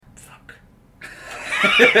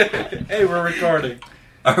Hey, we're recording.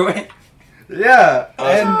 Are we? Yeah,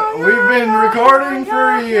 and we've been recording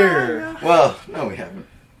for a year. Well, no, we haven't.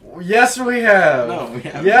 Yes, we have. No, we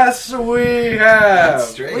haven't. Yes, we have. Not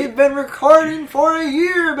straight. We've been recording for a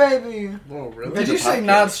year, baby. Whoa, really? Did you say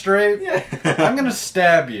not straight? Yeah. I'm gonna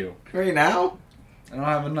stab you. Right now? I don't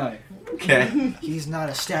have a knife. Okay. He's not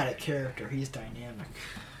a static character. He's dynamic.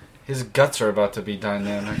 His guts are about to be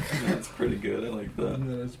dynamic. That's pretty good. I like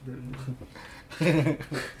that.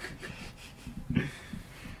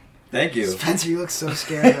 Thank you. Spencer, you look so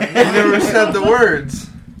scared right You now. never said the words.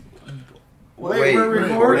 Wait, we're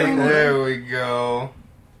recording? There we go.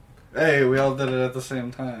 Hey, we all did it at the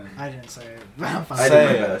same time. I didn't say it. But I'm fine. I Say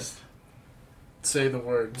did my it. best. Say the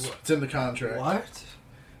words. It's in the contract. What?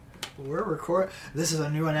 We're recording. This is a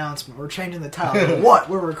new announcement. We're changing the title. What?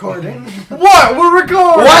 We're recording. What? We're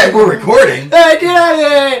recording! What? We're recording? Hey, get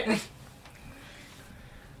out of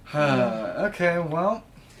here! Okay, well.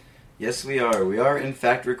 Yes, we are. We are, in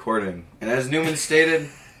fact, recording. And as Newman stated,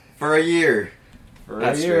 for a year. For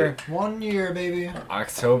That's a year. 1 year, baby.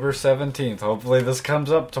 October 17th. Hopefully this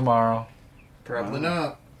comes up tomorrow. Probably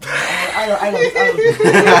not. I don't. I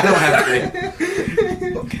don't have to.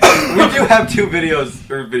 We do have two podcast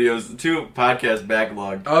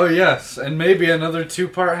backlogged. Oh, yes. And maybe another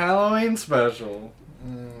 2-part Halloween special. I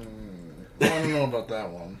don't know about that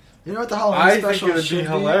one. You know what the Halloween I think special it would should be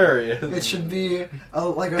hilarious. It should be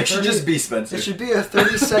like a It should 30 just be Spencer. It should be a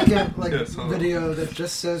 30-second Yes, hold on. video that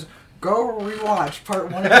just says, "Go rewatch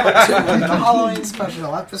part 1 and part 2 of the Halloween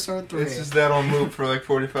special, episode 3." It's just that on loop for like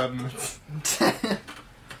 45 minutes.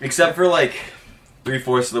 Except for like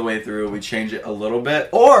 3/4 of the way through, we change it a little bit.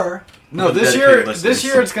 or No, this Dedicated year listeners.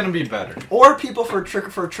 it's gonna be better. people for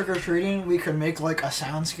trick or treating, we could make like a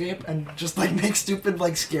soundscape and just like make stupid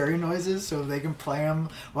like scary noises so they can play them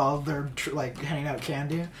while they're like handing out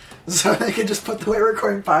candy. So they could just put the Way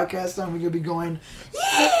Recording podcast on. We could be going,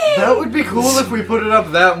 That would be cool if we put it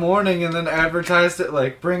up that morning and then advertised it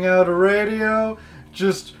like, bring out a radio,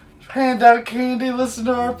 just hand out candy, listen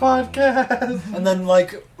to our podcast. and then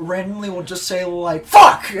like randomly we'll just say like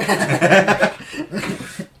 "fuck."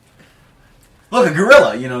 Look, a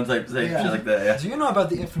gorilla, you know, type shit Yeah. like that. Yeah. Do you know about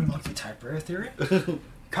the infinite monkey typewriter theory?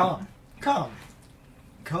 Come.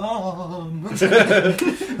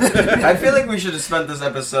 I feel like we should have spent this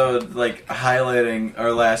episode like highlighting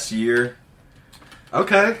our last year.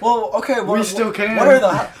 Okay. Well, okay. We still can. What are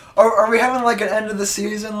the? Are we having like an end of the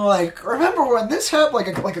season? Like, remember when this happened?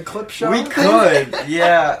 Like a clip show. We could,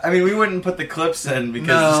 yeah. I mean, we wouldn't put the clips in because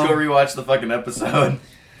No. just go rewatch the fucking episode.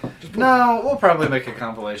 No, we'll probably make a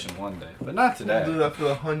compilation one day, but not We'll do today. that for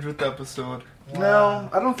the 100th episode. No,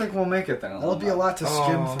 I don't think we'll make it that long. That'll be a lot to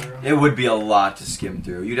skim Oh. through. It would be a lot to skim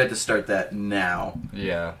through. You'd have to start that now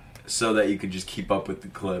Yeah. so that you could just keep up with the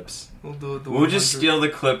clips. We'll do it. We'll just steal the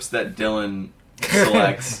clips that Dylan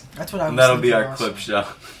selects, That's what I was. and that'll be thinking our also. clip show.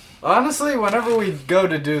 Honestly, whenever we go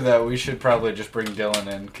to do that, we should probably just bring Dylan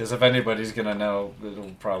in, because if anybody's gonna know,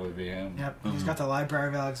 it'll probably be him. Yep, he's got the Library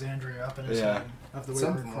of Alexandria up in his Yeah. head of the Way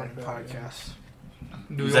Something Recording like that, podcast.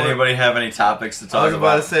 Does anybody have any topics to I talk was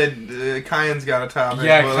about about? to say Kyan's got a topic.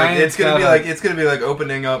 Yeah, but like, Kyan's it's gonna be got like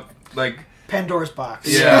opening up like Pandora's box.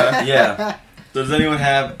 Yeah. Yeah. Does anyone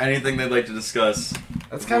have anything they'd like to discuss?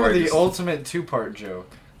 That's kind of Before I the just- ultimate 2-part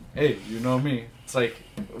joke. Hey, you know me. It's like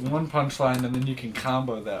one punchline, and then you can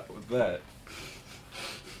combo that with that.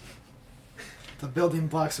 The building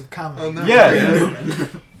blocks of comedy. Oh, no. Yeah, Yeah.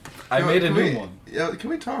 I made a Can new we- one. Yeah, can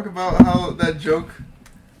we talk about how that joke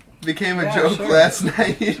became a Yeah, joke sure. last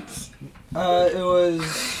night? It was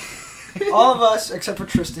all of us except for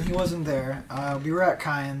Tristan. He wasn't there. We were at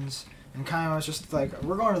Kyan's, and Kyan was just like,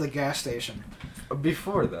 "We're going to the gas station."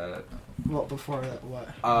 Before that, Well, before that, what?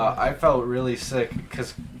 I felt really sick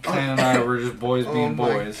because Ken and I were just boys being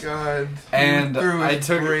boys. Oh my god! And He threw I his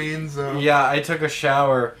took- brains out. Yeah, I took a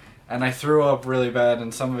shower and I threw up really bad,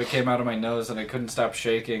 and some of it came out of my nose, and I couldn't stop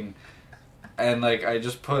shaking. And like I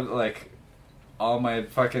just put like all my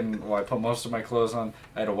fucking. Well, I put most of my clothes on.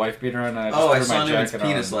 I had a wife beater on, and I just Oh, I threw saw my Newman's jacket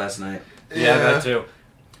penis on. last night. Yeah, that too.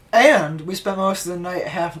 And we spent most of the night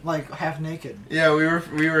half naked. Yeah, we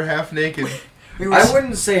were half naked. We were I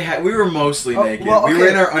wouldn't say we were mostly Oh, naked. well, We were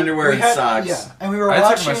okay. in our underwear We and had- socks. Yeah, and we were I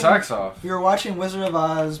watching. took my socks off. We were watching Wizard of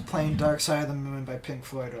Oz playing Dark Side of the Moon by Pink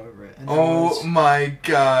Floyd over it. And Oh my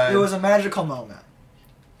god! it was a magical moment.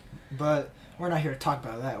 But we're not here to talk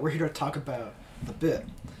about that. We're here to talk about the bit.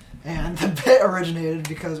 And the bit originated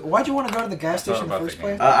because why'd you want to go to the gas station in the about first the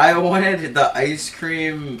game. place? I wanted the ice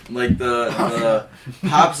cream, like the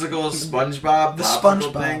popsicle SpongeBob The popsicle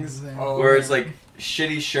SpongeBob things, thing. Oh. where it's like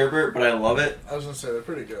shitty sherbet, but I love it. I was gonna say they're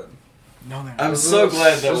pretty good. No, they're I'm not. so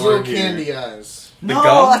glad that Those we're little here. candy eyes. No,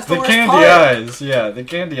 gum? that's the The worst candy part. eyes. Yeah, the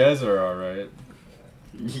candy eyes are alright.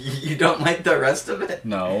 You don't like the rest of it?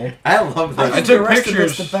 No. I love I that. think took the rest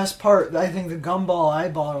pictures. of it's the best part. I think the gumball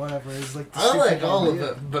eyeball or whatever is like the I like stupid all of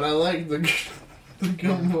idea. it, but I like the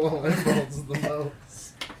gumball eyeballs the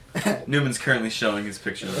most. Newman's currently showing his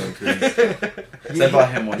picture of him. 'Cause I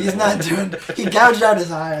bought him one. He's as well. not doing. He gouged out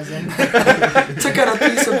his eyes and took out a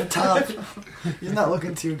piece of the top. He's not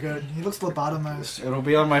looking too good. He looks lobotomized. It'll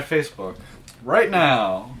be on my Facebook. Right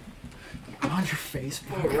now. On your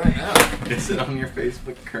Facebook. Oh, right now. Is it on your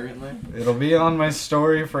Facebook currently? It'll be on my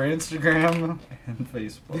story for Instagram and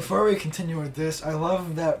Facebook. Before we continue with this, I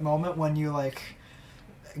love that moment when you like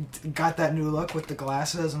got that new look with the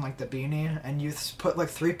glasses and like the beanie, and you put like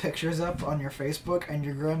 3 pictures up on your Facebook, and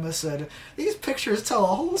your grandma said, "These pictures tell a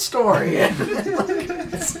whole story."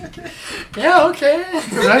 Yeah, okay.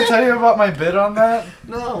 Did I tell you about my bit on that?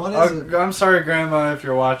 No, what is it? I'm sorry, Grandma, if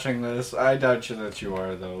you're watching this. I doubt you that you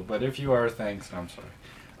are, though. But if you are, thanks. I'm sorry.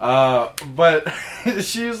 But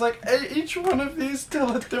she was like, hey, each one of these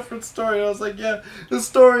tell a different story. I was like, yeah, the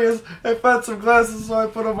story is I found some glasses, so I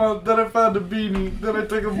put them on. Then I found a beanie. Then I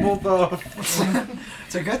took them both off.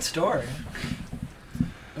 It's a good story.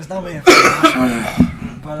 There's not many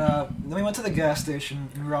information. But then we went to the gas station,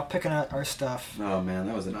 and we were all picking out our stuff. Oh man,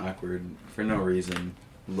 that was an awkward, for no reason,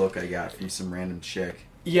 look I got from some random chick.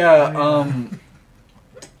 Yeah,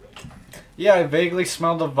 yeah, I vaguely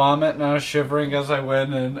smelled a vomit, and I was shivering as I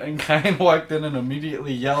went, and Kyan walked in and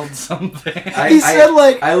immediately yelled something. He said,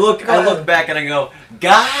 like, I look go ahead. back and I go,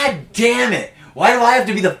 God damn it! Why do I have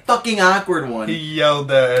to be the fucking awkward one? He yelled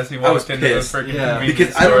that as he I was walked into the pissed. freaking Yeah. convenience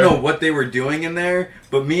Because I don't store. know what they were doing in there,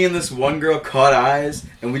 but me and this one girl caught eyes,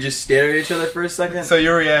 and we just stared at each other for a second. So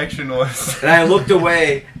your reaction was... And I looked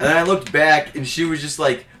away, and then I looked back, and she was just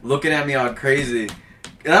like looking at me all crazy.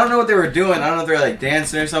 And I don't know what they were doing. I don't know if they were like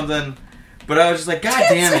dancing or something. But I was just like, God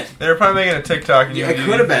damn it! They were probably making a TikTok and Yeah, you it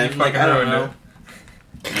could have been. you Like, fucking I don't ruined know.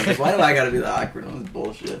 it. I was like, why do I gotta be the awkward one? This is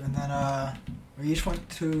bullshit. And then we each went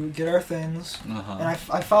to get our things. Uh-huh. And I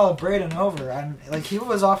followed Braden over, and like he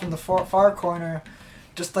was off in the far corner,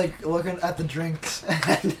 just like looking at the drinks,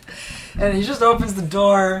 and he just opens the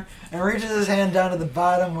door and reaches his hand down to the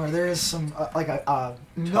bottom where there is some like a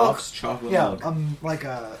milk, Tufts chocolate yeah, milk. like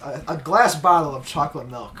a glass bottle of chocolate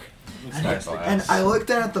milk. And I look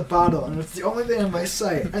down at the bottle, and it's the only thing in my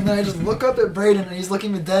sight. And then I just look up at Braden, and he's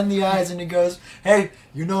looking me dead in the eyes, and he goes, "Hey,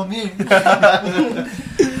 you know me." And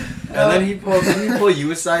then he pull you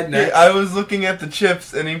aside Yeah, next. I was looking at the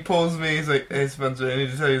chips and he pulls me. He's like, "Hey Spencer, I need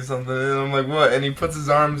to tell you something." And I'm like, "What?" And he puts his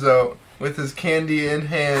arms out with his candy in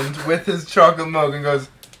hand, with his chocolate milk, and goes,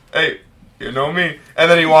 "Hey, you know me." And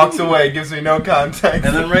then he walks away, gives me no context.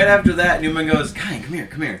 And then right after that, Newman goes, Kyan, come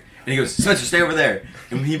here. And he goes, Spencer, stay over there.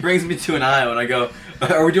 And he brings me to an aisle, and I go,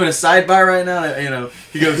 are we doing a sidebar right now? And,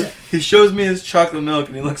 he goes, he shows me his chocolate milk,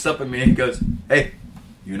 and he looks up at me, and he goes, hey,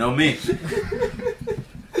 you know me.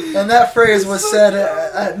 And that phrase was said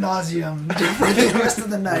at nauseum for the rest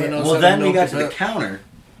of the night. knows Well, how to then we milk got a to the bit. counter.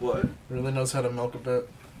 What? Really knows how to milk a bit.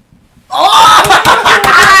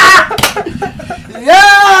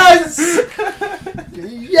 Yes!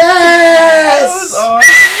 Yes!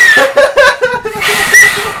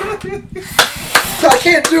 I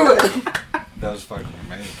can't do it. That was fucking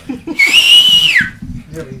amazing.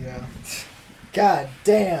 There we go. God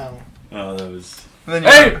damn. Oh, that was... And then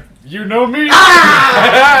Hey, you know me?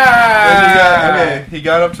 okay, he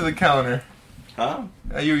got up to the counter. Huh?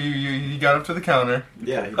 He got up to the counter.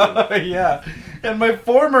 Yeah, he did. Oh, yeah. And my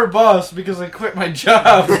former boss, because I quit my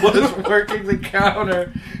job, was working the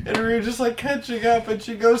counter. And we were just like catching up, and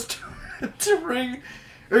she goes to ring.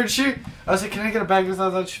 I was like, can I get a bag of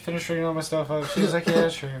that? She finished ringing all my stuff up. She was like, yeah,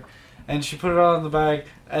 sure. And she put it all in the bag,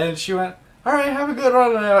 and she went, all right, have a good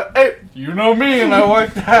one. And I went, hey, you know me. And I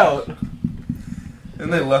walked out.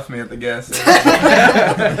 And they left me at the gas station.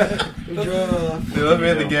 We drove off. They left me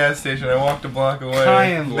at the gas station. I walked a block away.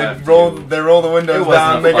 Kyan They left roll you. the windows It wasn't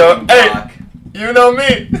down. a They go, fucking "Hey, block. you know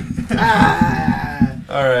me." Ah.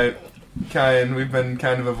 All right, Kyan, we've been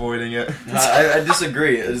kind of avoiding it. I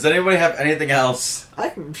disagree. Does anybody have anything else?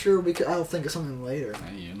 I'm sure we could. I'll think of something later.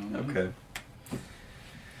 Hey, you know me. Okay.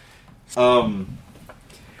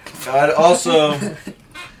 I'd also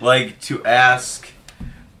like to ask,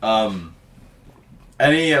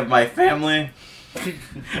 any of my family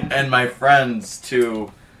and my friends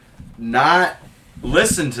to not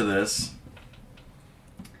listen to this.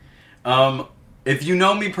 If you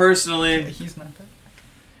know me personally, He's not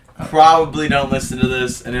there. probably don't listen to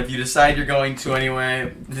this, and if you decide you're going to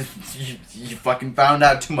anyway, you fucking found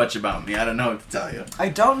out too much about me. I don't know what to tell you. I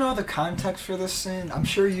don't know the context for this scene. I'm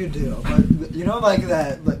sure you do, but you know, like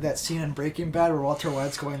that scene in Breaking Bad where Walter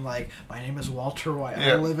White's going like, "My name is Walter White.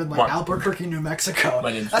 I live in like Albuquerque, New Mexico."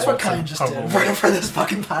 My name's That's what Walter Kyan just did for this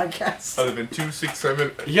fucking podcast. I live in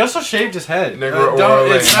 267. He also shaved his head. Negro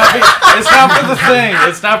It's not for the thing.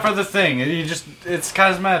 It's not for the thing. It's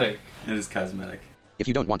cosmetic. It is cosmetic. If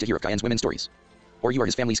you don't want to hear of Kyan's women's stories, or you are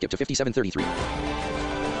his family, skip to 5733.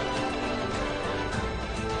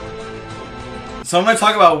 So I'm going to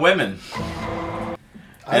talk about women.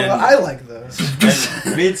 I like those.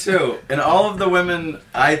 And me too. And all of the women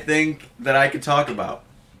I think that I could talk about.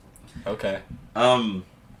 Okay. Monica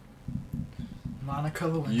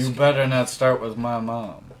Lewinsky. You better not start with my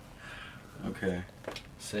mom. Okay.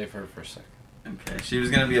 Save her for a second. Okay. She was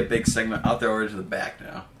going to be a big segment. Out there over to the back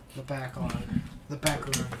now. The back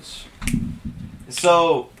rooms.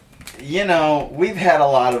 So, you know, we've had a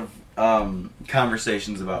lot of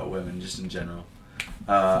conversations about women just in general.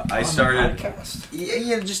 I started... podcast?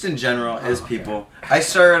 Yeah, just in general, as people. I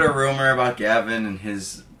started a rumor about Gavin and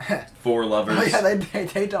his 4 lovers. Oh yeah,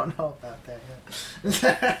 they don't know about that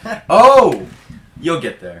yet. Oh! You'll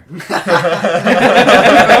get there.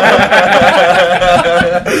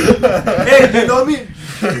 Hey, you know me?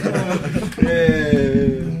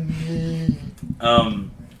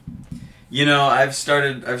 You know, I've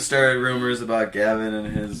started rumors about Gavin and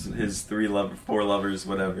his 4 lovers,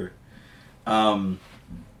 whatever. And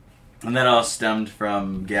that all stemmed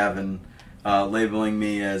from Gavin labeling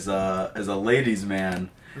me as a ladies' man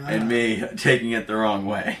and me taking it the wrong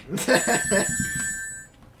way.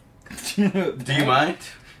 Do you mind?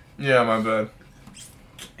 Yeah, my bad.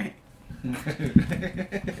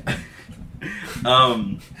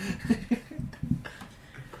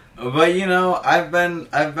 But you know, I've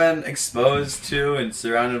been exposed to and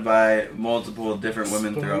surrounded by multiple different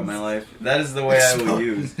women throughout my life. That is the way I will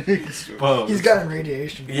use. Exposed. He's gotten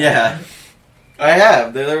radiation. Yeah, I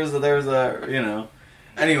have. There was a you know.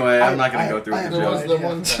 Anyway, I'm not gonna go through the there was joke. the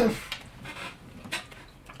one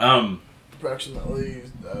time. Approximately,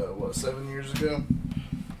 7 years ago?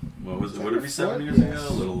 What was it? Would it be 7 years ago?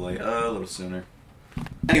 A little late. A little sooner.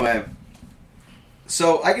 Anyway.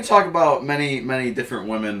 So I can talk about many different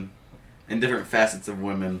women and different facets of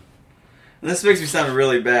women. And this makes me sound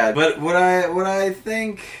really bad, but what I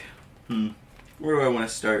think, where do I want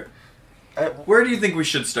to start? Where do you think we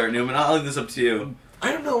should start, Newman? I'll leave this up to you.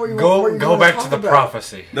 I don't know where you Go back to the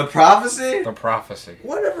prophecy. The prophecy? The prophecy.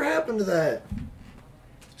 Whatever happened to that?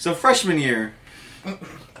 So freshman year. I thought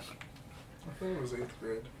it was 8th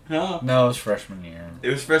grade. No. No, it was freshman year. It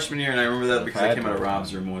was freshman year, and I remember that because I came out of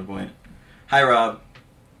Rob's room at one point. Hi, Rob.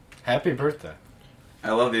 Happy birthday.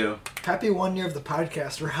 I love you. Happy 1 year of the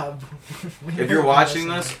podcast, Rob. If you're watching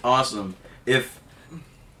this, awesome. If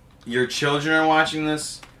your children are watching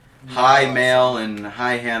this, hi, Mel, and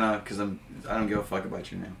hi, Hannah, because I don't give a fuck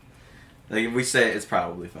about your name. Like, if we say it, it's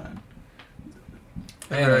probably fine.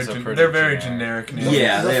 They're very generic names.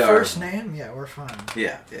 Yeah, they the are. first name? Yeah, we're fine.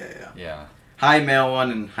 Yeah. Hi, Male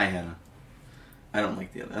 1, and hi, Hannah. I don't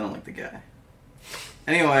like the guy.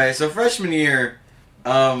 Anyway, so freshman year,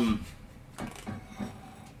 there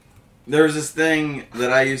was this thing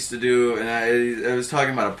that I used to do, and I was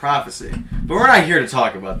talking about a prophecy. But we're not here to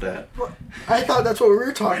talk about that. Well, I thought that's what we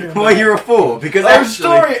were talking about. Well, you're a fool, because Our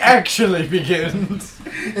story actually begins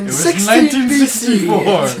in it was 16 1964.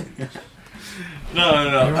 BC.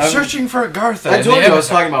 No. You were searching for Agartha. I told you I was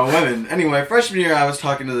talking about women. Anyway, freshman year, I was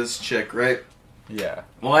talking to this chick, right? Yeah.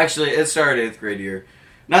 Well, actually, it started 8th grade year.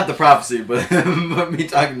 Not the prophecy, but me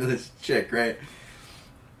talking to this chick, right?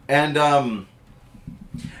 And,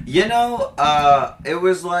 you know, it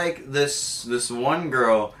was like this one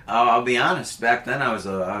girl. I'll be honest. Back then, I was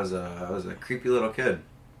a creepy little kid.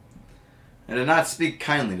 I did not speak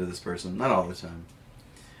kindly to this person, not all the time.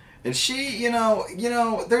 And she, you know,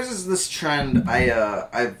 there's this trend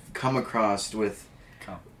I've come across with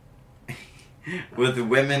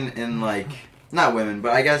women in like, not women,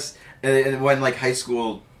 but I guess when like high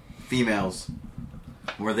school females,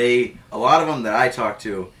 where a lot of them that I talked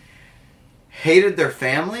to hated their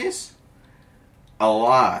families a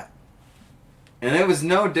lot. And it was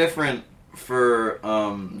no different for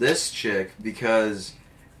this chick, because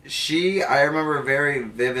I remember very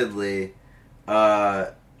vividly,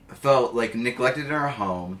 felt like neglected in her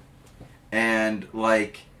home, and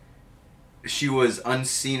like she was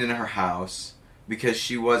unseen in her house because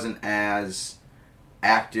she wasn't as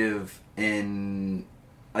active in,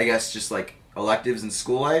 I guess, just like electives in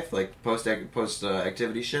school life, like post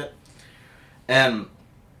activity shit. And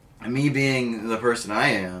me being the person I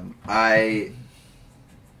am, I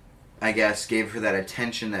guess gave her that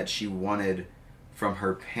attention that she wanted from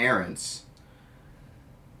her parents.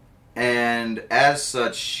 And as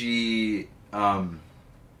such, she, I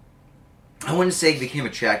wouldn't say became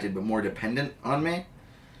attracted, but more dependent on me.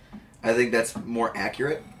 I think that's more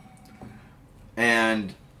accurate.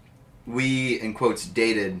 And we, in quotes,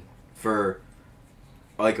 dated for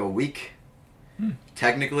like a week.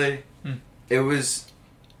 Technically. It was...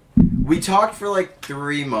 We talked for like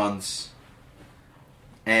 3 months.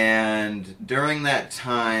 And during that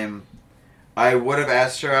time, I would have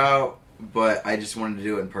asked her out, but I just wanted to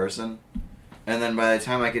do it in person. And then by the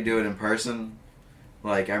time I could do it in person,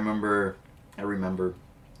 like, I remember, I think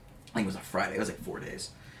it was a Friday. It was like 4 days.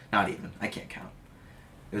 Not even. I can't count.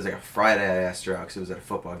 It was like a Friday I asked her out because it was at a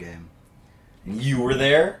football game. And you were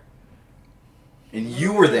there. And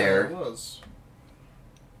you were there. It was.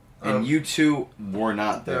 And you two were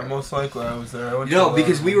not there. Yeah, most likely I was there. I went No, to,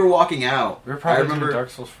 because we were walking out. We were probably I remember doing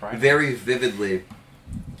Dark Souls Friday. very vividly.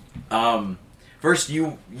 First,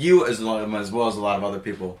 you as well as a lot of other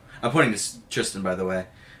people. I'm pointing to Tristan, by the way.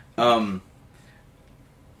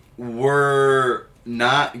 Were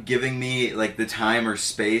not giving me like the time or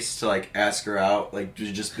space to like ask her out, like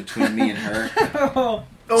just between me and her. Oh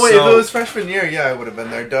wait, if it was freshman year, yeah, I would have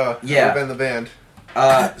been there. Duh. Yeah. I would have been in the band.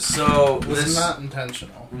 So It was this not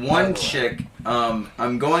intentional. one chick,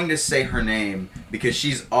 I'm going to say her name because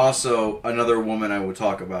she's also another woman I will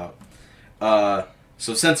talk about.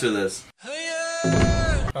 So censor this.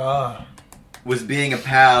 Was being a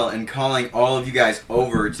pal and calling all of you guys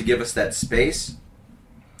over to give us that space.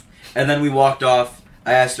 And then we walked off.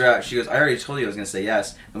 I asked her out. She goes, I already told you I was going to say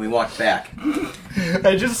yes. And we walked back.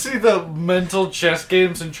 I just see the mental chess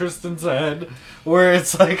games in Tristan's head where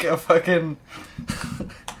it's like a fucking...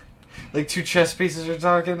 like 2 chess pieces are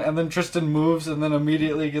talking, and then Tristan moves and then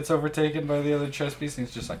immediately gets overtaken by the other chess piece, and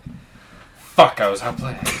he's just like, fuck, I was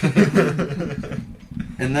outplaying.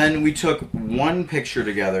 And then we took one picture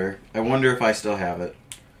together. I wonder if I still have it.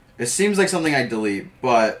 It seems like something I'd delete,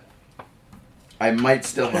 but I might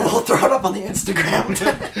still have We'll it. throw it up on the Instagram.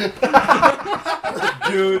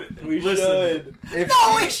 Dude, we Listen, should.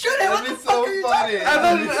 No, we shouldn't. What That'd the be fuck so are you funny.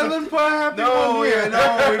 talking about? and then put a happy No, one we here. put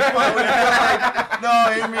like,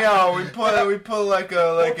 no, hear me out. We put like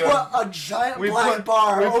We'll put a giant black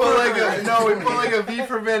bar we over put like her. we put like a V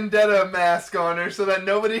for Vendetta mask on her so that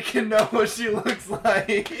nobody can know what she looks like.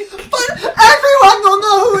 But everyone will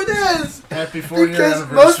know who it is! Happy 4-year Because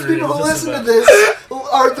anniversary. most people of who this listen to event. this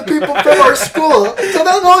are the people from our school, so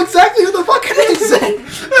they'll know exactly who the fuck it is.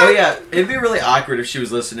 Oh yeah, it'd be really awkward if she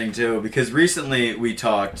was listening too, because recently we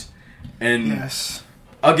talked, and Yes.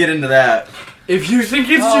 I'll get into that. If you think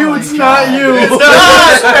it's Oh you, my it's God. not you.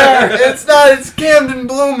 It's not. It's Camden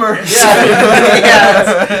Bloomer.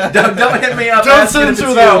 Yes. Don't hit me up. Don't asking if censor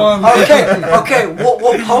it's that you. one. Okay,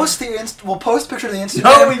 we'll post the we'll post picture of the Instagram.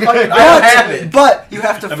 No, we fucking. I don't have it. But you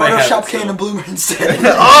have to I might have Photoshop it Kane still. and Bloomer instead.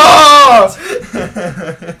 Oh!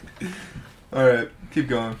 All right, keep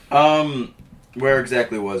going. Where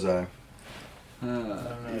exactly was I? I don't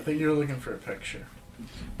know. I think you were looking for a picture.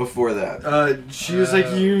 Before that. She was like,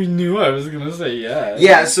 you knew I was gonna say yeah.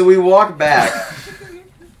 Yeah, so we walked back.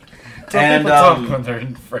 And, People talk when they're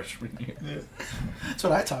in freshman year. That's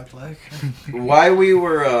what I talked like. While we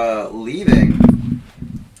were leaving,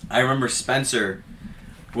 I remember Spencer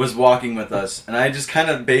was walking with us, and I just kind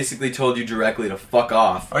of basically told you directly to fuck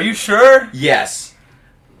off. Are you sure? Yes.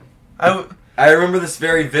 I remember this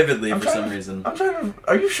very vividly for some reason. I'm trying to.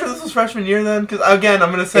 Are you sure this was freshman year then? Because again,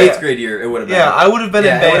 I'm gonna say 8th grade year, it would have been. Yeah, I would have been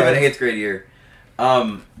in it would have band. been 8th grade year.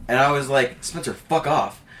 And I was like, Spencer, fuck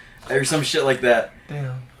off. Or some shit like that.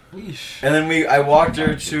 Damn. And then I walked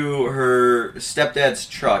her to her stepdad's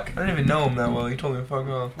truck. I didn't even know him that well. He told me to fuck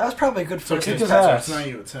off. That was probably a good So first kick it's his impression. ass. not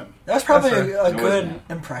you, it's him. That was probably That's a It good wasn't.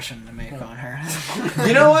 impression to make on her.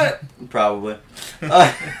 You know what? Probably.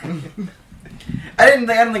 I don't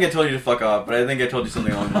think I told you to fuck off, but I think I told you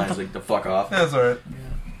something along the lines like to fuck off. That's alright.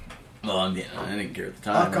 Well, I didn't care at the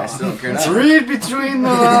time. Fuck I off. still don't care now. Read between the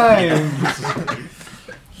lines.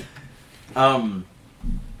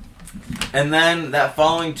 And then that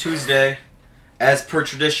following Tuesday, as per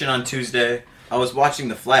tradition on Tuesday, I was watching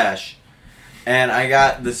The Flash, and I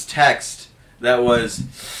got this text that was,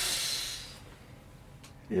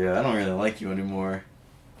 yeah, I don't really like you anymore.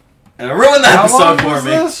 And it ruined the How long episode for was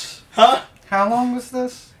me. this? Huh? How long was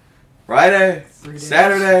this? Friday, 3 days.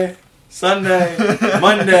 Saturday, Sunday,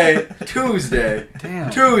 Monday, Tuesday.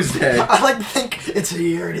 Damn. Tuesday. I like to think it's a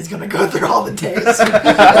year and he's gonna go through all the days.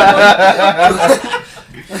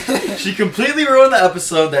 She completely ruined the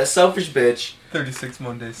episode, that selfish bitch. 36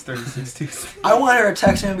 Mondays, 36 Tuesdays. I want her to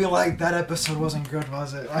text me and be like, "That episode wasn't good,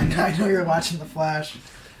 was it? I know you're watching The Flash."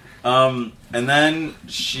 And then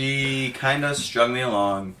she kind of strung me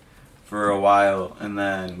along for a while, and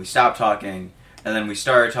then we stopped talking, and then we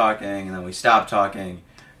started talking, and then we stopped talking,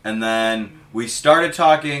 and then we started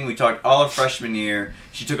talking. We talked all of freshman year.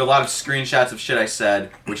 She took a lot of screenshots of shit I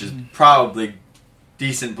said, which is probably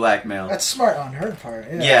decent blackmail. That's smart on her part.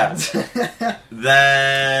 Yeah.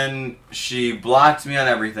 Then she blocked me on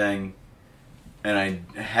everything, and I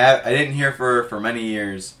didn't hear from her for many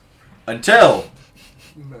years until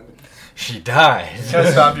She died. Can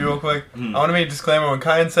I stop you real quick? Hmm. I want to make a disclaimer. When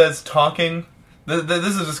Kyan says talking, this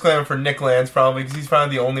is a disclaimer for Nick Lance probably, because he's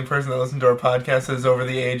probably the only person that listens to our podcast that is over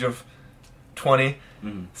the age of 20.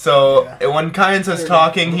 Mhm. So when Kyan says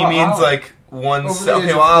talking, he What about means Ollie? like one Over step. the age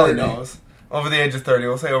Okay, of well, Ollie 30. knows. Over the age of 30.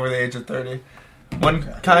 We'll say over the age of 30. When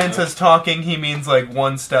Kyan says talking, he means like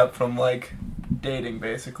one step from like dating,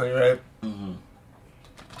 basically, right? Mhm.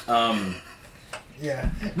 Yeah.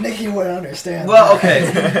 Nikki wouldn't understand. Well,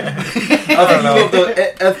 that.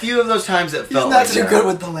 okay. A few of those times it He's felt not like too that. good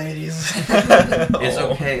with the ladies. It's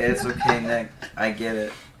okay, Nick. I get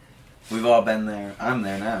it. We've all been there. I'm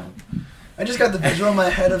there now. I just got the visual in my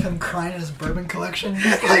head of him crying in his bourbon collection.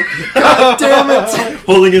 Just like, God damn it!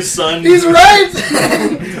 Holding his son. He's right!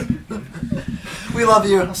 We love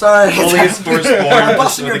you. I'm sorry. Holding his firstborn I'm with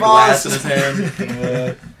busting a your glass balls. in his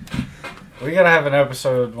hand. We gotta have an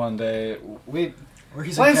episode one day. Where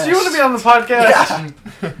he's a Lance, guest. do you want to be on the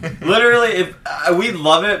podcast? Literally, if we'd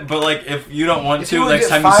love it, but like if you don't want If to, you would next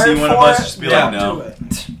get time you see fired one of for us, it, just be yeah, like, no. Do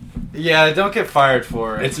it. Yeah, don't get fired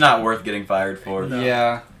for it. It's not worth getting fired for. No.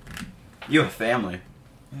 Yeah. You have a family.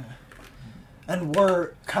 And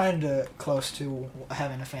we're kind of close to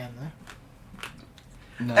having a family.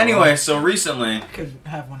 No. Anyway, so recently, Could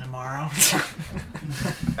have one tomorrow.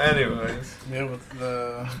 Anyways. Yeah, with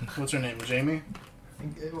the what's her name, Jamie?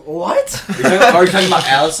 What? are you talking about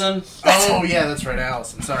Allison? Oh yeah, that's right,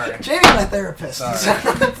 Allison. Sorry. Jamie's my therapist. Sorry.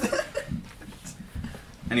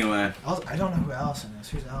 Anyway. I don't know who Allison is.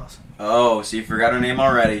 Who's Allison? Oh, so you forgot her name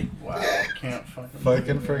already. Wow, can't fucking.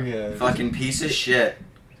 Fucking forget. Fucking piece of shit.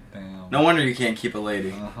 Damn. No wonder you can't keep a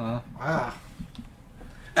lady. Uh-huh. Wow.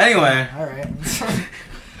 Anyway. Alright.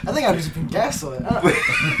 I think I've just been gaslit.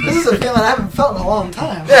 This is a feeling I haven't felt in a long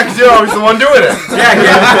time. Yeah, because you're always the one doing it.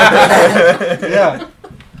 Yeah.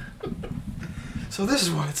 So this is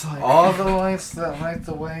what it's like. All the lights that light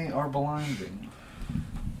the way are blinding.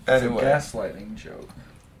 It's Anyway. a gaslighting joke.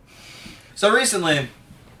 So recently,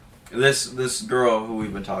 this girl who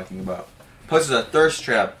we've been talking about posted a thirst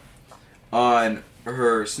trap on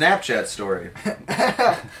her Snapchat story.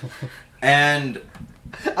 And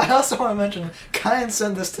I also want to mention, Kyan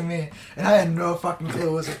sent this to me, and I had no fucking clue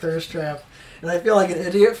it was a thirst trap. And I feel like an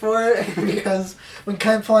idiot for it, because when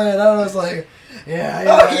Kyan pointed it out, I was like, yeah.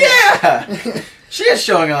 oh yeah, she is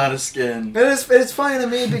showing a lot of skin. It's funny to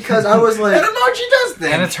me because I was I like, don't know what she does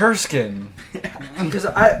think. And it's her skin. because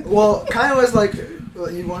Kyan was like,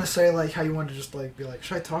 you want to say like how you want to just like be like,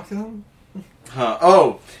 should I talk to him? Huh.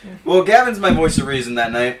 Oh, well, Gavin's my voice of reason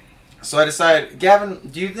that night. So I decided, Gavin,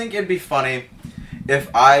 do you think it'd be funny if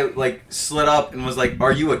I, like, slid up and was like,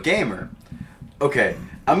 are you a gamer? Okay,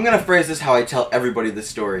 I'm gonna phrase this how I tell everybody this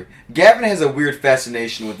story. Gavin has a weird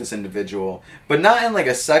fascination with this individual, but not in, like,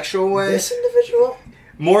 a sexual way. This individual?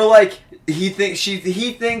 More like, he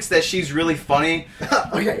thinks that she's really funny,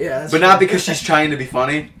 Okay, yeah. That's but not true. because she's trying to be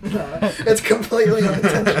funny. No, it's completely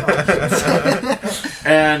unintentional.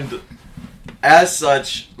 And as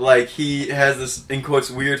such, like, he has this, in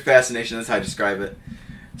quotes, weird fascination. That's how I describe it.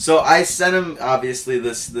 So I sent him, obviously,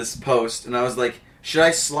 this post, and I was like, should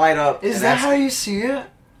I slide up Is and that ask... how you see it?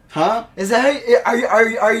 Huh? Is that how you,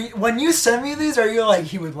 are you when you send me these? Are you like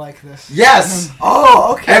he would like this? Yes!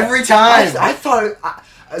 Oh, okay. Every time! I thought.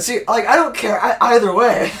 See, like I don't care either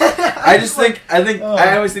way. I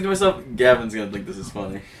always think to myself, Gavin's gonna think this is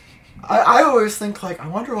funny. I always think like I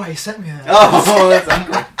wonder why he sent me that. Oh, that's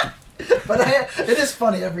awkward. But it is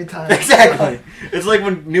funny every time. Exactly. It's like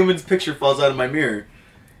when Newman's picture falls out of my mirror.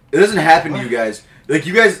 It doesn't happen to you guys. Like,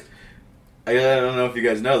 you guys... I don't know if you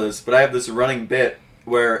guys know this, but I have this running bit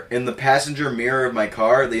where in the passenger mirror of my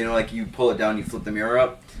car, you know, like you pull it down, you flip the mirror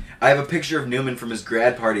up, I have a picture of Newman from his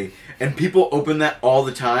grad party, and people open that all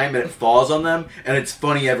the time, and it falls on them, and it's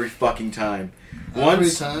funny every fucking time. Every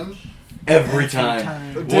time? Every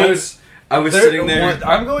time. Dude, Once I was sitting there...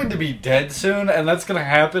 I'm going to be dead soon, and that's going to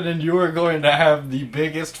happen, and you are going to have the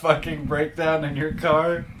biggest fucking breakdown in your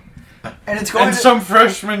car. and it's going And to, some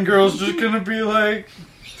freshman girl's just going to be like,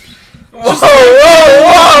 Whoa,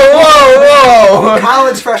 whoa!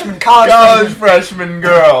 College freshman, College freshman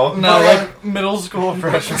girl. No, like middle school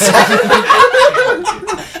freshman.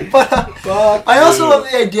 But I also love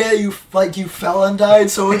the idea you fell and died,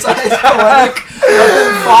 so it's poetic.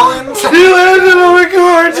 Falling. He landed on a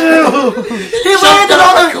car too. He landed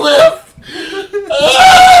on a cliff.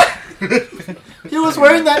 He was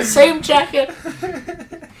wearing that same jacket.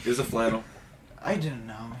 Here's a flannel. I didn't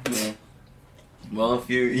know. Yeah. Well, if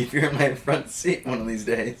you're in my front seat one of these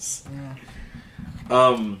days.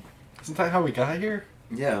 Yeah. Isn't that how we got here?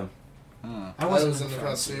 Yeah. I wasn't in the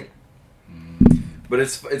front seat. But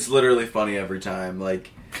it's literally funny every time. Like,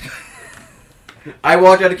 I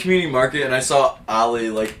walked out of community market and I saw Ollie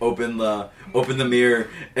like open the mirror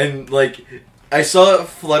and like I saw it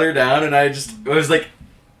flutter down and I was like,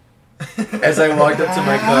 as I walked up to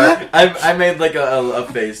my car, I made like a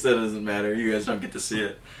face that doesn't matter. You guys don't get to see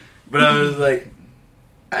it, but I was like,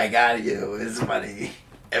 I got you. It's funny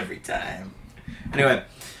every time. Anyway,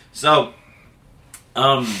 so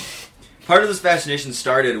part of this fascination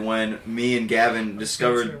started when me and Gavin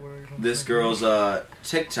discovered this girl's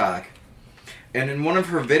TikTok. And in one of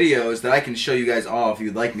her videos that I can show you guys all if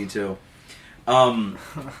you'd like me to,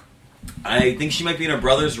 I think she might be in her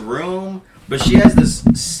brother's room, but she has this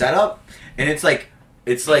setup, and it's like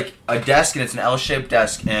a desk, and it's an L-shaped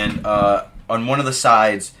desk, and on one of the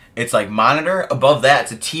sides, it's like monitor. Above that,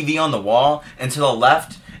 it's a TV on the wall, and to the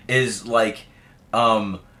left is like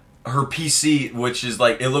her PC, which is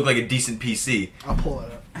like, it looked like a decent PC. I'll pull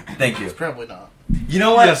it up. Thank you. It's probably not. You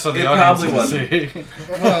know what? Yeah, so the it audience probably can wasn't.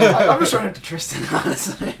 see. I'm just showing it to Tristan,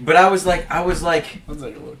 honestly. But I was like, Let's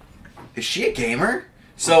take a look. is she a gamer?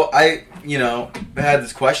 So I, had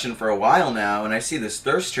this question for a while now, and I see this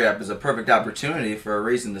thirst trap as a perfect opportunity for a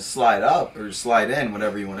reason to slide up or slide in,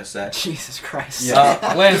 whatever you want to say. Jesus Christ.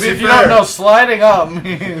 Yeah. Lance, To be if you fair- don't know, sliding up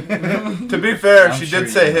means... To be fair, I'm she sure did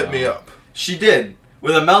say you hit know. me up. She did,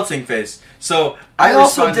 with a melting face. So I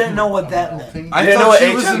also responded- didn't know what that meant. I didn't know thought what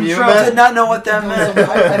she was in HMU trouble. I did meant. not know what that meant.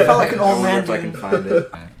 I felt like an I old wonder man. if I can dude. find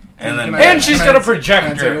it. And then And she's got a Can I take a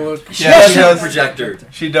projector. look? she Yeah, has she a does. projector.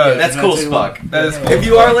 She does. That's Can I cool take as a fuck. That is Yeah. cool. If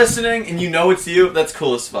you are listening and you know it's you, that's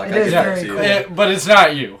cool as fuck. It I is give very that to you. cool. But it's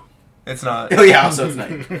not you. It's not. Oh yeah, so it's not.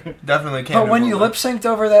 Definitely can't. But when you lip synced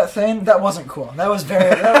over that thing, that wasn't cool. That was very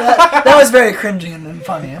that was very cringy and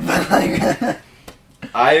funny. But like,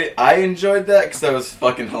 I enjoyed that because that was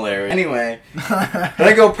fucking hilarious. Anyway, and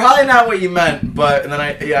I go, probably not what you meant, but and then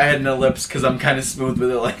I had no lips because I'm kind of smooth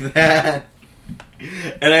with it like that.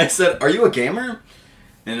 And I said, "Are you a gamer?"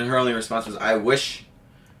 And her only response was, "I wish."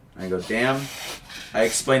 And I go, "Damn." I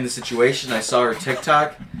explained the situation. I saw her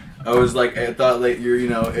TikTok. I was like, I thought like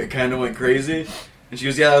it kind of went crazy. And she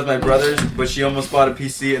goes, "Yeah, that was my brother's, but she almost bought a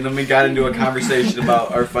PC." And then we got into a conversation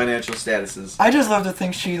about our financial statuses. I just love to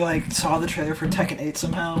think she saw the trailer for Tekken 8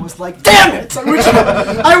 somehow and was like, "Damn it!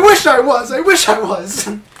 I wish I was.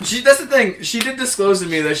 That's the thing. She did disclose to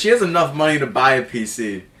me that she has enough money to buy a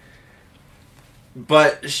PC.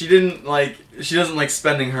 But she doesn't like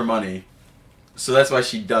spending her money. So that's why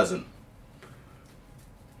she doesn't.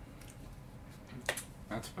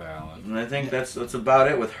 That's valid. And I think that's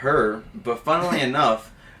about it with her. But funnily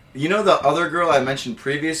enough, the other girl I mentioned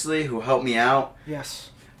previously who helped me out? Yes.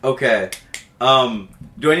 Okay. Do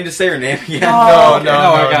I need to say her name again? No. No,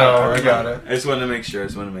 I got it. I just wanted to make sure. I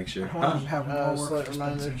want to have more Slight work.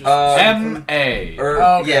 reminder, just M.A.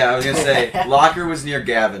 Okay. Yeah, I was going to say, Locker was near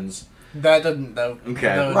Gavin's. that doesn't. That, Okay.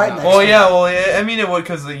 that would Right not- next Well, yeah, I mean it would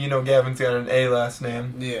because Gavin's got an A last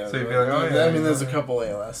name. Yeah. So you'd be like, oh, yeah. I mean, there's a couple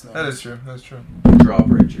A last names. That is true. That's true.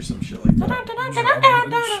 Drawbridge or some shit like that.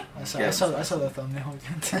 I saw the thumbnail.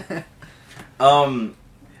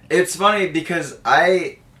 It's funny because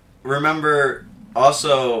I remember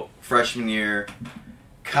also freshman year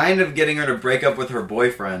kind of getting her to break up with her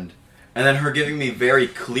boyfriend and then her giving me very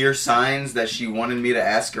clear signs that she wanted me to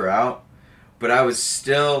ask her out, but I was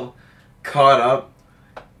still caught up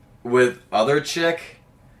with other chick,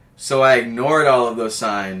 so I ignored all of those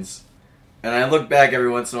signs, and I look back every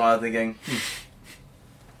once in a while thinking,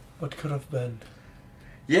 What could have been?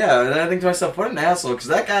 yeah, and I think to myself, what an asshole, because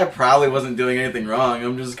that guy probably wasn't doing anything wrong.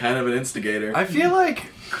 I'm just kind of an instigator. I feel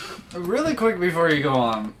like, really quick before you go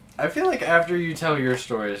on, I feel like after you tell your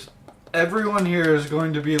stories, everyone here is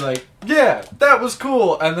going to be like, yeah, that was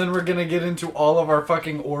cool, and then we're going to get into all of our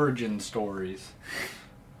fucking origin stories.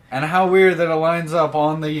 And how weird that it lines up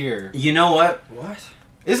on the year. You know what? What?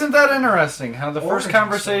 Isn't that interesting? How the first Origin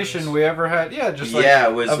conversation stories. we ever had, just like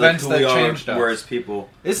it was events like who that we changed are, us. we're as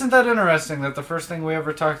people. Isn't that interesting that the first thing we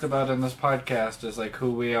ever talked about in this podcast is like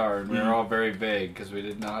who we are, and we were all very vague because we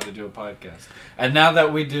didn't know how to do a podcast. And now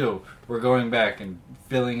that we do, we're going back and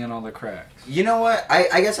filling in all the cracks. You know what?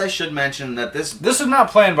 I guess I should mention that this. This is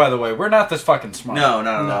not planned, by the way. We're not this fucking smart. No,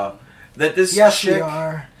 not at all. That this Yes, chick. we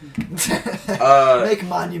are. Make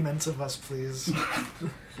monuments of us, please.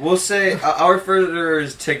 We'll say I'll refer to her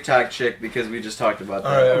as TikTok chick because we just talked about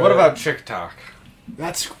that. Alright. What about Chick Talk?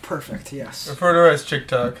 That's perfect. Yes. Refer to her as Chick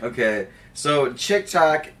Talk. Okay, so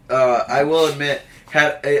TikTok, I will admit,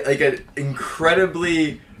 had an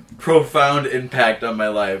incredibly profound impact on my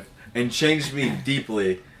life and changed me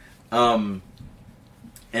deeply. And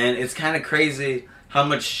it's kind of crazy how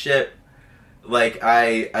much shit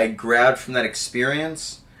I grabbed from that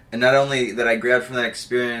experience, and not only that I grabbed from that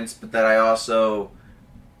experience, but that I also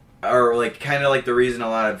are kind of the reason a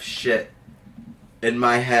lot of shit in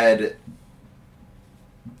my head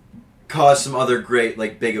caused some other great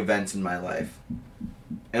big events in my life.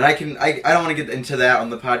 And I don't want to get into that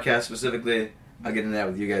on the podcast specifically. I'll get into that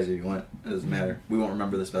with you guys if you want. It doesn't matter. We won't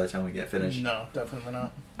remember this by the time we get finished. No, definitely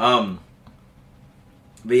not.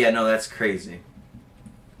 But yeah, no, that's crazy.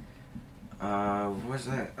 What was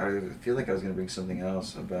that? I feel like I was gonna bring something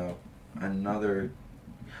else about another.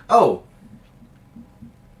 Oh,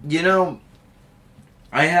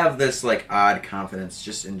 I have this odd confidence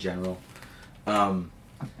just in general, and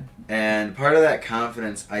part of that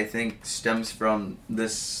confidence I think stems from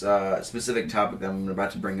this specific topic that I'm about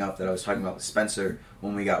to bring up that I was talking about with Spencer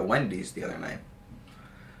when we got Wendy's the other night.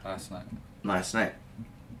 Last night.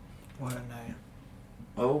 What a night.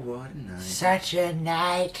 Oh, what a night! Such a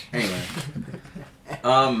night. Anyway,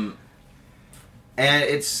 and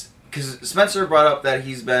it's because Spencer brought up that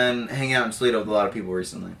he's been hanging out in Toledo with a lot of people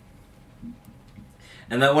recently,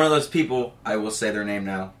 and that one of those people, I will say their name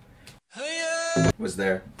now, was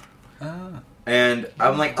there, and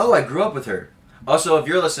I'm like, oh, I grew up with her. Also, if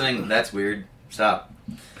you're listening, that's weird. Stop.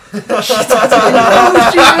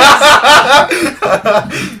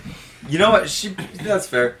 You know what? That's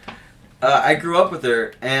fair. I grew up with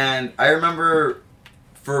her, and I remember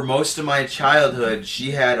for most of my childhood,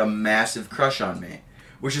 she had a massive crush on me,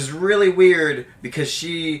 which is really weird because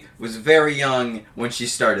she was very young when she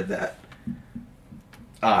started that.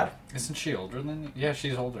 Odd. Isn't she older than you? Yeah,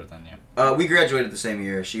 she's older than you. We graduated the same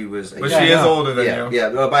year. She was... But she is older than you.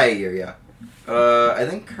 Yeah, by a year, yeah. I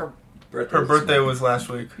think her birthday Her birthday was last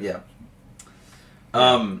week. Yeah.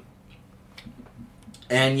 And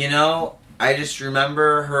I just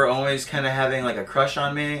remember her always kind of having a crush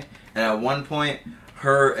on me, and at one point,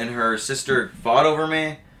 her and her sister fought over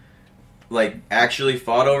me, actually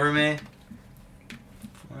fought over me,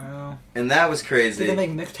 Well, and that was crazy. Did they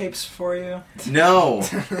make mixtapes for you? No,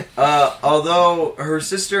 although her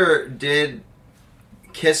sister did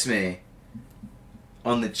kiss me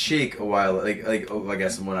on the cheek a while, I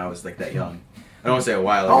guess when I was that young. I don't want to say a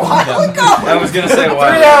while ago. A while ago? I was gonna say a while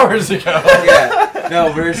 3 ago. hours ago. Yeah. No,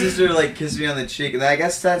 but her sister kissed me on the cheek, and I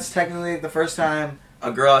guess that's technically the first time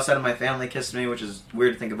a girl outside of my family kissed me, which is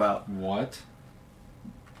weird to think about. What?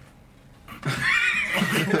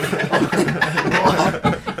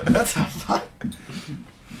 That's how fun.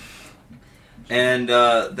 And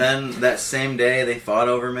then that same day they fought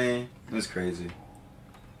over me. It was crazy.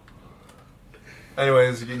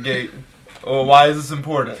 Anyways, why is this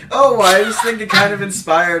important? Oh, I just think it kind of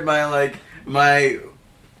inspired my my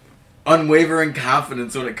unwavering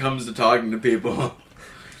confidence when it comes to talking to people.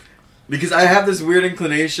 Because I have this weird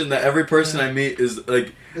inclination that every person I meet is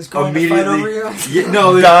Is going to fight over you?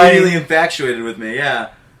 No, they're immediately infatuated with me. Yeah.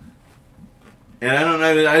 And I don't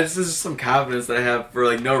know. This is some confidence that I have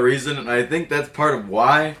for no reason, and I think that's part of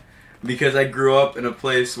why. Because I grew up in a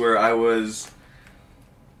place where I was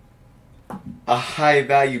a high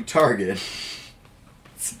value target.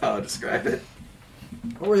 That's how I describe it.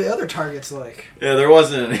 What were the other targets like? Yeah, there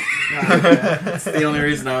wasn't any. Okay. That's the only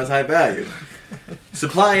reason I was high value.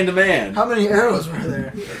 Supply and demand. How many arrows were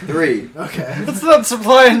there? 3. Okay. It's not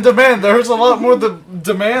supply and demand. There was a lot more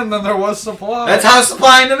demand than there was supply. That's how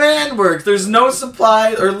supply and demand works. There's no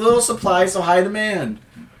supply or little supply, so high demand.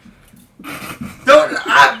 Don't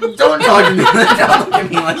talk to me. Don't look at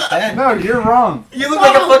me like that. No, you're wrong. You look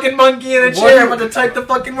like a fucking monkey in a chair about to type the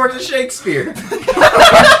fucking words of Shakespeare.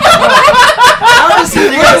 How does he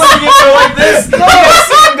You guys see him go like this? You guys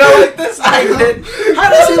see him go like this? I did. How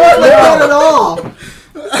does he look like that at all?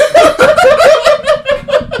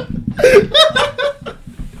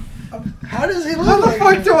 How does he look How the like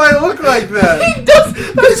fuck that? do I look like that?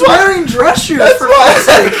 He's wearing dress shoes. That's why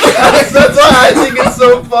I think it's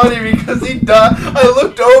so funny because I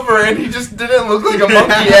looked and he just didn't look like a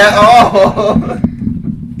monkey at all.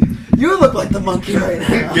 You look like the monkey right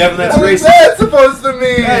now. Yeah, but that's What is racist. that supposed to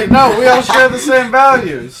mean? Hey, no, we all share the same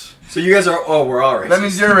values. So you guys are, we're all racist. That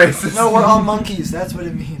means you're racist. No, we're all monkeys. That's what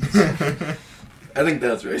it means. I think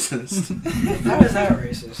that's racist. How is that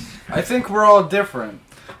racist? I think we're all different.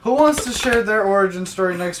 Who wants to share their origin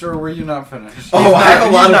story next, or were you not finished? Oh, I have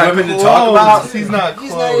a lot of women to talk about. He's not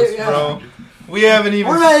He's close, not- bro. We haven't even...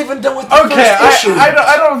 We're not even done with the Okay, first issue.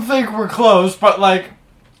 I don't think we're close, but like,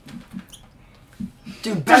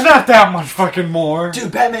 Dude, there's not that much fucking more.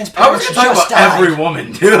 Dude, Batman's I was parents gonna talk just about died. every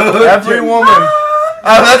woman, dude. Every woman.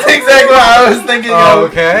 That's exactly what I was thinking Oh, of.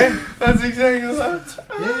 okay. That's exactly what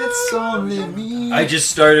It's only me. I just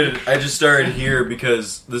started here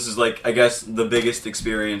because this is like, I guess, the biggest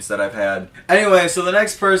experience that I've had. Anyway, so the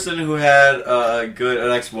next person who had an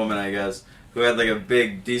next woman, I guess, who had like a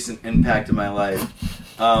big, decent impact in my life.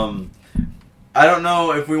 I don't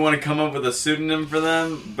know if we want to come up with a pseudonym for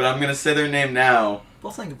them, but I'm gonna say their name now,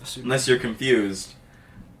 We'll think of a pseudonym. unless you're confused.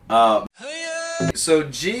 So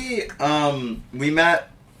G, we met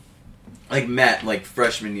like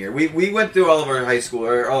freshman year. We went through all of our high school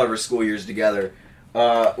or all of our school years together.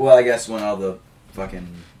 Well, I guess when all the fucking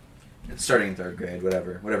starting in third grade,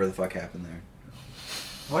 whatever the fuck happened there.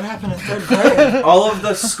 What happened in third grade? All of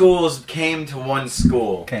the schools came to one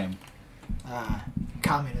school, Came.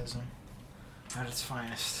 Communism. At its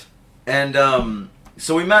finest. and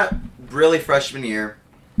so we met really freshman year.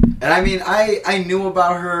 And I mean, I knew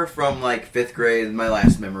about her from like 5th grade, my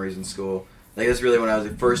last memories in school. Like that's really when I was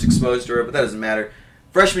first exposed to her, but that doesn't matter.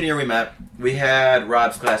 Freshman year we met. We had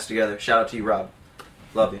Rob's class together. Shout out to you, Rob.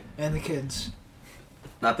 Love you. And the kids.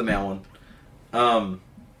 Not the male one.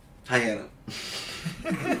 Hi Hannah.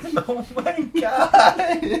 Oh my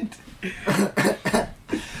god.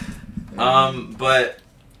 But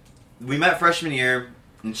we met freshman year,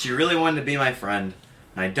 and she really wanted to be my friend.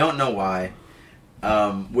 And I don't know why.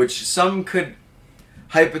 Which some could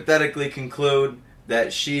hypothetically conclude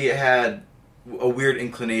that she had a weird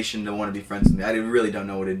inclination to want to be friends with me. I really don't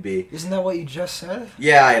know what it'd be. Isn't that what you just said?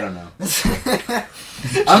 Yeah, I don't know.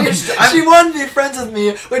 She wanted to be friends with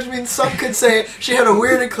me, which means some could say she had a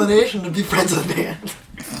weird inclination to be friends with me.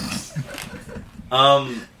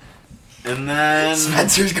 And then...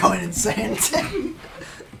 Spencer's going insane.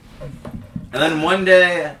 And then one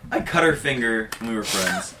day, I cut her finger, and we were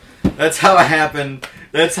friends. That's how it happened.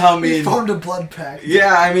 That's how me... We formed a blood pact.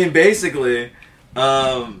 Yeah, I mean, basically.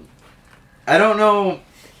 I don't know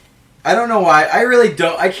why.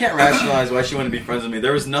 I can't rationalize why she wanted to be friends with me.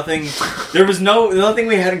 There was nothing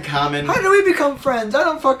we had in common. How did we become friends? I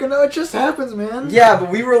don't fucking know. It just happens, man. Yeah,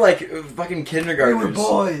 but we were like fucking We kindergartners. were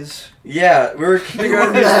boys. Yeah, we were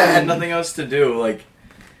kindergartners men. that had nothing else to do. Like,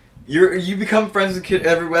 you become friends with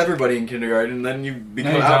everybody in kindergarten, and then you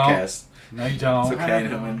become No, you an don't. outcast. No, you It's don't. okay, I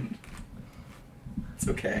don't Newman. It's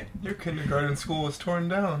okay. Your kindergarten school was torn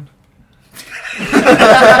down.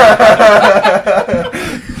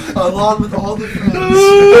 Along with all the friends.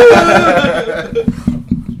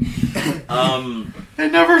 I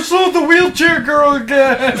never saw the wheelchair girl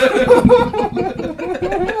again. What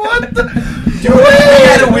the? We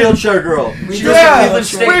had a wheelchair girl. We She did goes have to a Cleveland wheelchair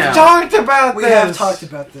State We've now. talked about We this. have talked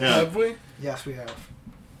about this. Yeah. Have we? Yes, we have.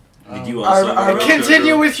 Did you also have a our- wheelchair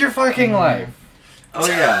Continue girl? with your fucking life. Oh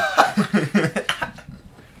yeah.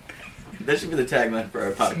 That should be the tagline for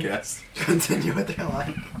our podcast. Continue with their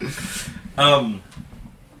life.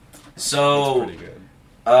 So Pretty good.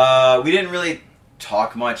 we didn't really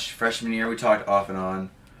talk much freshman year. We talked off and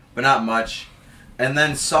on, but not much. And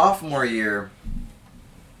then sophomore year,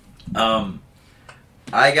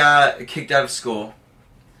 I got kicked out of school,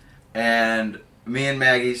 and me and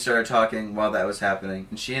Maggie started talking while that was happening,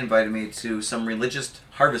 and she invited me to some religious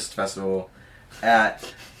harvest festival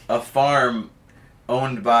at a farm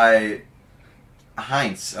owned by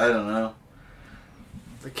Heinz. I don't know.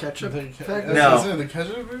 The ketchup The factory? No. Is it the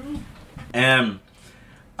ketchup people? And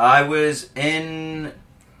I was in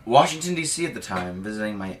Washington, D.C. at the time,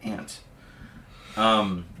 visiting my aunt.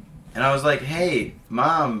 And I was like, hey,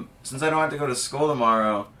 Mom, since I don't have to go to school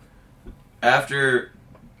tomorrow,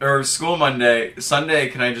 school Sunday,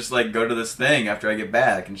 can I just, like, go to this thing after I get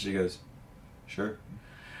back? And she goes, sure.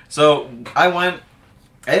 So I went.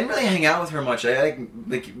 I didn't really hang out with her much. I,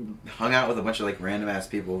 hung out with a bunch of, like, random-ass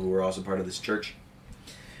people who were also part of this church.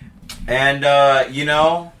 And,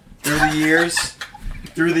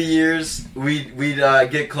 through the years, we'd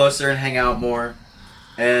get closer and hang out more.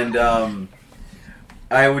 And,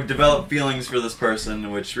 I would develop feelings for this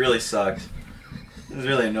person, which really sucked. It was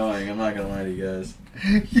really annoying, I'm not gonna lie to you guys.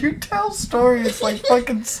 You tell stories like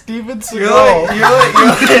fucking Steven Seagal.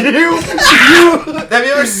 Have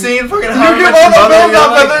you ever seen fucking You How I give Met all Your the Mother? build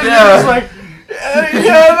up You're and then yeah. you're just like, then we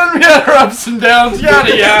had our ups and downs,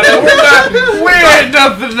 yada yada. We ain't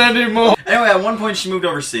nothing anymore. Anyway, at one point she moved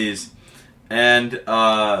overseas, and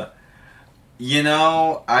you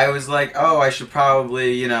know, I was like, oh, I should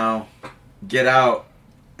probably, you know, get out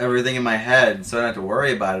everything in my head so I don't have to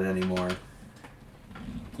worry about it anymore.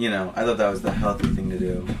 You know, I thought that was the healthy thing to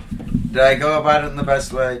do. Did I go about it in the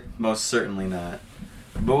best way? Most certainly not.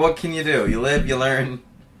 But what can you do? You live, you learn.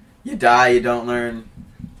 You die, you don't learn.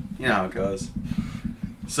 You know how it goes.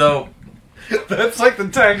 So, That's like the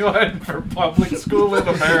tagline for public school in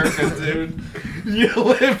America, dude. You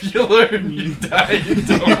live, you learn, you die, you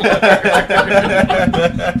don't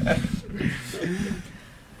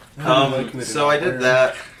learn. so I did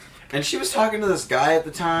that. And she was talking to this guy at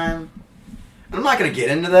the time. I'm not going to get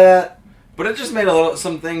into that, but it just made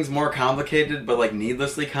some things more complicated, but like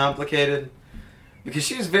needlessly complicated. Because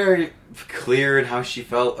she was very clear in how she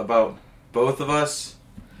felt about both of us.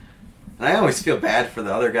 And I always feel bad for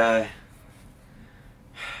the other guy.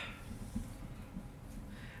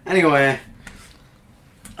 Anyway,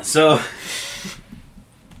 so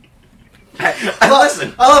I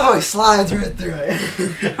listen. I love how he slides right through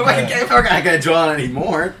it. We're not gonna dwell on it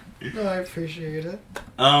anymore. No, I appreciate it.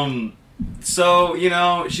 So, you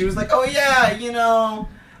know, she was like, oh yeah, you know,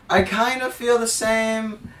 I kind of feel the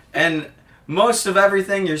same, and most of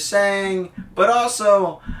everything you're saying, but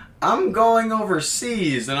also, I'm going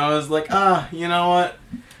overseas, and I was like, you know what?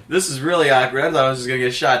 This is really awkward. I thought I was just gonna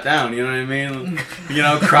get shot down. You know what I mean? You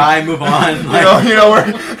know, cry, move on. Like, you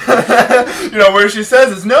know where she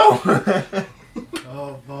says is no.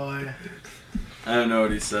 Oh boy. I don't know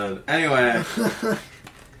what he said. Anyway,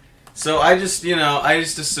 so I just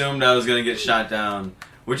assumed I was gonna get shot down,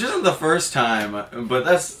 which isn't the first time, but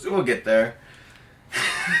we'll get there.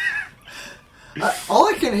 All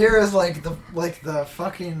I can hear is like the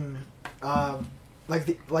fucking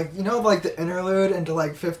the interlude into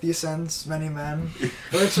like 50 Cent's Many Men,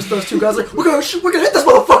 where it's just those two guys like we're gonna hit this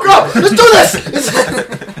motherfucker up. Let's do this.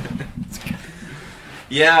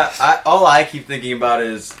 Yeah, all I keep thinking about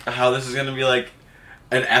is how this is gonna be like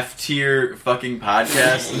an F tier fucking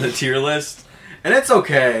podcast in the tier list, and it's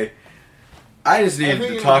okay. I just need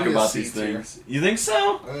to talk about these things. You think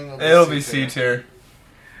so? It'll be C tier.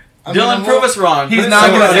 Dylan, prove us wrong. He's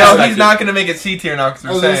not gonna make it C tier now because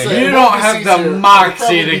we're saying You don't have the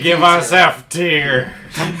moxie to give us F tier.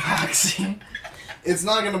 Moxie. It's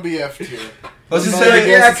not gonna be F tier. Let's just No,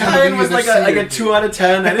 say Yeah, Kyan was like a 2 out of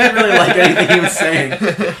 10. I didn't really like anything he was saying.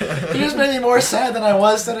 He just made me more sad than I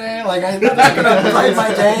was today. Like I'm not gonna brighten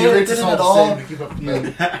my day. He It rates us didn't all at the all. same to keep up the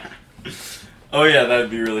bit. Oh yeah,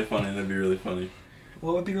 that'd be really funny.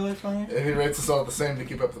 What would be really funny? If he rates us all the same to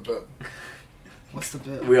keep up the bit. What's the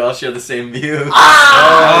bit? We all share the same view.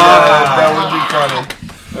 that would be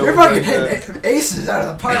funny. You're fucking hitting aces out of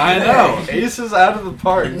the park. I today. know. Ace is out of the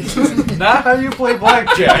park. Not how you play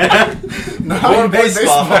blackjack. Or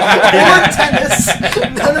baseball. Or tennis.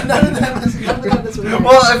 None of them is really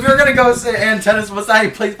Well, if you're gonna go say and tennis, what's not how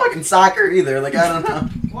you play fucking soccer either? Like I don't know.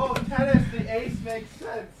 Well, tennis, the ace makes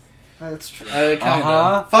sense. That's true.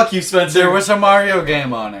 Uh-huh. Fuck you, Spencer. There was a Mario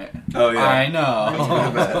game on it. Oh yeah. I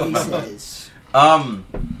know. Aces.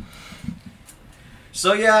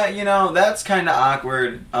 So yeah, you know, that's kind of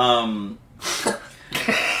awkward. And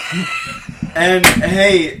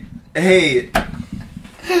hey,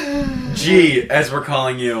 G, as we're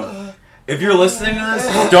calling you, if you're listening to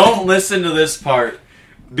this, don't listen to this part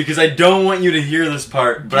because I don't want you to hear this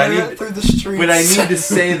part. But I need to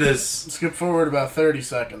say this. Skip forward about 30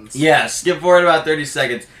 seconds. Yeah, skip forward about 30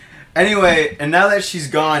 seconds. Anyway, and now that she's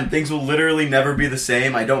gone, things will literally never be the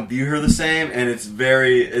same. I don't view her the same, and it's been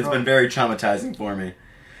very traumatizing for me.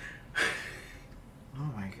 Oh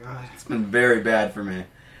my god. It's been very bad for me.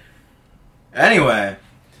 Anyway,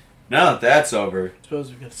 now that that's over. Suppose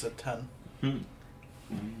we could set 10.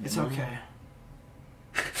 It's okay.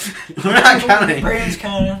 We're not counting. Brain's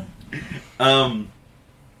counting. But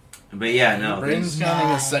yeah, no. Brain's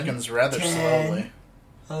counting his seconds rather 10. slowly.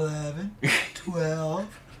 11, 12,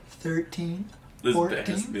 13, This 14, bit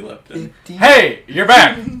has to be left in. 15. Hey, you're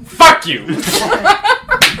back. Fuck you.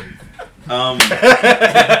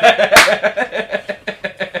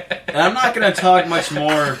 And I'm not gonna talk much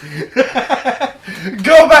more.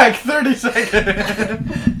 Go back 30 seconds.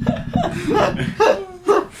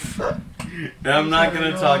 And I'm not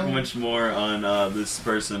gonna talk much more on this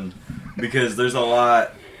person because there's a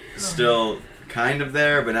lot still kind of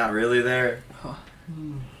there, but not really there.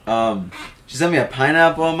 She sent me a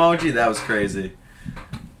pineapple emoji. That was crazy.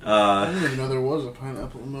 I didn't even know there was a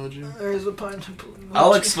pineapple emoji. There's a pineapple emoji.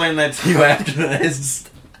 I'll explain that to you after this.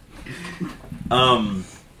 I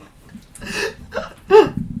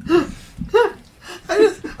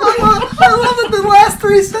love that the last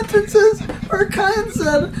 3 sentences where Kyan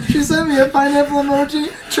said, she sent me a pineapple emoji.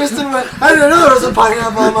 Tristan went, I didn't know there was a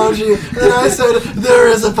pineapple emoji. And then I said, there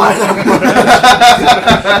is a pineapple emoji.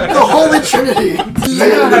 The Holy Trinity.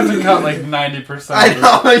 Maybe I'll have to cut like 90%. I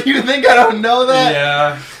know. You think I don't know that?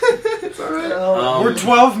 Yeah. It's alright. We're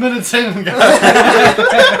 12 minutes in, guys.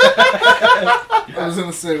 I was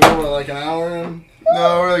gonna say, what, like an hour in?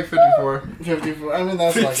 No, we're like 54. 54. I mean,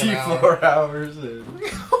 that's like an hour. 54 hours in.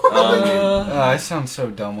 I sound so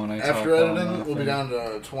dumb when I talk. After editing, we'll be down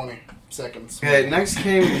to 20 seconds. Okay, next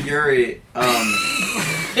came Yuri.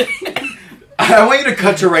 I want you to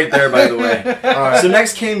cut to right there, by the way. So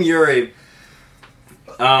next came Yuri.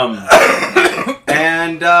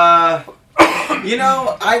 And, you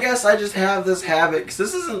know, I guess I just have this habit, because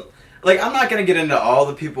this isn't, like, I'm not going to get into all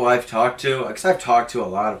the people I've talked to, because I've talked to a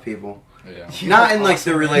lot of people. Yeah. Not in, like,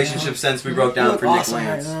 the relationship sense we broke down for Nick awesome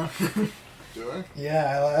Lance. right now. Do I?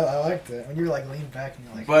 Yeah, I liked it. When you were like leaned back and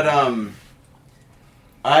you're like... But,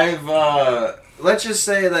 I've, let's just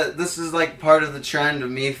say that this is, like, part of the trend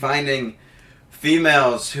of me finding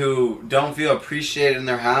females who don't feel appreciated in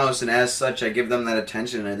their house, and as such, I give them that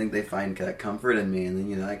attention, and I think they find that comfort in me, and then,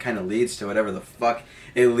 you know, that kind of leads to whatever the fuck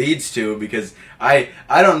it leads to, because I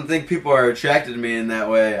don't think people are attracted to me in that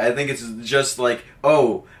way. I think it's just like,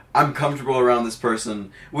 oh, I'm comfortable around this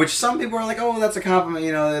person, which some people are like, oh, that's a compliment,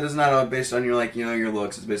 you know, it is not based on your, like, you know, your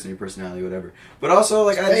looks, it's based on your personality, whatever. But also,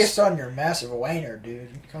 like, It's based on your massive wiener, dude.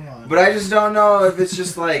 Come on. But I just don't know if it's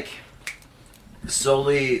just, like,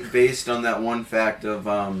 solely based on that one fact of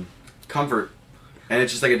comfort, and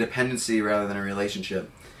it's just like a dependency rather than a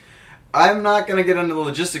relationship. I'm not going to get into the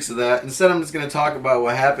logistics of that. Instead, I'm just going to talk about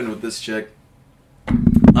what happened with this chick.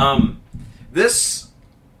 You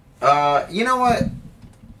know what?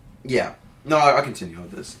 Yeah. No, I'll continue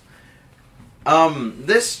with this.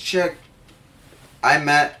 This chick I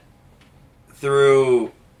met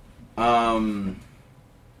through, oh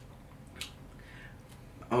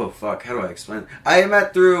fuck, how do I explain it? I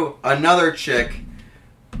met through another chick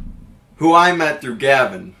who I met through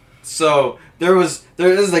Gavin. So there is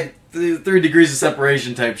like 3 degrees of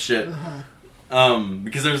separation type shit.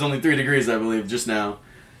 Because there was only 3 degrees, I believe, just now.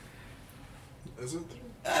 Is it?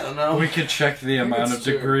 I don't know. We could check the amount of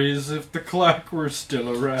degrees if the clock were still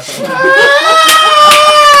around.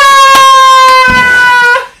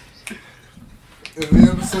 If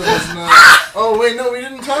the episode was not... Oh, wait, no, we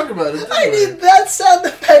didn't talk about it, did I we? need that sound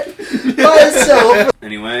effect by itself.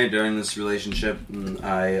 Anyway, during this relationship,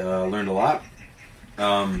 I learned a lot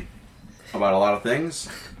about a lot of things.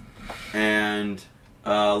 And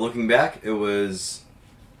looking back, it was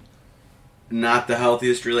not the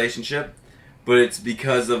healthiest relationship, but it's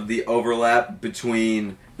because of the overlap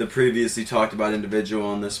between the previously talked about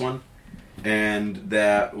individual and this one. And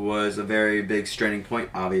that was a very big straining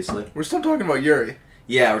point, obviously. We're still talking about Yuri.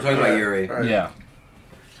 Yeah, we're talking about Yuri. Right. Yeah.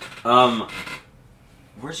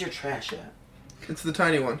 Where's your trash at? It's the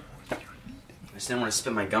tiny one. I just didn't want to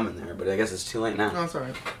spit my gum in there, but I guess it's too late now. No, it's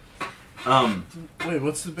alright. Wait,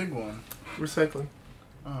 what's the big one? Recycling.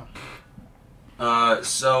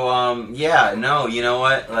 Yeah, no, you know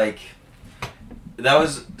what? Like,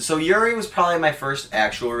 Yuri was probably my first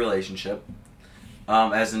actual relationship.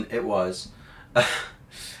 As in, it was.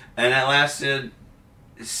 And it lasted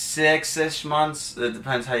 6-ish months. It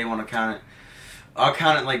depends how you want to count it. I'll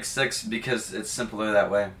count it like 6 because it's simpler that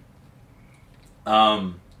way.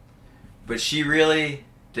 But she really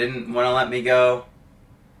didn't want to let me go.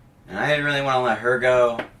 And I didn't really want to let her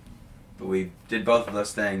go. But we did both of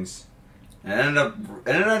those things. And it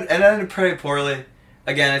ended pretty poorly.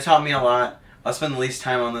 Again, it taught me a lot. I'll spend the least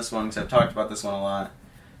time on this one because I've talked about this one a lot.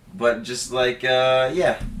 But just like,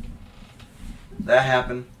 yeah. That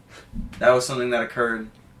happened. That was something that occurred.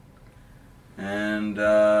 And,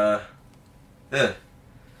 yeah.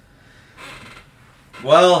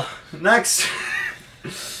 Well, next.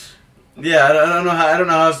 Yeah, I don't know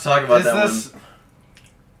how else to talk about that one.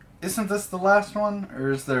 Isn't this the last one,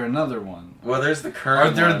 or is there another one? Well, there's the current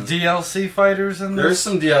Are there one. DLC fighters in this? There's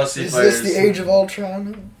some DLC Is fighters. this the Age of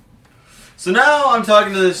Ultron? So now I'm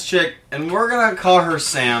talking to this chick, and we're gonna call her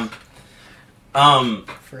Sam.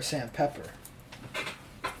 For Sam Pepper.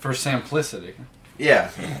 For simplicity.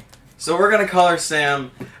 Yeah. So we're gonna call her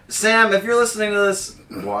Sam. Sam, if you're listening to this,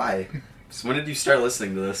 why? So when did you start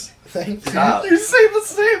listening to this? Thank you. Stop. You say the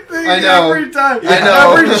same thing I know. every time. I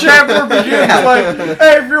know. Every chapter begins like,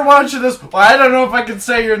 hey, if you're watching this, well, I don't know if I can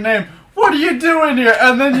say your name. What are you doing here?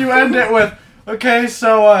 And then you end it with, Okay,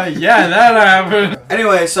 so, yeah, that happened.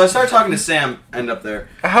 Anyway, so I started talking to Sam, end up there.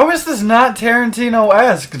 How is this not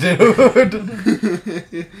Tarantino-esque,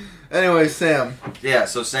 dude? Anyway, Sam. Yeah,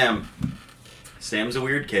 so Sam's a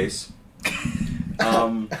weird case. She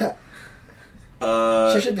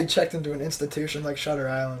should be checked into an institution like Shutter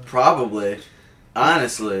Island. Probably.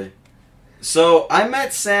 Honestly. So, I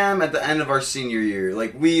met Sam at the end of our senior year.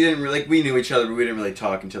 Like, we knew each other, but we didn't really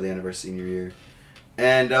talk until the end of our senior year.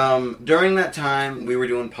 And, during that time, we were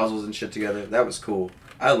doing puzzles and shit together. That was cool.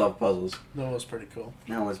 I love puzzles. That was pretty cool.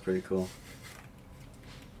 That was pretty cool.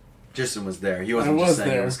 Justin was there. He wasn't I just was saying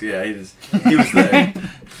there. it was, yeah, he was there.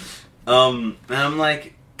 And I'm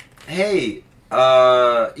like, hey,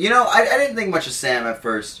 I didn't think much of Sam at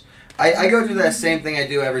first. I go through that same thing I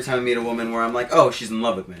do every time I meet a woman where I'm like, oh, she's in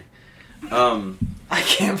love with me. I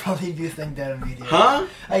can't believe you think that immediately. Huh?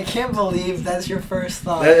 I can't believe that's your first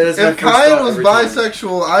thought. That is my If first thought Kyan was every time.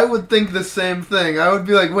 bisexual, I would think the same thing. I would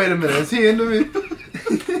be like, wait a minute, is he into me?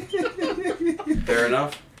 Fair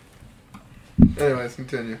enough. Anyways,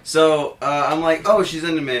 continue. So, I'm like, oh, she's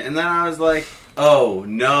into me. And then I was like, oh,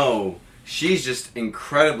 no. She's just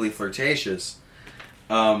incredibly flirtatious.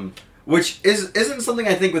 Which isn't something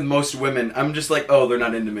I think with most women. I'm just like, oh, they're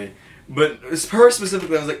not into me. But her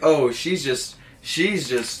specifically, I was like, oh, she's just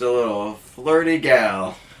a little flirty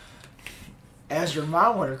gal. As your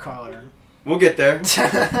mom would call her. We'll get there. This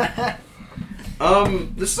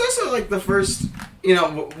is also like the first,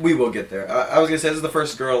 we will get there. I was gonna say this is the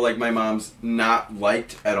first girl like my mom's not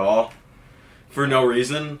liked at all, for no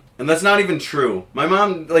reason, and that's not even true. My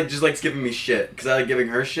mom just likes giving me shit because I like giving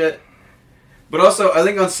her shit. But also, I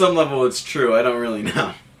think on some level it's true. I don't really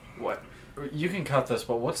know. What? You can cut this,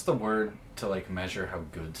 but what's the word to measure how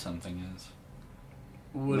good something is?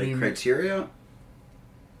 What do Like you criteria?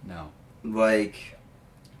 No. Like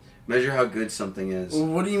measure how good something is.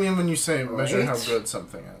 What do you mean when you say measure how Rate? good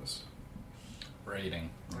something is? Rating.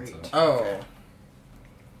 That's Rate. it. Oh.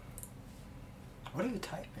 What are you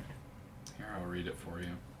typing? Here, I'll read it for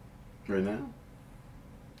you. Right now?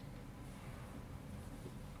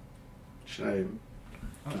 Should I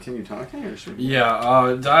continue talking or should we?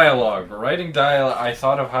 Yeah, dialogue. Writing dialogue. I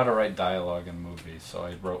thought of how to write dialogue in movies, so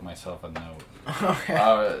I wrote myself a note.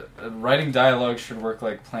 Okay. Writing dialogue should work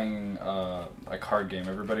like playing a card game.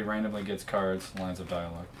 Everybody randomly gets cards, lines of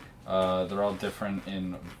dialogue. They're all different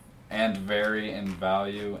and vary in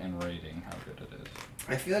value and rating, how good it is.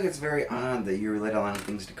 I feel like it's very odd that you relate a lot of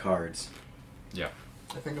things to cards. Yeah.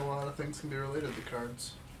 I think a lot of things can be related to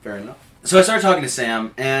cards. Fair enough. So I started talking to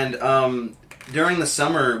Sam, and during the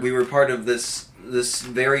summer, we were part of this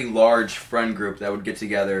very large friend group that would get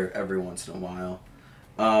together every once in a while.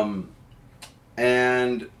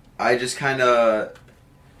 And I just kind of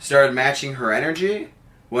started matching her energy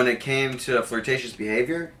when it came to flirtatious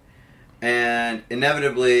behavior. And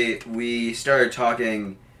inevitably, we started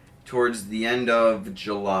talking towards the end of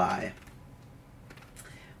July.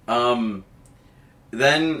 Then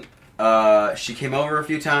she came over a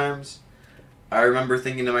few times. I remember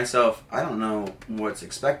thinking to myself, I don't know what's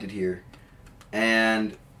expected here.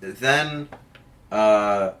 And then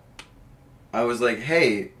I was like,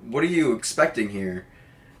 hey, what are you expecting here?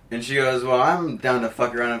 And she goes, well, I'm down to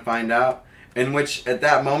fuck around and find out. In which, at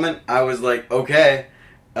that moment, I was like, okay.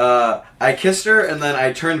 I kissed her, and then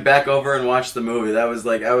I turned back over and watched the movie. That was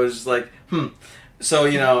like, I was just like, So,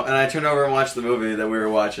 and I turned over and watched the movie that we were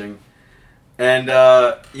watching. And,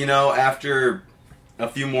 after a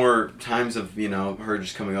few more times of, her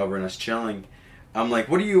just coming over and us chilling, I'm like,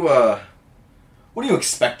 what are you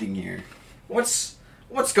expecting here? What's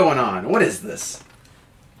going on? What is this?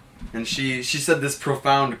 And she said this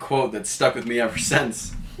profound quote that stuck with me ever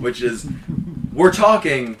since, which is, we're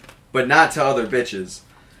talking, but not to other bitches.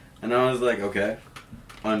 And I was like, okay,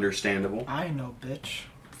 understandable. I know, bitch.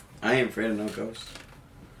 I ain't afraid of no ghosts.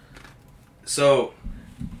 So,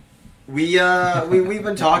 we've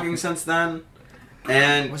been talking since then,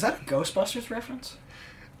 and Was that a Ghostbusters reference?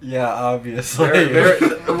 Yeah, obviously.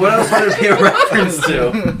 what else would it be a reference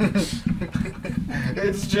to?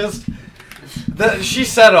 It's just that she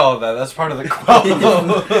said all of that. That's part of the quote.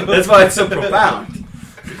 That's why it's so profound.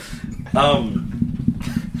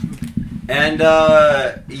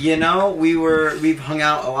 We've hung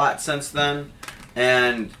out a lot since then,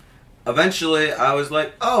 and eventually I was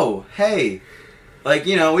like, oh, hey,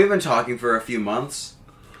 we've been talking for a few months.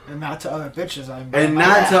 And not to other bitches, And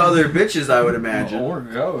not to other bitches, I would imagine. Or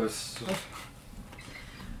ghosts.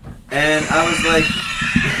 And I was like...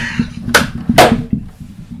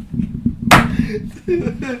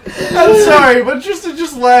 I'm sorry, but it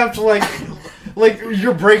just laughed like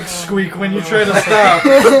your brakes squeak when you try to stop.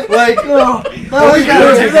 Like, No, we we don't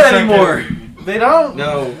gotta do that anymore. They don't?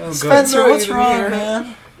 No. Oh, good. Spencer, what's No, you wrong, didn't hear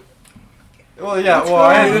man? Well, yeah, well,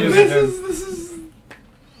 I had to use it. This is.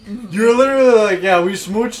 You were literally like, yeah, we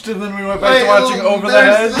smooched and then we went back Wait, to watching Over the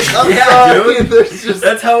there's- Hedge. I'm Yeah, sorry, dude. There's just.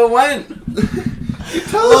 That's how it went.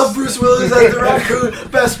 I love Bruce Willis as the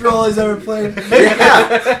raccoon. Best role he's ever played.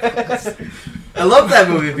 Yeah. I love that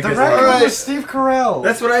movie The because raccoon Alright. was Steve Carell.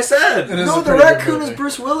 that's what I said. It is No, a the pretty good raccoon is movie.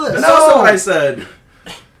 Bruce Willis. That's also what I said.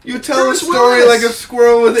 You tell Bruce a story Willis. like a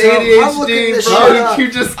squirrel with So, I'm looking ADHD, this bro. shit up.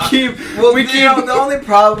 You just keep. Well, we you keep. know, the only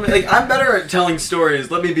problem, like, I'm better at telling stories.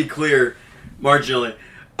 Let me be clear, marginally.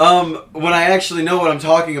 When I actually know what I'm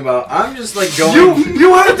talking about, I'm just like going.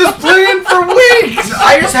 You had this plan for weeks!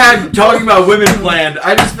 I just had talking about women planned.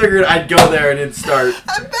 I just figured I'd go there and it'd start.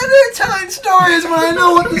 I'm better at telling stories when I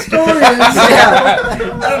know what the story is.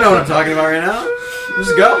 Yeah, I don't know what I'm talking about right now.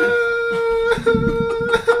 Just go.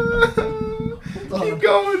 Keep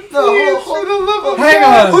going, please, No, for the love of Hang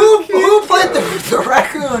God. on. Who played the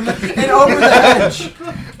raccoon in Over the Hedge?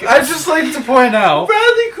 I'd just like to point out.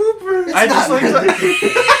 Bradley Cooper. I just like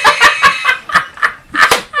to.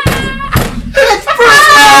 It's Bruce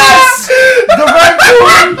Willis! The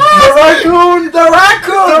raccoon! The raccoon! The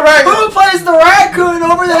raccoon! Who plays the raccoon in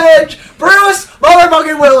Over the Hedge? Bruce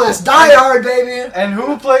motherfucking Willis. Die Hard, baby. And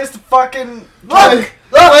who plays the fucking. Look!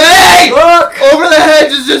 Hey! Look! Over the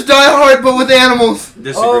Hedge is just Die Hard, but with animals.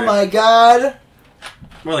 Disagree. Oh my god.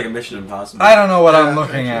 More like a Mission Impossible. I don't know what Yeah, I'm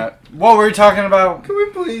looking at. What were we talking about? Can we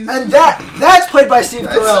please? And that's played by Steve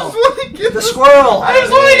I just Carell. want to get The squirrel. I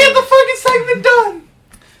just want to get the fucking segment done.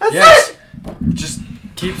 That's Yes. it. Just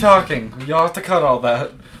keep talking. You'll have to cut all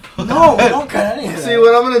that. No, we don't cut any of that. See,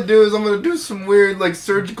 what I'm gonna do is I'm gonna do some weird, like,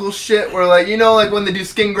 surgical shit where, like, you know, like when they do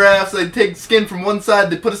skin grafts, they take skin from one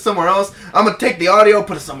side, they put it somewhere else. I'm gonna take the audio,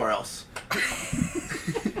 put it somewhere else.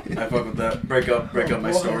 I fuck with that. Break up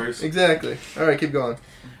my stories. Exactly. All right, keep going.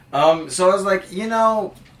 So I was like, you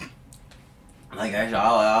know, like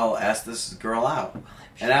I'll ask this girl out.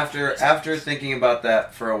 And after thinking about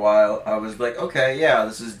that for a while, I was like, okay, yeah,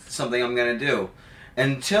 this is something I'm gonna do.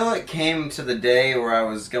 Until it came to the day where I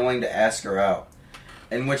was going to ask her out,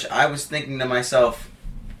 in which I was thinking to myself,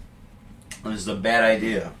 this is a bad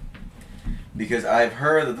idea. Because I've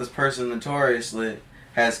heard that this person notoriously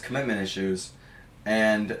has commitment issues.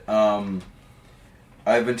 And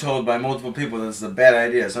I've been told by multiple people that this is a bad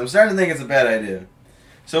idea. So I'm starting to think it's a bad idea.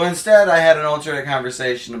 So instead, I had an alternate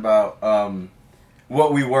conversation about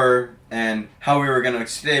what we were and how we were going to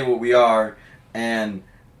stay what we are. And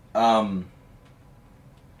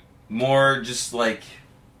more just like,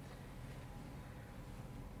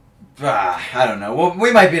 I don't know. Well,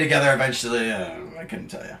 we might be together eventually. I couldn't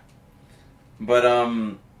tell you. But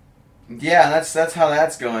yeah, that's how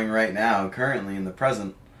that's going right now, currently in the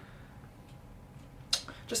present.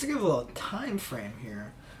 Just to give a little time frame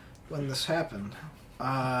here, when this happened,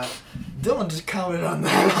 Dylan just commented on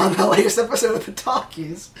that on the latest episode of the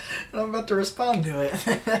Talkies, and I'm about to respond to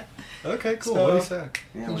it. Okay, cool. So- What do you say?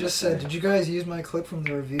 Yeah, He what just did I said, say? "Did you guys use my clip from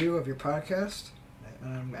the review of your podcast?"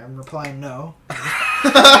 And I'm replying, "No."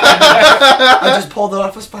 I just pulled it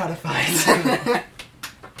off of Spotify.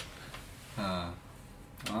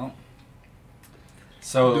 Well.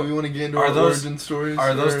 So, do we want to get into are our those- origin stories?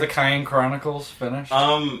 are those or- the Kyan Chronicles finished?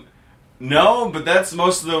 No, but that's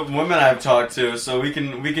most of the women I've talked to, so we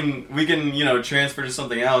can transfer to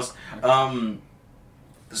something else.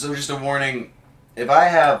 So just a warning, if I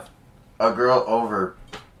have a girl over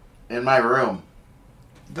in my room,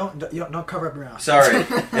 don't cover up your mouth. sorry,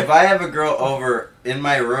 if I have a girl over in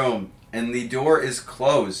my room and the door is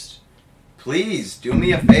closed, please do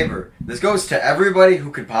me a favor. This goes to everybody who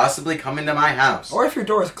could possibly come into my house. Or if your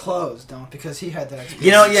door is closed, don't, because he had that experience.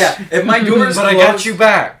 You know, yeah, if my door is but closed, I got you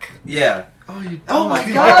back. yeah. Oh my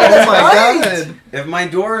God, Oh that's my right. god! If my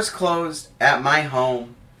door is closed at my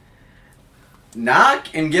home, knock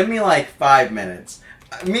and give me like 5 minutes.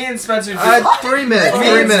 Me and Spencer just... 3 minutes. Me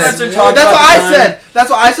 3 and minutes. Spencer That's talked what about I time. said. That's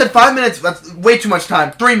what I said. 5 minutes. That's way too much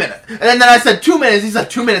time. 3 minutes. And then I said 2 minutes. He said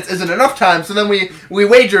 2 minutes isn't enough time. So then we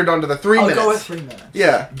wagered onto the 3 I'll minutes. go with 3 minutes.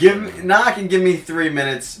 Yeah. knock and give me 3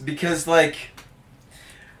 minutes because, like...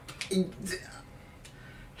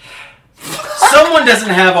 Someone doesn't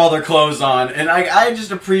have all their clothes on, and I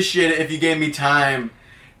just appreciate it if you gave me time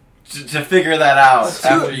to figure that out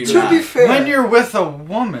after you To knock. be fair, When you're with a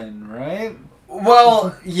woman, right?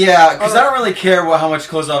 Well, yeah, because I don't really care how much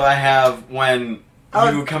clothes on I have when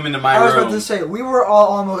you would come into my I was room. about to say, we were all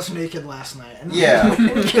almost naked last night. And Yeah. we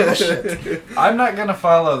didn't give a shit. I'm not gonna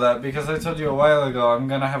follow that because I told you a while ago I'm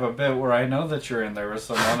gonna have a bit where I know that you're in there with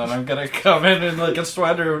someone and I'm gonna come in like a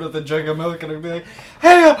sweater with a jug of milk and I'll be like,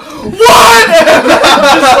 hey, what? And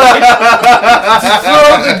just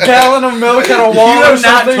throw the gallon of milk at a wall You or have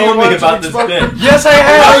not something. told and me watch about it this explode. bit. Yes, I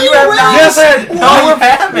have. No, you have not. Yes, I have. No, you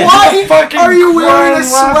haven't. Why Fucking are you wearing a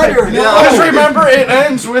crying laughing. sweater? Because remember, it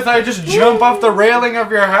ends with I just jump off the railing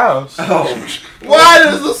of your house. Oh. Why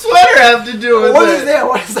does the sweater have to do with What it? is that?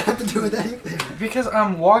 What does that have to do with anything? Because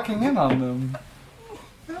I'm walking in on them.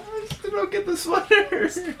 I still don't get the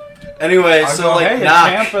sweaters. Anyway, I'll so go, like hey, knock.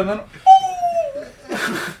 champ, and then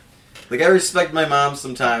Like I respect my mom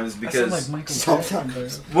sometimes I sound because like Michael Sometimes.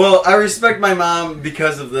 Jackson. well, I respect my mom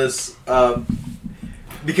because of this.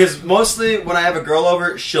 Because mostly when I have a girl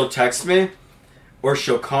over, she'll text me or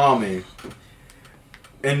she'll call me.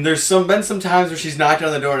 And there's been some times where she's knocked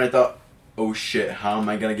on the door and I thought, oh shit, how am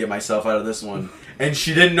I gonna get myself out of this one? And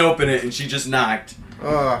she didn't open it and she just knocked.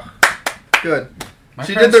 Oh, good. My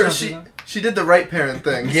She did parents the don't do that. she did the right parent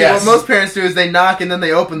thing. See, Yes. what most parents do is they knock and then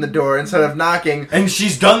they open the door instead of knocking And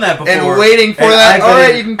she's done that before. and waiting for And that. I've been All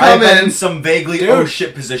right, in- you can I've come been in. in some vaguely Dude. oh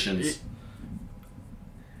shit positions.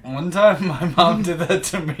 One time, my mom did that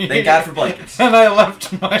to me. Thank God for blankets. And I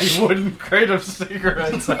left my wooden crate of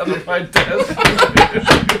cigarettes out of my desk.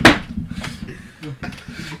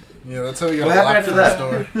 Yeah, that's how we got What happened after that?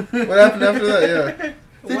 Store. What happened after that? Yeah.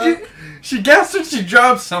 Did you? She guessed that she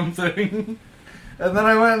dropped something. And then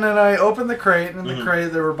I went and I opened the crate, and in the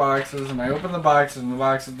crate there were boxes, and I opened the boxes, and the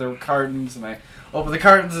boxes there were cartons, and I opened the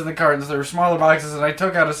cartons, and the cartons there were smaller boxes, and I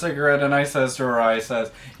took out a cigarette, and I says to her, I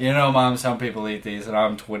says, you know, Mom, some people eat these, and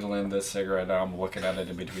I'm twiddling this cigarette, and I'm looking at it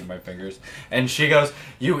in between my fingers, and she goes,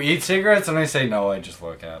 you eat cigarettes? And I say, no, I just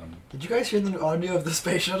look at them. Did you guys hear the audio of the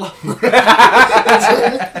space shuttle?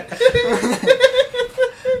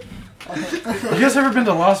 You guys ever been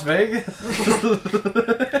to Las Vegas? Wait,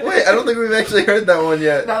 I don't think we've actually heard that one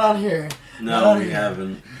yet. Not on here. No, we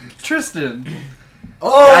haven't. Tristan.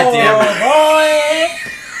 Oh, God damn it. boy!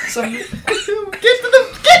 Some, Get to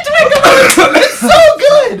it! Come on! It's so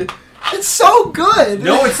good. it's so good!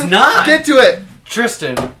 No, it's not. Get to it.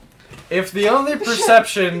 Tristan, if the only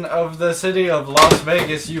perception of the city of Las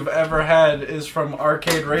Vegas you've ever had is from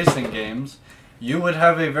arcade racing games, you would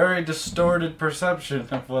have a very distorted perception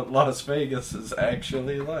of what Las Vegas is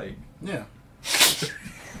actually like. Yeah. It's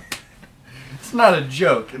not a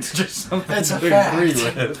joke, it's just something It's a to fact. agree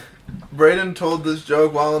with. Braden told this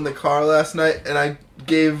joke while in the car last night, and I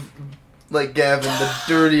gave, like, Gavin the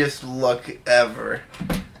dirtiest look ever.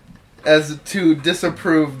 As to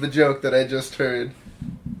disapprove the joke that I just heard.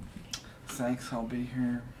 Thanks, I'll be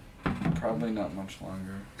here probably not much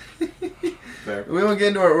longer. Fair. We won't get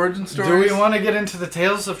into our origin stories. Do we want to get into the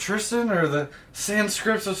tales of Tristan, or the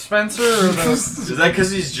Sanskrips of Spencer, or the Is that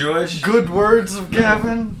because he's Jewish? good words of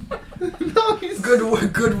Gavin? No, he's Good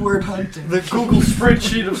word hunting. The Google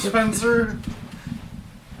spreadsheet of Spencer?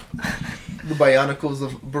 the Bionicles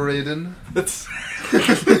of Braden. That's...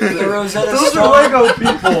 The Rosetta Those Stone. are Lego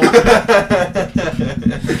people.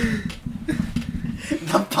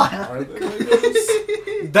 The bionic.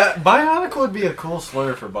 That bionic would be a cool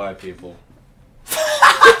slur for bi people.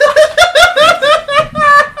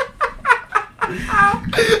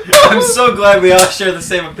 I'm so glad we all share the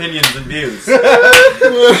same opinions and views.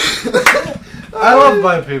 I love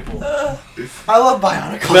bi people. I love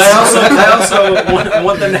bionicles. But I also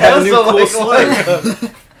want them to have a new cool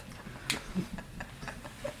slur.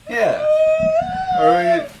 Yeah.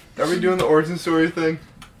 Are we doing the origin story thing?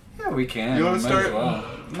 Yeah, we can. You wanna Might start? as well.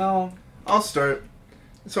 No. I'll start.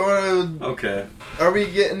 So Okay. are we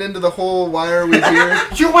getting into the whole why are we here?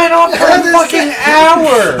 You went on for a fucking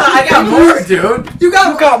hour! I got more, dude. You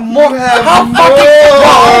got more. How more. fucking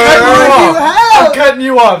you I'm have. cutting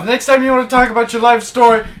you off. Next time you want to talk about your life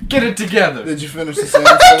story, get it together. Did you finish the Sam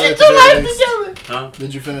story at the very least? Huh?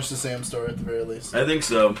 Did you finish the Sam story at the very least? I think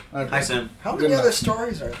so. Okay. Hi, Sam. How Good many enough. other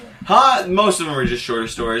stories are there? Huh? Most of them are just shorter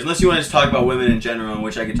stories. Unless you want to just talk about women in general, in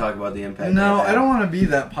which I could talk about the impact. No, they've had. I don't want to be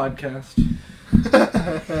that podcast.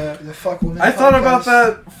 The fuck women. I thought about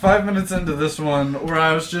podcast? that 5 minutes into this one, where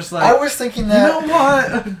I was just like, I was thinking you that. know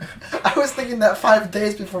what? I was thinking that 5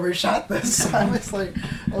 days before we shot this. I was like,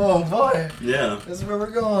 oh boy, Yeah. this is where we're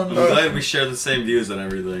going. I'm glad we share the same views on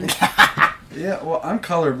everything. Yeah, well, I'm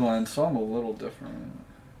colorblind, so I'm a little different.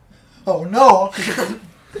 Oh no.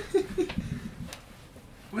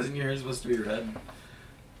 Wasn't your hair supposed to be red?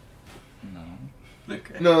 No.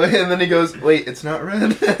 Okay. No, and then he goes, wait, it's not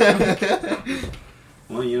red?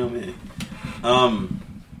 Well, you know me.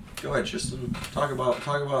 Go ahead, Tristan. Talk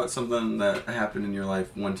about something that happened in your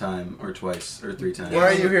life one time or twice or 3 times. Why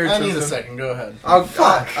are you here, I Tristan? need a second. Go ahead. I mean,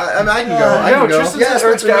 I can go. I can go. Tristan's Yeah, the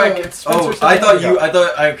first Spencer, guy. go. Spencer's I thought the you.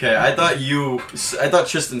 guy. I thought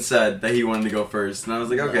Tristan said that he wanted to go first, and I was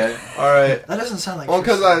like, okay. All right. That doesn't sound like. Well,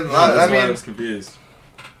 because Tristan. That's I why I mean, was confused.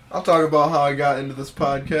 I'll talk about how I got into this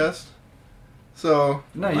podcast. So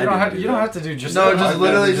No, I you didn't don't have. do You don't that. have to do just. no, that. just Like,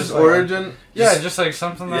 literally just just like- origin. Yeah, just like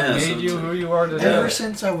something that Yeah, made you something. who you are today. Ever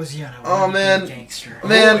since I was young, I Oh, wanted man. to be a gangster.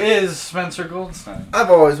 Man. Who is Spencer Goldstein? I've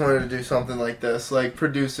always wanted to do something like this, like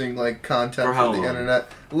producing like content For for, how the long? internet.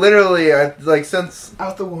 Literally, I like since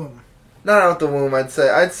Out the womb. not out the womb. I'd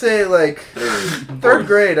say like third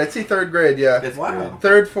grade. I'd say third grade. Yeah, Fifth Wow. grade.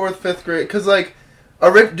 third, fourth, fifth grade. Cause like,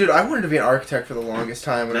 dude, I wanted to be an architect for the longest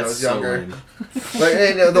time when I That's was so younger. lame. Like,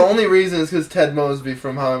 and, the only reason is because Ted Mosby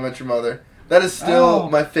from How I Met Your Mother. That is still Oh.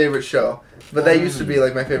 my favorite show. But that used to be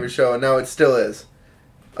like my favorite show, and now it still is.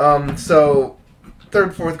 So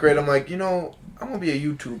third, fourth grade, I'm like, I'm gonna be a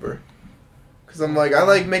YouTuber, because I'm like, I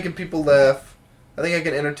like making people laugh. I think I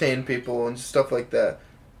can entertain people and stuff like that.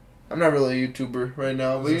 I'm not really a YouTuber right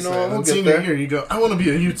now, but we'll get there. Here you go. I want to be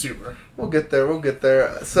a YouTuber. We'll get there. We'll get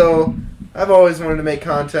there. So I've always wanted to make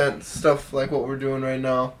content, stuff like what we're doing right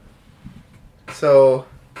now. So,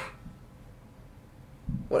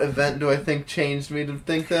 what event do I think changed me to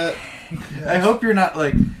think that? I hope you're not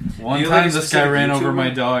like. One You time like a this guy specific ran over YouTuber? my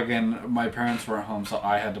dog and my parents were home, so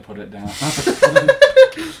I had to put it down.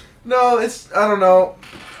 No, I don't know.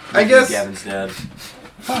 I guess. Gavin's dad.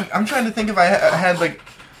 Fuck, I'm trying to think if I had like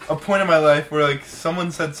a point in my life where like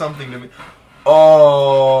someone said something to me.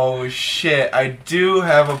 Oh shit, I do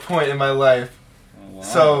have a point in my life. Wow.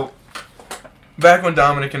 So, back when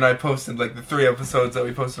Dominic and I posted like the 3 episodes that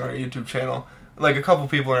we posted on our YouTube channel, like a couple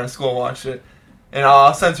people in our school watched it, and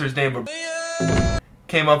I'll censor his name, but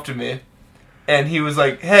came up to me, and he was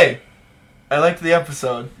like, "Hey, I liked the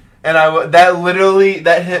episode," and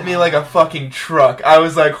that hit me like a fucking truck. I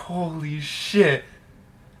was like, "Holy shit,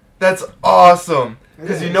 that's awesome!"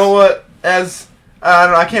 Because you know what?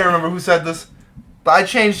 I can't remember who said this, but I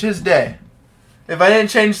changed his day. If I didn't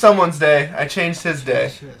change someone's day, I changed his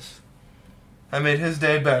day. I made his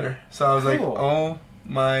day better. So I was like, Cool. oh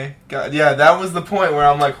my god. Yeah, that was the point where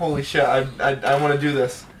I'm like, holy shit, I want to do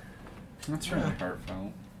this. That's really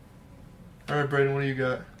heartfelt. Alright, Brayden, what do you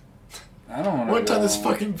got? I don't want to. One time this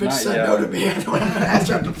fucking bitch Not said yet. no to me and when I asked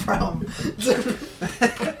her out to prom.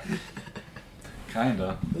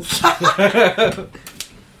 Kinda.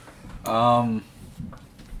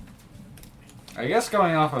 I guess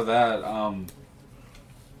going off of that,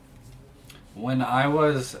 when I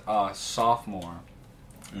was a sophomore,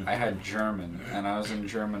 I had German, and I was in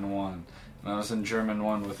German 1. And I was in German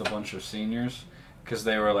 1 with a bunch of seniors, because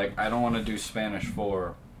they were like, I don't want to do Spanish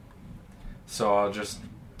 4, so I'll just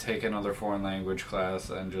take another foreign language class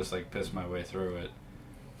and just like piss my way through it,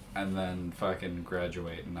 and then fucking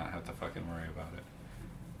graduate and not have to fucking worry about it.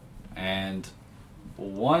 And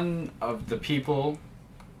one of the people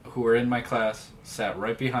who were in my class sat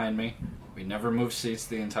right behind me. We never moved seats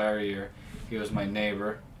the entire year. He was my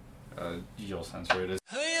neighbor. You'll censor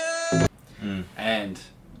it. And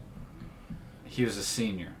he was a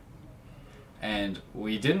senior. And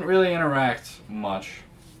we didn't really interact much.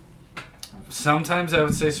 Sometimes I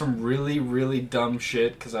would say some really, really dumb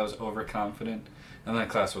shit because I was overconfident. And then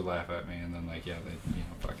class would laugh at me and then they'd,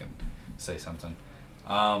 fucking say something.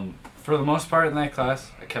 For the most part in that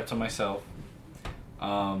class, I kept to myself.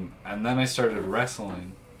 And then I started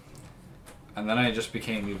wrestling. And then I just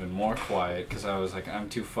became even more quiet because I was like, I'm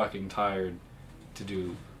too fucking tired to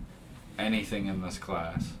do anything in this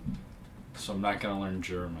class. So I'm not going to learn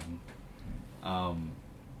German.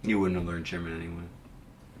 You wouldn't have learned German anyway.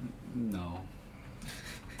 No.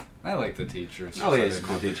 I like the teachers. Oh, yeah, I he's a didn't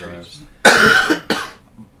cool like the teacher. class.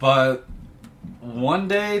 But one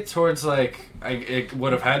day towards it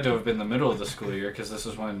would have had to have been the middle of the school year because this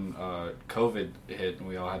is when COVID hit and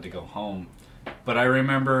we all had to go home. But I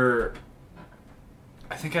remember,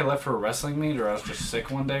 I think I left for a wrestling meet or I was just sick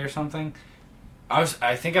one day or something.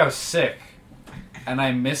 I think I was sick and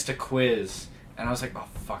I missed a quiz and I was like, oh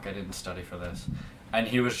fuck, I didn't study for this. And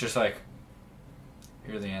he was just like,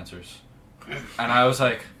 here are the answers. And I was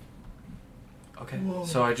like, okay. Whoa.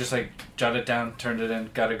 So I just jotted it down, turned it in,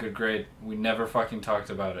 got a good grade. We never fucking talked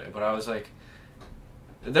about it. But I was like,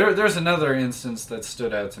 there's another instance that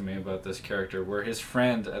stood out to me about this character where his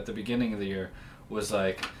friend at the beginning of the year was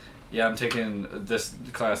like, yeah, I'm taking this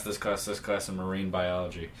class in marine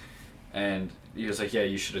biology. And he was like, yeah,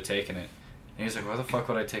 you should have taken it. And he's like, why the fuck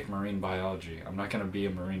would I take marine biology? I'm not going to be a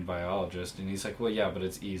marine biologist. And he's like, well, yeah, but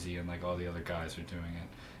it's easy and all the other guys are doing it.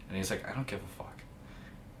 And he's like, I don't give a fuck.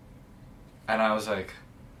 And I was like,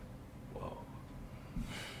 whoa.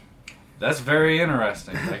 That's very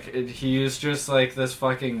interesting. Like, he was just like this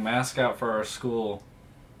fucking mascot for our school.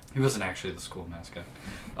 He wasn't actually the school mascot.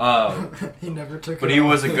 He never took it. But he off.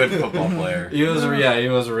 was a good football player. He was a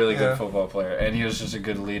really good football player, and he was just a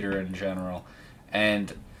good leader in general.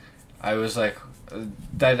 And I was like,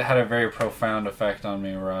 that had a very profound effect on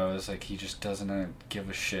me, where I was like, he just doesn't give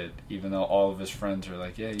a shit, even though all of his friends are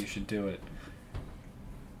like, yeah, you should do it.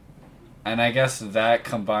 And I guess that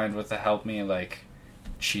combined with the help me like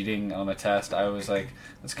cheating on a test, I was like,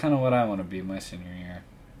 that's kind of what I want to be my senior year.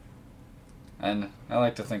 And I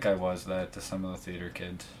like to think I was that to some of the theater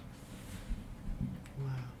kids.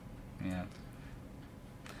 Wow. Yeah.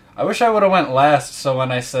 I wish I would have went last, so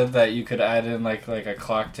when I said that you could add in like a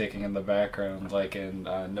clock ticking in the background, like in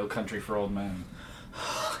No Country for Old Men.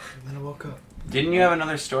 Then I woke up. Didn't you have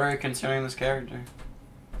another story concerning this character?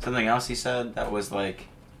 Something else he said that was like...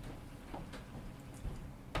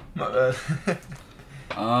 Not bad.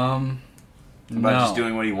 About no. just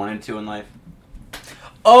doing what he wanted to in life?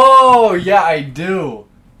 Oh, yeah, I do.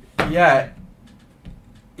 Yeah.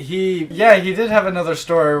 He did have another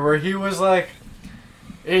story where he was like,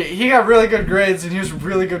 he got really good grades and he was a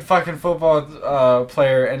really good fucking football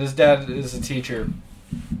player, and his dad is a teacher.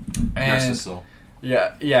 And Bless his soul.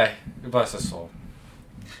 Yeah, bless his soul.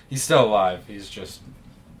 He's still alive. He's just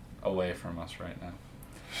away from us right now.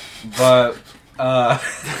 But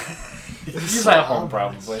he's at home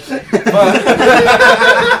probably. But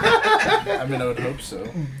I mean, I would hope so.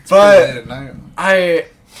 It's But pretty late at night.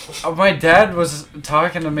 my dad was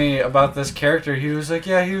talking to me about this character. He was like,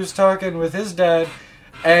 yeah, he was talking with his dad,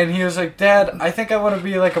 and he was like, Dad, I think I want to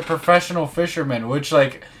be like a professional fisherman, which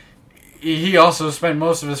like he also spent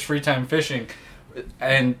most of his free time fishing,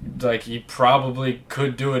 and like he probably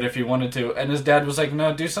could do it if he wanted to. And his dad was like,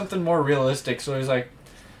 no, do something more realistic. So he's like,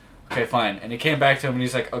 okay, fine. And he came back to him and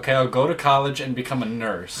he's like, okay, I'll go to college and become a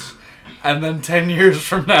nurse. And then 10 years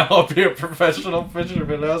from now, I'll be a professional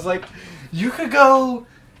fisherman. And I was like, you could go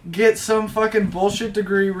get some fucking bullshit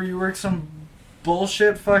degree where you work some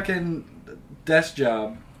bullshit fucking desk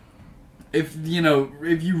job. If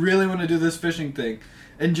you really want to do this fishing thing.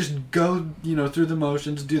 And just go, through the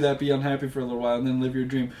motions, do that, be unhappy for a little while, and then live your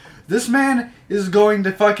dream. This man is going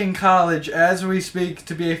to fucking college as we speak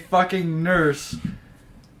to be a fucking nurse.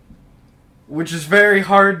 Which is very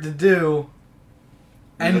hard to do.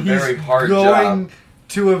 And It's a he's very hard going job.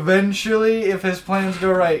 to eventually, if his plans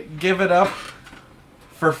go right, give it up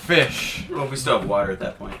for fish. Well, we still have water at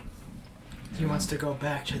that point. He wants to go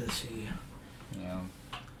back to the sea. Yeah.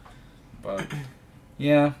 But,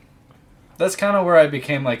 yeah. That's kind of where I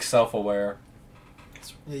became, like, self-aware.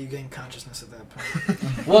 Yeah, you gain consciousness at that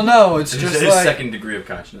point. Well, no, it's It's just his like... second degree of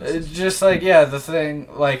consciousness. It's just like, yeah, the thing,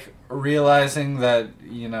 like, realizing that,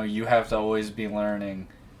 you have to always be learning.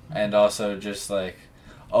 And also just like,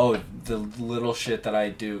 oh, the little shit that I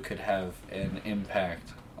do could have an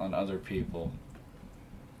impact on other people.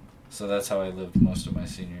 So that's how I lived most of my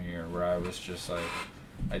senior year, where I was just like,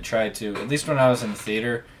 I tried to, at least when I was in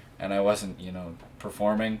theater and I wasn't,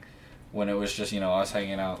 performing, when it was just, us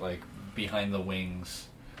hanging out, like, behind the wings,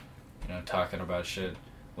 talking about shit.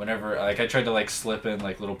 Whenever, like, I tried to, like, slip in,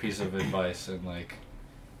 like, little piece of advice and, like,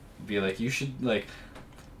 be like, you should, like,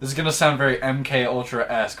 this is gonna sound very MK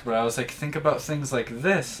Ultra-esque, but I was like, think about things like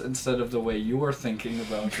this instead of the way you were thinking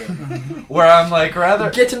about it. Where I'm like, rather,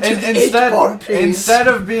 Get him to the H-bar, please. instead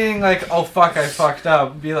of being like, oh fuck, I fucked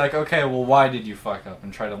up, be like, okay, well, why did you fuck up,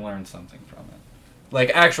 and try to learn something from it. Like,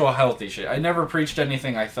 actual healthy shit. I never preached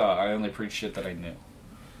anything I thought. I only preached shit that I knew.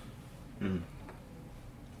 Mm.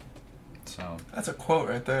 So. That's a quote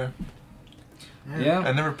right there. Yeah.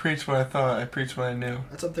 I never preached what I thought. I preached what I knew.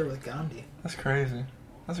 That's up there with Gandhi. That's crazy.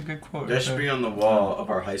 That's a good quote. That right should there. be on the wall of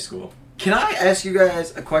our high school. Can I ask you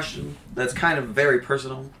guys a question that's kind of very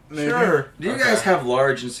personal? Sure. Do you guys have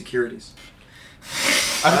large insecurities?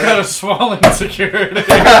 I've got a small insecurity.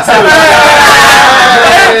 Hey!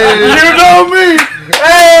 You know me!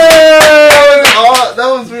 Hey! That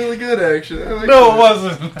was really good, actually. I like No, that. it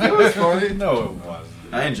wasn't. That was funny. No, it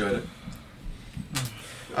wasn't. I enjoyed it.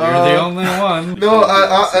 You're the only one. No,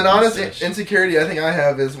 an honest insecurity I think I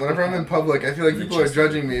have is whenever I'm in public, I feel like people are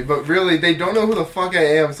judging me, but really they don't know who the fuck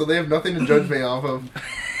I am, so they have nothing to judge me off of.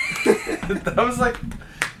 That was like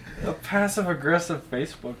a passive-aggressive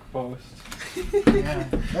Facebook post. Yeah.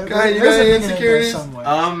 Guy, you There's got a any meaning in there insecurities? somewhere.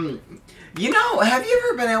 Have you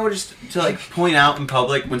ever been able just to like point out in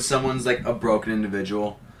public when someone's like a broken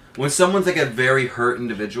individual? When someone's like a very hurt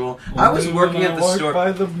individual? I was working at the store.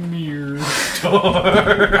 By the mirror store.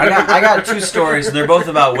 I got two stories, and they're both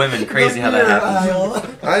about women. Crazy how that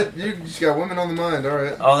happens. You just got women on the mind,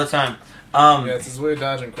 alright. All the time. Yeah, it's his way of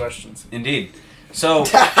dodging questions. Indeed. So,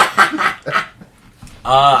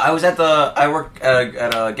 I work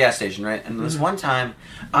at a gas station, right? And this one time,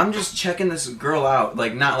 I'm just checking this girl out,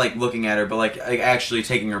 like not like looking at her, but like actually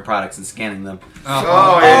taking her products and scanning them.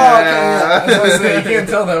 Oh, okay, yeah. I was gonna say, you can't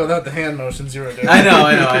tell that without the hand motions you were doing. I know,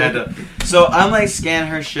 I had to. So I'm like scanning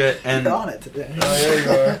her shit, and You're on it today. Oh, there you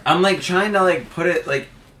are. I'm like trying to like put it like,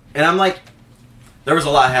 and I'm like, there was a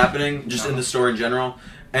lot happening just in the store in general,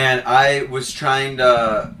 and I was trying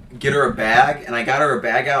to get her a bag, and I got her a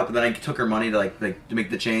bag out, but then I took her money to like to make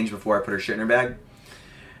the change before I put her shit in her bag.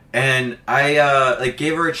 And I like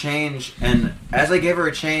gave her a change, and as I gave her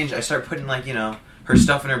a change, I start putting like, you know, her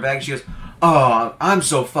stuff in her bag. She goes, "Oh, I'm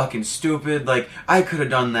so fucking stupid. Like I could have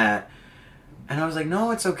done that." And I was like,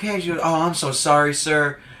 "No, it's okay." She goes, "Oh, I'm so sorry,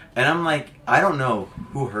 sir." And I'm like, I don't know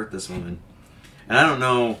who hurt this woman, and I don't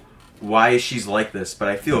know why she's like this, but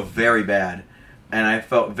I feel very bad, and I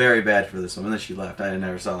felt very bad for this woman. Then she left. I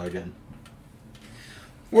never saw her again.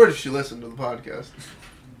 Where does she listen to the podcast?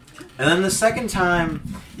 And then the second time,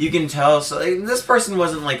 you can tell. So like, this person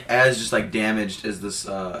wasn't like as just like damaged as this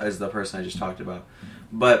as the person I just talked about,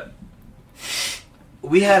 but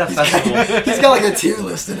we had a festival. He's got like a tier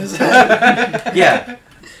list in his head. Yeah,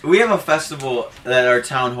 we have a festival that our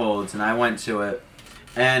town holds, and I went to it,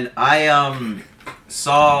 and I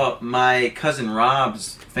saw my cousin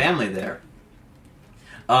Rob's family there.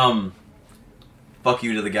 Fuck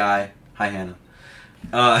you to the guy. Hi, Hannah.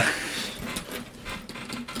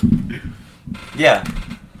 Yeah.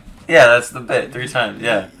 Yeah, that's the bit. 3 times,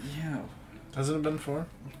 yeah. Yeah. Hasn't it been 4?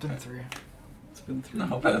 It's been 3. It's been 3. I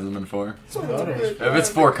hope it hasn't been 4. It's about it. If it's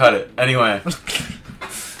 4, cut it. Anyway.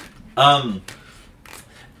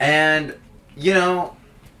 And, you know,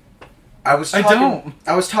 I was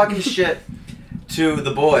talking shit to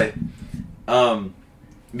the boy,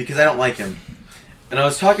 because I don't like him. And I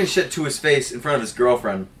was talking shit to his face in front of his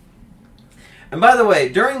girlfriend. And by the way,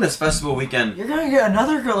 during this festival weekend... You're gonna get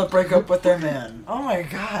another girl to break up with their man. Oh my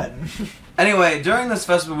god. Anyway, during this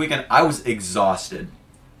festival weekend, I was exhausted.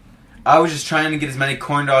 I was just trying to get as many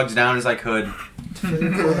corn dogs down as I could.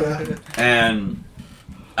 And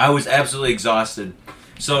I was absolutely exhausted.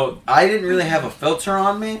 So I didn't really have a filter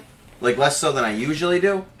on me. Like, less so than I usually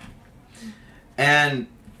do. And,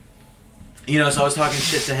 you know, so I was talking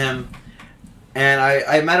shit to him. And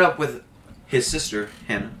I met up with his sister,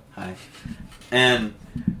 Hannah. Hi. And,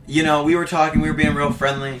 you know, we were talking, we were being real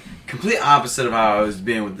friendly. Complete opposite of how I was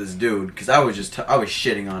being with this dude. Because I was just, I was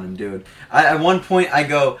shitting on him, dude. At one point, I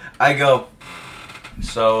go,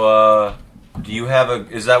 so, do you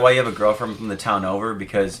have is that why you have a girlfriend from the town over?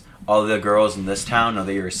 Because all the girls in this town know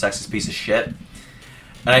that you're a sexist piece of shit.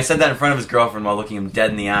 And I said that in front of his girlfriend while looking him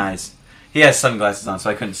dead in the eyes. He has sunglasses on, so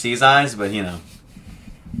I couldn't see his eyes, but, you know.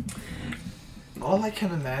 All I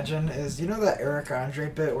can imagine is, you know that Eric Andre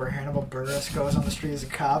bit where Hannibal Buress goes on the street as a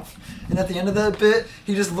cop? And at the end of that bit,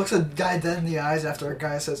 he just looks a guy dead in the eyes after a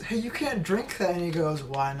guy says, "Hey, you can't drink that." And he goes,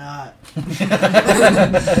 "Why not?"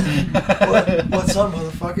 What's up,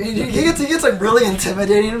 motherfucker? He gets like really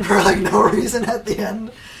intimidating for like no reason at the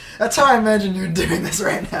end. That's how I imagine you're doing this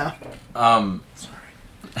right now.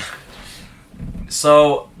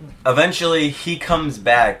 So, eventually, he comes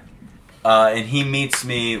back, and he meets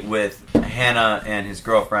me with Hannah and his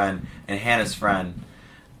girlfriend and Hannah's friend,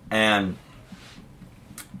 and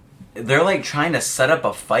they're like trying to set up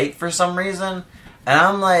a fight for some reason, and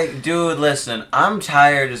I'm like, dude, listen, I'm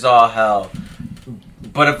tired as all hell,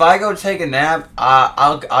 but if I go take a nap,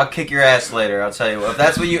 I'll kick your ass later. I'll tell you what. If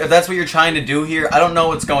that's what you're trying to do here, I don't know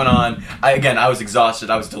what's going on. I was exhausted.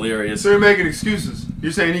 I was delirious. So you're making excuses.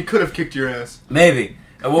 You're saying he could have kicked your ass. Maybe.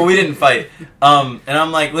 Well, we didn't fight. And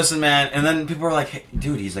I'm like, listen, man. And then people were like, hey,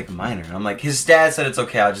 dude, he's like a minor. And I'm like, his dad said it's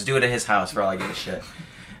okay. I'll just do it at his house for all I give a shit.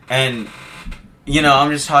 And, you know,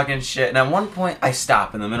 I'm just talking shit. And at one point, I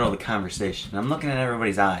stop in the middle of the conversation. And I'm looking at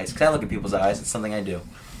everybody's eyes. Because I look at people's eyes. It's something I do.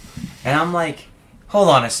 And I'm like, hold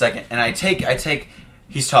on a second. And I take,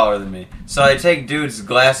 he's taller than me. So I take dude's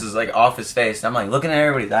glasses, like, off his face. And I'm like, looking at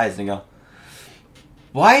everybody's eyes. And I go,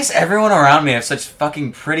 why is everyone around me have such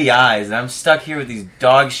fucking pretty eyes, and I'm stuck here with these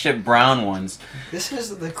dog shit brown ones? This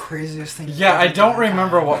is the craziest thing. Yeah, I don't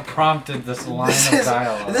remember what prompted this line of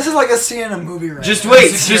dialogue. This is like a scene in a movie right Just now.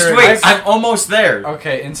 wait. I'm almost there.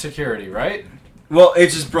 Okay, insecurity, right? Well,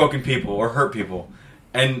 it's just broken people or hurt people.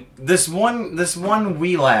 And this one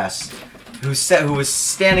wee lass who was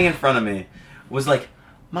standing in front of me was like,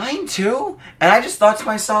 mine too? And I just thought to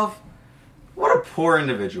myself, what a poor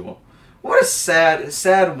individual. What a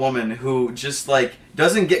sad woman who just, like,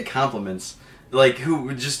 doesn't get compliments. Like,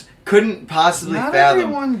 who just couldn't possibly Not fathom.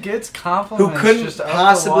 everyone gets Who compliments. couldn't just out the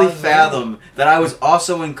possibly wazoo. fathom that I was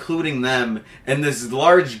also including them in this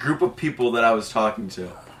large group of people that I was talking to.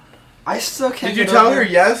 I still can't. Did you get tell over- her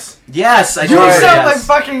yes? Yes, I You told her sound yes.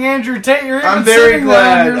 like fucking Andrew Tate. You're even I'm very sitting there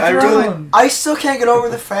on glad. your I really- throne. I still can't get over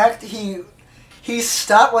the fact he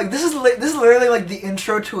stopped. Like this is literally like the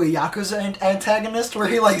intro to a Yakuza antagonist where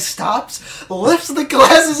he like stops, lifts the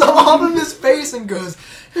glasses off of his face, and goes,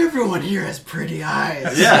 "Everyone here has pretty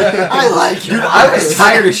eyes. Yeah. I like your Dude, I was eyes."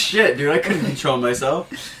 tired as shit, dude. I couldn't control myself.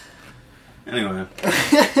 Anyway,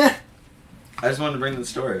 I just wanted to bring the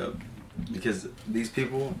story up because these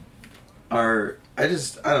people are. I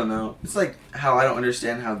don't know. It's like how I don't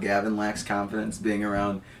understand how Gavin lacks confidence being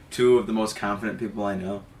around two of the most confident people I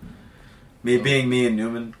know. Me being me and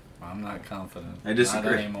Newman. I'm not confident. I disagree.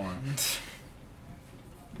 Not anymore.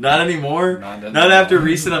 Not anymore. Not Not anymore. after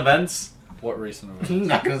recent events. What recent I'm event?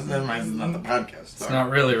 not gonna say mine. It's not the podcast. It's not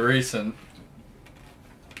really recent.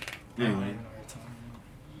 Anyway,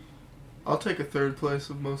 I'll take a third place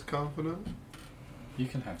of most confident. You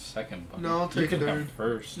can have second, but No, I'll you take can third. have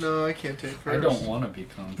first. No, I can't take first. I don't want to be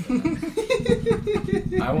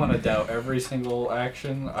confident. I want to doubt every single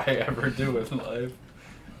action I ever do in life.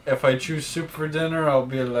 If I choose soup for dinner, I'll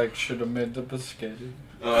be like, should have made the biscotti.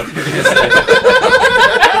 oh,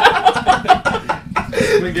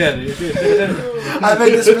 Spaghetti. I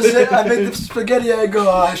make the spaghetti. I go,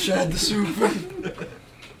 oh, I should have had the soup.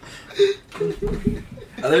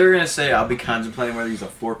 I thought you were gonna say I'll be contemplating whether to use a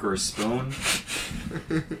fork or a spoon.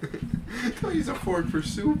 Don't use a fork for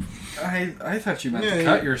soup. I thought you meant Yeah, to yeah.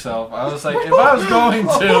 cut yourself. I was like, if I was going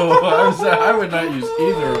to, I would not use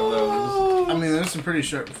either of those. I mean, there's some pretty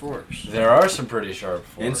sharp forks. There are some pretty sharp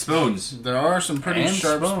forks. And spoons. There are some pretty And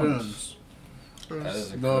sharp spoons. spoons. That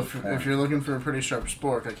is a Though good if point. you're looking for a pretty sharp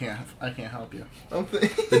spork, I can't help you.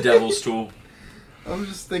 The devil's tool. I'm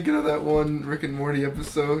just thinking of that one Rick and Morty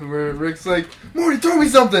episode where Rick's like, Morty, throw me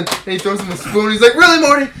something! And he throws him a spoon. He's like, really,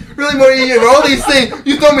 Morty? Really, Morty? You have all these things.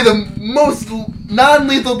 You throw me the most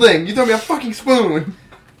non-lethal thing. You throw me a fucking spoon.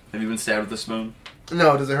 Have you been stabbed with a spoon?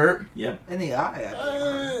 No, does it hurt? Yeah. In the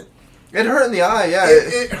eye. It hurt in the eye, yeah.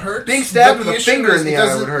 It hurts. Being stabbed but with the a issue finger is in the it eye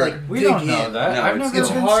doesn't, would hurt. like, We dig don't know in. that. No, I've it's- never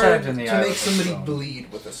It's been hard stabbed in the to eye make with a somebody stone.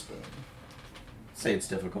 bleed with a spoon. Say it's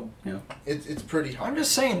difficult. Yeah. It's pretty hard. I'm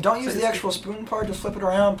just saying, don't use the actual spoon part to flip it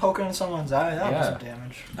around, poke it in someone's eye. That'll do Yeah. some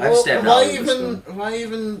damage. I've stabbed why Ollie with a spoon. Why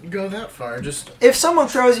even go that far? Just If someone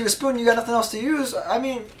throws you a spoon, you got nothing else to use. I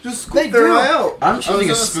mean, Just They scoop their do. eye out. I'm choosing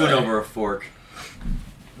a gonna spoon say. over a fork.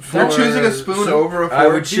 They're choosing a spoon over a fork. I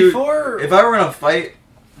would choose. Before- If I were in a fight,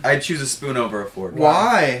 I'd choose a spoon over a fork.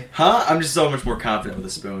 Why? Huh? I'm just so much more confident with a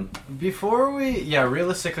spoon. Before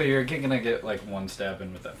realistically, you're gonna get like one stab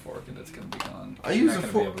in with that fork, and it's gonna be gone. I You're use not a gonna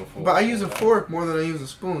be fork, able to fold but I it use a back. fork more than I use a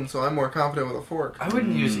spoon, so I'm more confident with a fork. I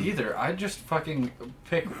wouldn't use either. I'd just fucking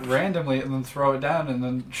pick randomly and then throw it down and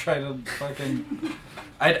then try to fucking.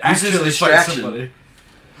 I'd Use it as a actually fight distraction. somebody.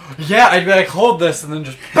 Yeah, I'd be like, hold this, and then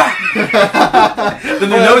just. Then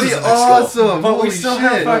the nose That'd is be in my skull. awesome. But we Holy still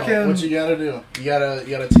shit. have fucking. what you gotta do? You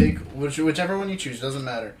gotta take whichever one you choose. Doesn't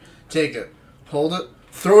matter. Take it, hold it,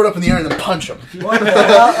 throw it up in the air, and then punch them. Yeah,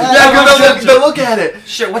 go look at it.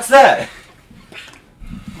 Shit, what's that?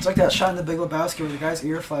 it's like that shot in The Big Lebowski where the guy's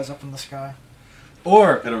ear flies up in the sky.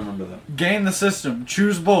 Or I don't remember that. game the system.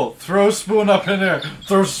 Choose both. Throw spoon up in air.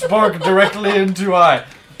 Throw spark directly into eye.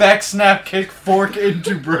 Back snap kick fork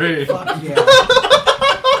into brain. Fuck yeah.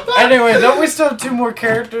 Anyway, don't we still have two more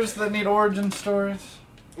characters that need origin stories?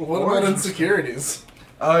 What about insecurities?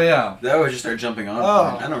 Oh yeah. That would just start jumping on.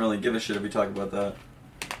 Oh. I don't really give a shit if we talk about that.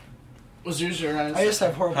 Was yours your eyes? I just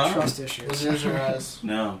have horrible Huh? trust Was issues. yours your eyes?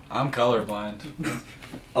 No. I'm colorblind.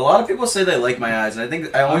 A lot of people say they like my eyes, and I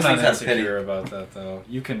think I I'm always not think that's pity. insecure about that though.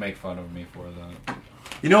 You can make fun of me for that.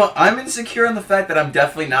 You know what? I'm insecure in the fact that I'm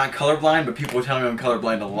definitely not colorblind, but people tell me I'm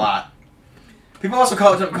colorblind a lot. People also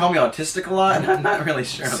call me autistic a lot, and I'm not really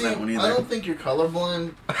sure on See, that one I either. don't think you're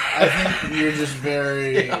colorblind. I think you're just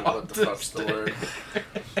very. What the fuck's the word?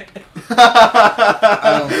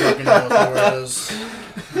 I don't fucking know what the word is.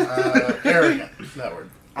 Arrogant. That word.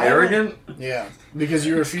 Arrogant? Yeah, because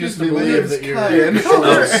you refuse to Excuse me, my believe name's that you're. Kyan.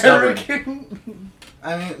 Oh, stubborn.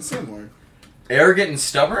 I mean, same word. Arrogant and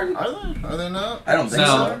stubborn? Are they? Are they not? I don't think No.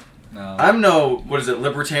 so. No. I'm no, what is it,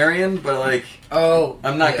 libertarian, but like, Oh,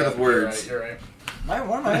 I'm not good yeah, with words. You're right. One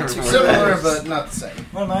of my I don't remember insecurities. Similar, but not the same.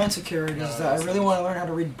 One of my insecurities No, is that I that's really not- want to learn how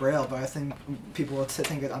to read Braille, but I think people will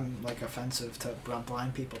think that I'm like offensive to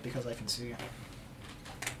blind people because I can see.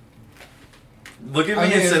 Look at me I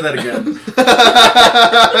and mean- say that again.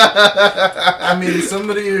 I mean,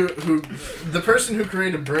 somebody who the person who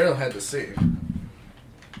created Braille had to see.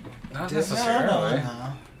 Not No, necessarily.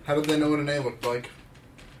 no. How did they know what an A looked like?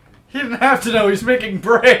 He didn't have to know. He's making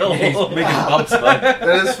braille. He's making bumps, bud.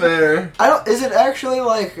 That is fair. Is it actually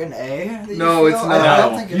like an A? that you No, feel? it's I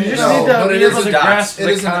don't not. think it You is. just No, need to but be it is able to a dot. grasp It the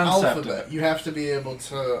is an concept. alphabet. You have to be able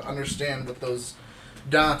to understand what those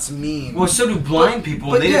dots mean. Well, so do blind people.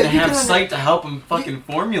 but They yeah, didn't you have can sight to help them fucking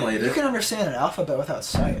formulate You it. can understand an alphabet without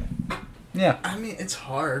sight. Yeah. I mean, it's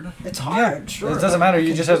hard. It's hard, sure. It doesn't matter. You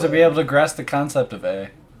can just do have to it. be able to grasp the concept of A.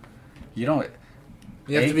 You don't.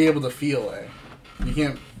 You have A? to be able to feel A. You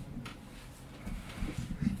can't.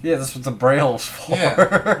 Yeah, that's what the braille's for.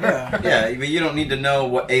 Yeah. Yeah, but you don't need to know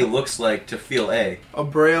what A looks like to feel A. A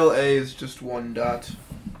Braille A is just 1 dot.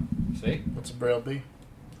 See? What's a Braille B?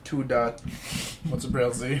 2 dot. What's a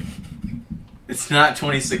Braille Z? It's not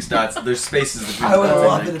 26 dots. There's spaces between I would have dots,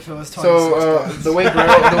 loved think. it if it was 26 So dots. the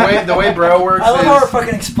way Braille works I love how we're is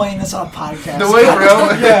fucking explaining this on a podcast. the way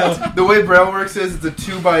Braille the way Braille works is it's a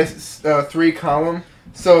 2 by 3 column.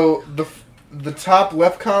 So the top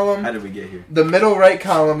left column, How did we get here? the middle right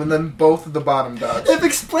column, and then both of the bottom dots. If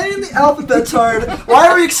explaining the alphabet's hard, why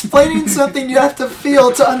are we explaining something you have to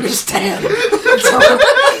feel to understand?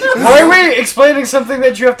 Why are we explaining something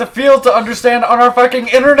that you have to feel to understand on our fucking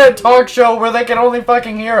internet talk show where they can only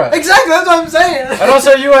fucking hear us? Exactly, that's what I'm saying. And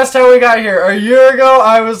also, you asked how we got here. A year ago,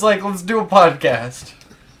 I was like, let's do a podcast.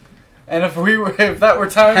 And if that were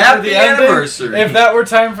time for Happy the ending, anniversary. if that were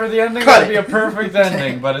time for the ending, Cut that'd be a perfect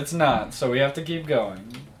ending, but it's not. So we have to keep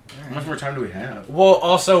going. How much more time do we have? Well,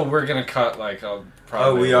 also, we're gonna cut like a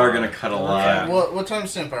probably. Oh, we are gonna cut a lot. Yeah. What time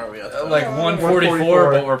stamp are we at? Like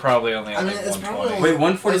 144, but we're probably only at I mean, like it's 120. probably- Wait,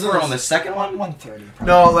 144 on the second one? 130.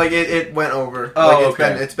 No, like it went over. Oh, like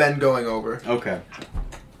okay. It's been going over. Okay.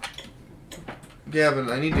 Gavin,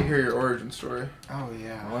 I need to hear your origin story. Oh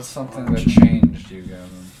yeah. What's something that changed you, Gavin?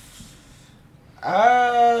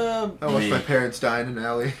 I watched Me. my parents die in an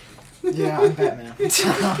alley. Yeah, I'm Batman.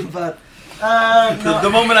 But The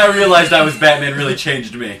moment I realized I was Batman really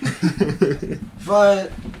changed me.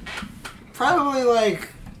 but probably like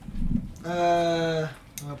oh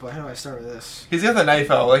boy, how do I start with this? He's got the knife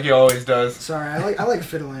out like he always does. Sorry, I like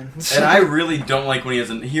fiddling. And I really don't like when he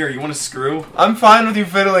doesn't. Here, you want a screw? I'm fine with you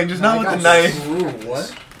fiddling, just not I with the got knife. Ooh,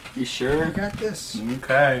 what? You I sure? got this.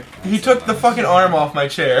 Okay. He took the fucking arm off my He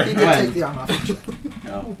chair. did When? take the arm off.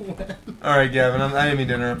 No. Alright, Gavin, I didn't mean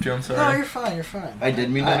to interrupt you, I'm No, sorry. you're fine. You're fine. I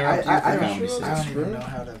did mean to interrupt you. I for don't, comedy I don't sense. even know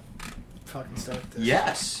how to fucking start this.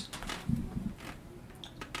 Yes.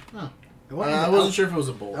 I wanted, I wasn't sure if it was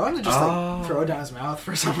a bowl. I wanted to just Oh. like throw it down his mouth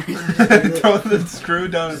for some reason. Throw the screw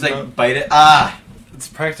down his Just mouth. like bite it. Ah! It's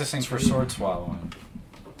practicing for sword swallowing.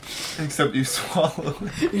 Except you swallow.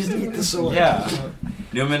 You just eat the sword. Yeah.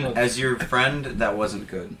 Newman, as your friend, that wasn't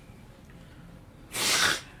good.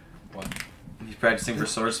 What? He's practicing for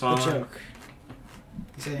sword The swallowing. joke.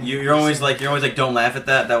 You're always like, don't laugh at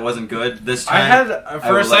that. That wasn't good. This time, I had, I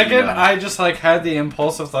for will a let you second, know. I just like had the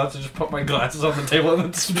impulsive thought to just put my glasses on the table and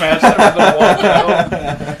then smash them and then walk out.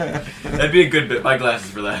 That'd be a good bit. My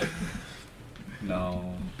glasses for that.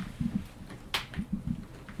 No.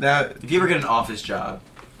 Now, If you ever get an office job,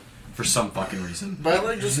 for some fucking reason, But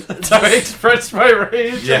like just Sorry, express my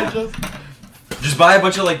rage. Yeah. just buy a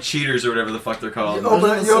bunch of like cheaters or whatever the fuck they're You called.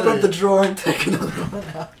 open up the drawer and take another one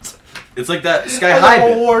out. It's like that Sky I High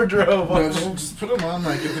have a bit. wardrobe. no, just put them on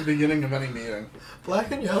like at the beginning of any meeting.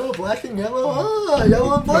 Black and yellow,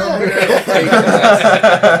 yellow and black.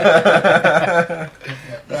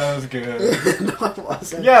 That was good. No, it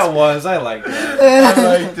wasn't. Yeah, it was. I liked it. I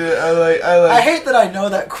liked it. I hate that I know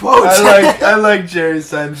that quote. I like Jerry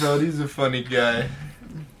Seinfeld. He's a funny guy.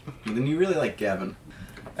 Then you really like Gavin.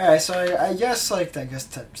 Alright, so I guess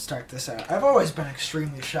to start this out, I've always been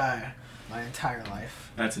extremely shy my entire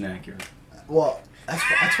life. That's inaccurate. Well,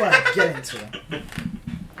 that's what I'm getting to.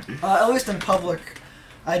 At least in public,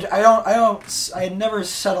 I had never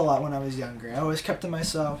said a lot when I was younger. I always kept to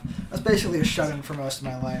myself. I was basically a shut-in for most of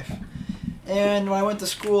my life. And when I went to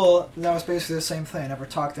school, that was basically the same thing. I never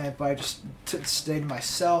talked to anybody, just stayed to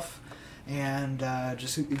myself, and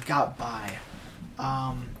just got by.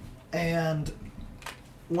 And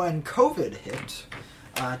when COVID hit,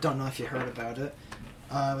 I don't know if you heard about it.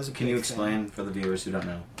 It was a Can you big explain for the viewers who don't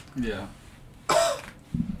know? Yeah. thing.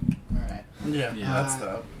 All right. Yeah, Yeah. that's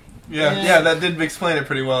that. Yeah, that did explain it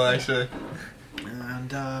pretty well, actually.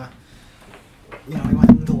 And we went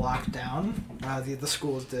into lockdown. The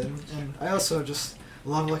schools did, and I also just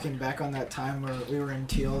love looking back on that time where we were in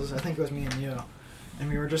Teals. I think it was me and you, and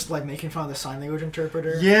we were just like making fun of the sign language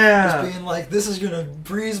interpreter. Yeah. Just being like, "This is gonna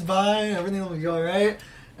breeze by. Everything will be all right."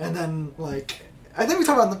 And then like I think we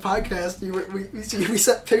talked about in the podcast. We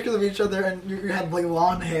sent pictures of each other, and you had like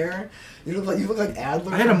long hair. You look like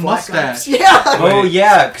Adler. I had a from Black mustache. Ops. Yeah. Oh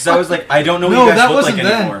yeah, because I was like, I don't know what No, you guys that look like wasn't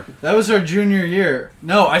then. anymore. That was our junior year.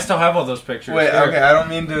 No, I still have all those pictures. Wait, Here. okay, I don't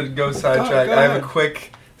mean to go sidetrack. go I have ahead. a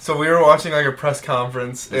quick. So we were watching like a press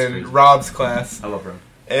conference That's in crazy. Rob's class, I love Rob.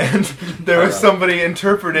 and there was somebody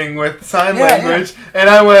interpreting with sign Yeah, language, and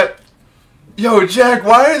I went, "Yo, Jack,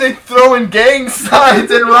 why are they throwing gang signs?"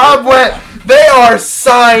 And Rob went, "They are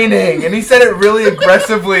signing," and he said it really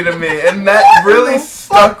aggressively to me, and that really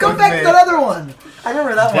stuck Go with back me. to that other one. I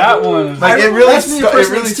remember that one. That one is Like I it remember really, that's me it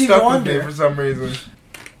impersonating really Stevie stuck with Wonder. me for some reason.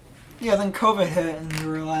 Yeah, then COVID hit, and we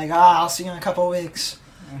were like, I'll see you in a couple weeks.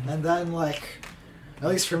 And then, like, at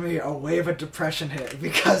least for me, a wave of depression hit,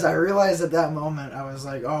 because I realized at that moment, I was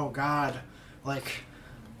like, oh, God. Like,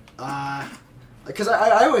 because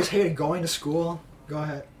I always hated going to school. Go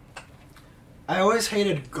ahead. I always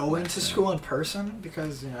hated going to school in person,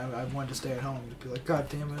 because, you know, I wanted to stay at home. To be like, God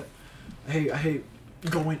damn it. I hate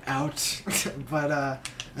going out. But,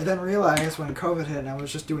 I then realized when COVID hit and I was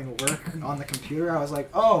just doing work on the computer, I was like,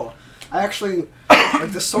 oh, I actually,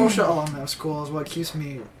 like, the social element of school is what keeps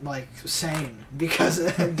me, like, sane. Because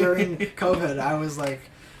during COVID, I was, like,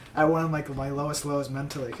 at one of, like, my lowest lows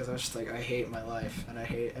mentally, because I was just like, I hate my life, and I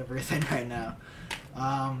hate everything right now.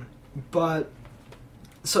 But,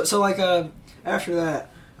 so, like, after that,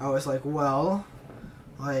 I was like, well,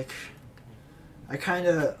 like, I kind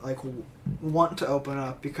of, like, want to open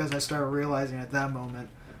up, because I started realizing at that moment,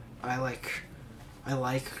 I like,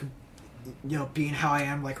 you know, being how I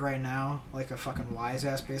am, like, right now, like a fucking wise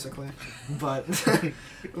ass, basically. But,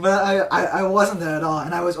 but I wasn't that at all,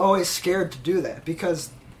 and I was always scared to do that,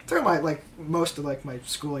 because through my, like, most of, like, my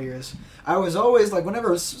school years, I was always, like,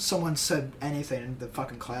 whenever someone said anything in the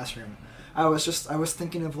fucking classroom, I was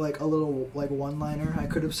thinking of, like, a little, like, one-liner I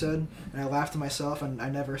could have said, and I laughed to myself, and I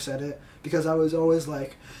never said it, because I was always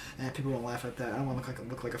like, people won't laugh at that, I don't want to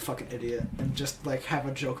look like a fucking idiot, and just, like, have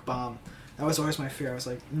a joke bomb. That was always my fear. I was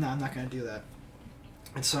like, no, I'm not going to do that.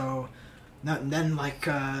 And so, then, like,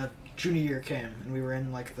 junior year came, and we were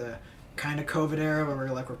in, like, the kind of COVID era where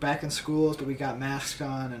we're back in schools, but we got masks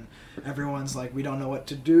on, and everyone's like, we don't know what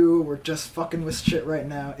to do, we're just fucking with shit right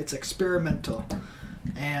now, it's experimental.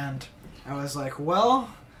 And I was like, well,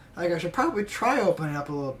 like, I should probably try opening up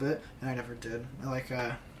a little bit, and I never did. Like,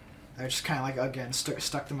 I just kind of, like, again,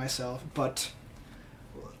 stuck to myself, but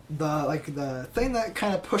the thing that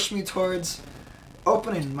kind of pushed me towards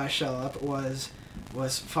opening my shell up was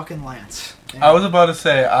fucking Lance. And I was about to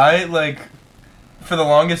say, for the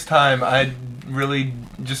longest time, I really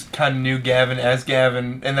just kind of knew Gavin as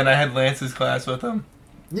Gavin, and then I had Lance's class with him,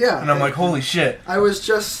 yeah, and I'm like, holy shit. I was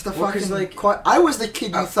just the Well, 'cause, fucking like, I was the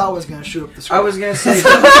kid you thought was gonna shoot up the school. I was gonna say I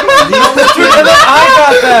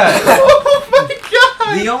got that. Oh my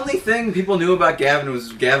god! the only thing people knew about Gavin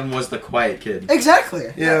was the quiet kid.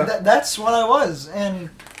 Exactly. Yeah. That's what I was, and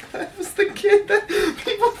I was the kid that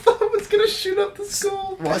people thought was gonna shoot up the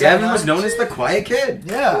school. Gavin was known as the quiet kid.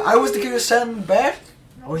 yeah, I was the kid who sat in the back.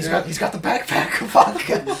 Oh, he's got the backpack. Fuck.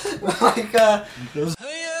 Like,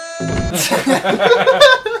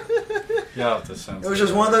 You have to sense it was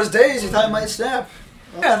just one of those days you thought it might snap.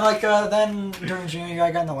 Yeah, and like then during junior year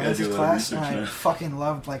I got into do Lance's a lot of class, and research I now. fucking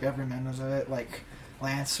loved like every minute of it. Like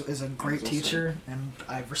Lance is a great teacher, and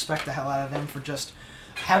I respect the hell out of him for just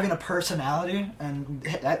having a personality, and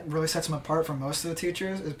that really sets him apart from most of the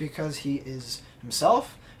teachers, is because he is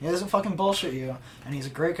himself. He doesn't fucking bullshit you, and he's a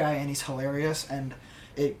great guy, and he's hilarious, and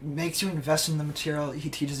it makes you invest in the material he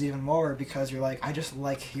teaches even more, because you're like, I just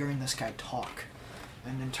like hearing this guy talk.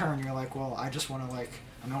 And in turn, you're like, well, I just want to, like,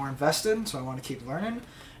 I'm more invested, so I want to keep learning.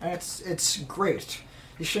 And it's great.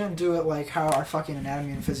 You shouldn't do it like how our fucking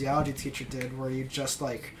anatomy and physiology teacher did, where you just,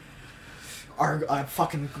 like, are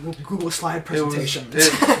fucking Google slide presentations.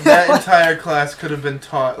 That entire class could have been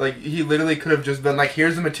taught. Like, he literally could have just been like,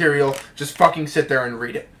 here's the material, just fucking sit there and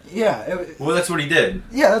read it. Yeah. Well, that's what he did.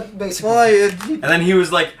 Yeah, that's basically. Well, And then he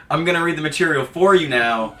was like, I'm gonna read the material for you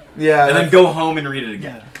now, yeah. and then go home and read it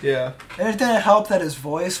again. Yeah. Yeah. And it didn't help that his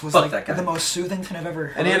voice was, Fuck like, that guy. the most soothing thing I've ever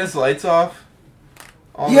heard. And he had his lights off.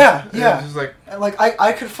 Yeah, It yeah. was just like, And, like,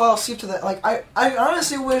 I could fall asleep to that. Like, I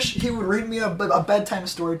honestly wish he would read me a bedtime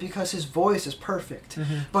story, because his voice is perfect.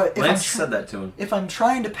 But if Lance said that to him. if I'm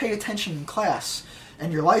trying to pay attention in class,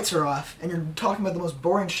 and your lights are off, and you're talking about the most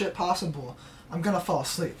boring shit possible, I'm gonna fall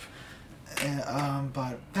asleep.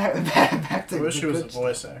 But back to I wish the he was a good-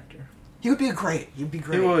 voice actor. He would be great. He'd be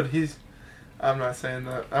great. he would. I'm not saying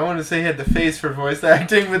that. I wanted to say he had the face for voice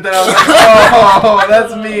acting, but then I was like, oh,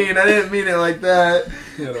 that's mean. I didn't mean it like that.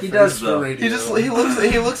 He does, though. He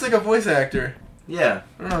looks like a voice actor. Yeah.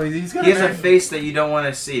 I don't know. He's got He has a face that you don't want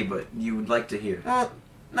to see, but you would like to hear. Well,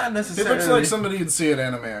 not He necessarily. looks like somebody you'd see at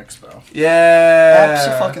Anime Expo. Yeah.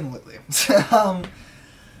 Absolutely.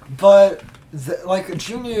 But like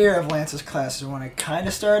junior year of Lance's class is when it kind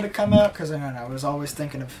of started to come out because I don't know. I was always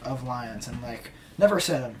thinking of lions and like never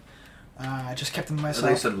said them. I just kept them to I thought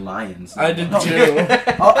myself. you said lions. I did No. too.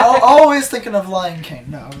 Always thinking of Lion King.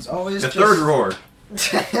 No, I was always The just, third roar.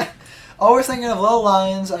 always thinking of little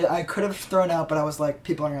lions. I could have thrown out, but I was like,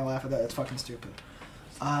 people aren't gonna laugh at that. It's fucking stupid.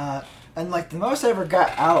 And like the most I ever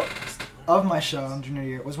got out of my show in junior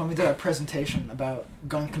year was when we did our presentation about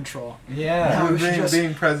gun control. Yeah. How we should being, just-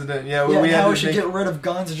 being president. Yeah, Yeah, we and had how to we should make- get rid of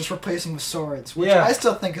guns and just replace them with swords, which Yeah. I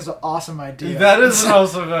still think is an awesome idea. That is an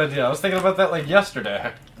awesome idea. I was thinking about that like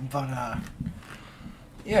yesterday. But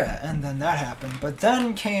yeah, and then that happened. But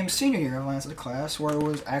then came senior year of Lance's class, where it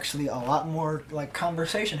was actually a lot more like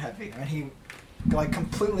conversation heavy, and he like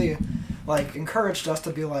completely like encouraged us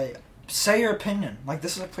to be like, say your opinion. Like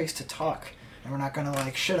this is a place to talk, and we're not gonna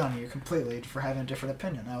like shit on you completely for having a different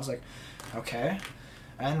opinion. And I was like, okay,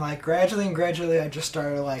 and like gradually, I just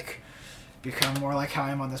started to, like become more like how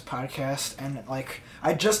I am on this podcast, and like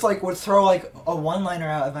I just like would throw like a one-liner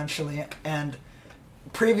out eventually, and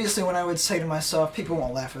previously when I would say to myself, people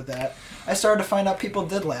won't laugh at that, I started to find out people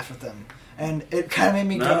did laugh at them. And it kind of made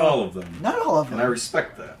me Not go... all of them. Not all of them. And I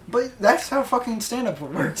respect that. But that's how fucking stand-up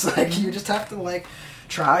works. Like, you just have to, like,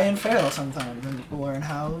 try and fail sometimes and learn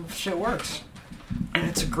how shit works. And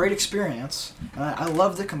it's a great experience. And I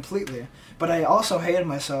loved it completely. But I also hated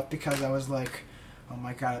myself because I was like, oh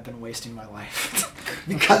my god, I've been wasting my life.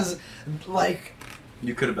 Because, like...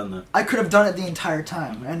 You could have been that. I could have done it the entire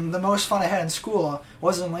time. And the most fun I had in school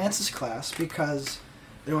was in Lance's class because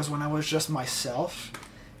it was when I was just myself.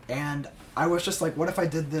 And I was just like, what if I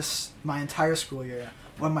did this my entire school year?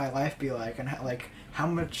 What would my life be like? And like, how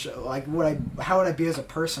much, like, how would I be as a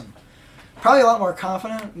person? Probably a lot more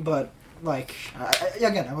confident, but like,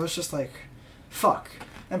 again, I was just like, fuck.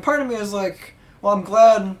 And part of me is like, well, I'm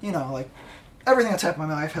glad, you know, like, everything that's happened in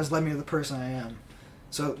my life has led me to the person I am.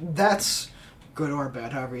 So that's good or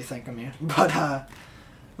bad, however you think of me. But,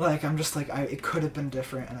 like, I'm just like, it could have been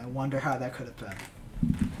different, and I wonder how that could have been.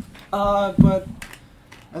 But,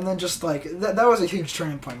 and then just, like, that was a huge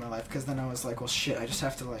turning point in my life, because then I was like, well, shit, I just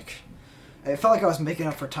have to, like, it felt like I was making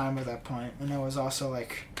up for time at that point, and I was also,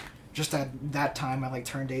 like, just at that time, I, like,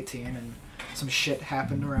 turned 18, and some shit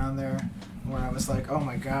happened around there, where I was like, oh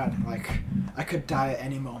my god, like, I could die at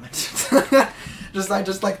any moment. I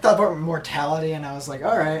just, like, thought about mortality, and I was like,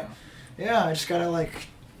 alright. Yeah, I just gotta, like,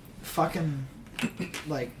 fucking,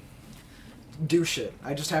 like, do shit.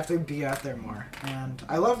 I just have to be out there more. And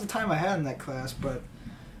I love the time I had in that class, but,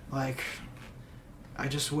 like, I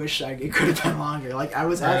just wish it could have been longer. Like, I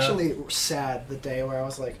was actually sad the day where I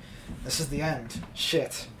was like, this is the end.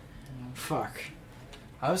 Shit. Fuck.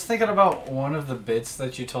 I was thinking about one of the bits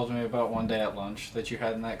that you told me about one day at lunch that you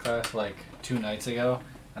had in that class, like, 2 nights ago,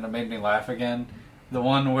 and it made me laugh again. The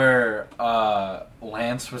one where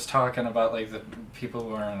Lance was talking about, like, the people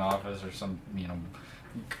who are in office or some, you know,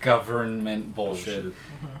 government bullshit.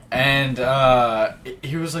 And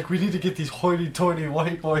he was like, we need to get these hoity-toity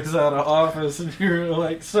white boys out of office. And you were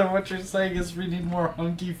like, so what you're saying is we need more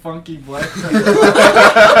hunky-funky black men. Yeah,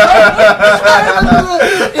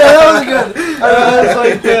 that was good. I was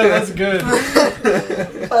like, yeah, that's good.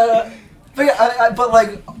 But yeah, but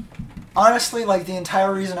like, honestly, like, the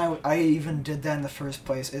entire reason I even did that in the first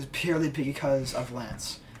place is purely because of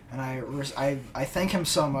Lance. And I thank him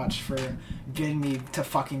so much for getting me to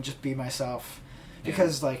fucking just be myself.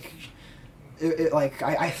 Because, like,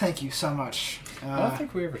 I thank you so much. I don't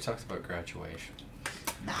think we ever talked about graduation.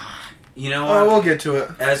 You know what? Oh, we'll get to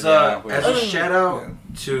it. As Yeah, a shout out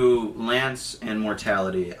to Lance and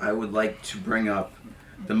mortality, I would like to bring up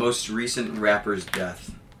the most recent rapper's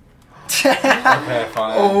death. Okay,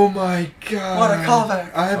 fine. Oh my god. What a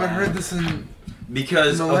callback. I haven't heard this in...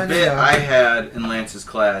 Because a Millennia. bit I had in Lance's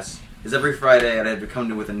class is every Friday I'd have to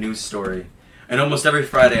come with a news story. And almost every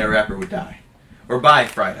Friday a rapper would die. Or by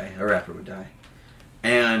Friday a rapper would die.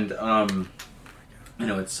 And, I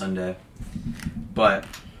know it's Sunday. But...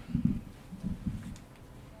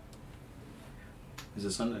 Is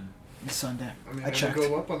it Sunday? It's Sunday. I mean, I I checked.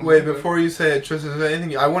 go up on Wait, before you say it, Tristan, is there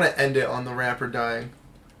anything... I want to end it on the rapper dying.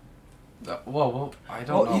 Well, I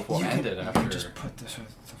don't know if we'll end it after. Just put this with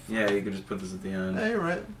the... Yeah, you could just put this at the end. Yeah, you're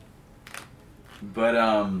right. But,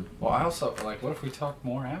 Well, I also, like, what if we talk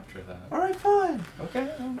more after that? Alright, fine. Okay.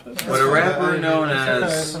 But a rapper known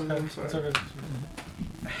It's as okay, it's okay.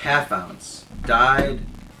 Half Ounce died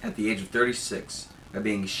at the age of 36 by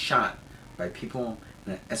being shot by people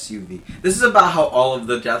an SUV. This is about how all of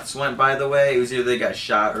the deaths went, by the way. It was either they got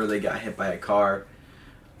shot or they got hit by a car.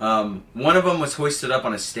 One of them was hoisted up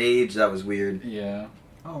on a stage. That was weird. Yeah.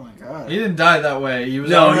 Oh my god. He didn't die that way. He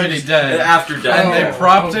was No, he already just- dead. after death. And they Oh,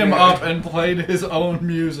 propped him okay. up and played his own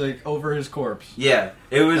music over his corpse. Yeah,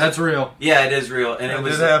 it was. That's real. Yeah, it is real, and That it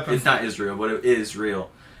was. did happen. It's not Israel, but it is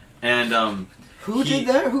real. And Who he- did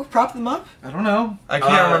that? Who propped them up? I don't know. I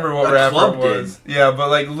can't remember what a rapper club it was. Yeah,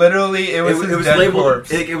 but like literally, it was his dead labeled.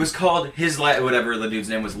 corpse. It was called his whatever the dude's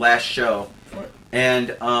name was, last show. And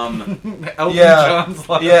Elton Yeah. John's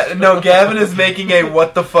last Yeah, no, Gavin is making a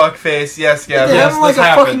what the fuck face. Yes, Did Gavin. they have Yes, like this a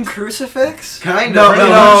happened. fucking crucifix? kind No, of.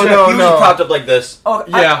 no, he was no. propped up like this. Oh,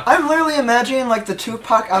 Yeah. I'm literally imagining like the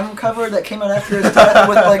Tupac album cover that came out after his death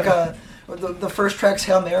with like the first track's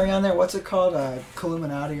Hail Mary on there. What's it called?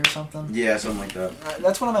 Illuminati or something? Yeah, something like that.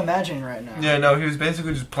 That's what I'm imagining right now. Yeah, no, he was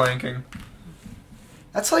basically just planking.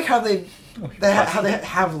 That's like how they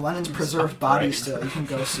have Lenin's preserved body still. You can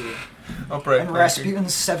go see. Upright And planking.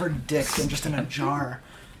 Rasputin's severed dick and just in a jar.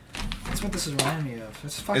 That's what this is reminding me of.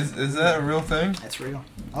 It's fucking. Is that a real thing? It's real.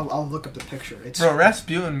 I'll look up the picture. It's Bro,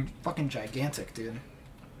 Rasputin, fucking gigantic, dude.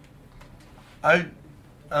 I'm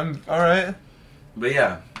alright. But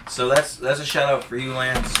yeah, so that's a shout out for you,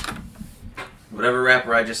 Lance. Whatever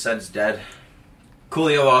rapper I just said is dead.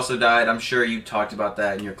 Coolio also died. I'm sure you talked about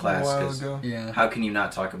that in your class. A while 'Cause ago. Yeah. how can you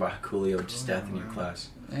not talk about Coolio's death in your class?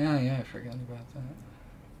 Yeah, I forgot about that.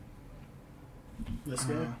 This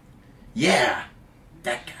guy. Yeah,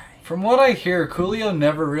 that guy. From what I hear, Coolio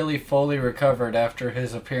never really fully recovered after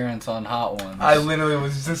his appearance on Hot Ones. I literally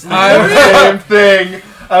was just thinking the same thing.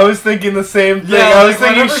 I was thinking the same thing. Yeah, I was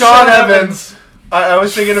like, thinking whenever Sean Sean Evans. I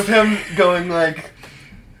was thinking of him going like,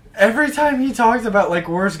 Every time he talked about like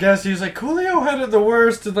worst guests, he was like, Coolio had it the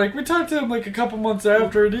worst, and like we talked to him like a couple months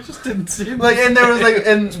after, and he just didn't seem like, and there was like,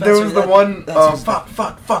 and there was the Spencer, one, that's his-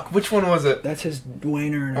 fuck, which one was it? That's his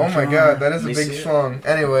Wayner. And Oh my Sean. god, that is a Let me big see it. song.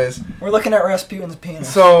 Anyways, We're looking at Rasputin's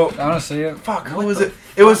penis. so I want to see it. fuck, who was it?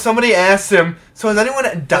 It was somebody asked him, so has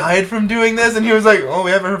anyone died from doing this? And he was like, oh,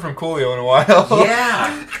 we haven't heard from Coolio in a while.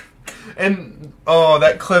 Yeah. And oh,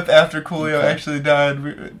 that clip after Coolio actually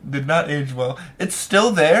died did not age well. It's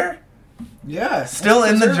still there? yeah, Still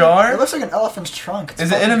it's in the preserved. jar? It looks like an elephant's trunk. It's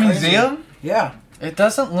Is it in a fucking crazy. museum? Yeah, It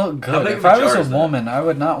doesn't look How good. big If of a I was jar a is that? woman, I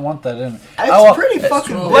would not want that in. it's pretty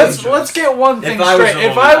fucking well, big. Let's get one thing If I was straight. a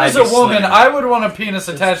If woman, I was I'd a be woman, slaying. I would want a penis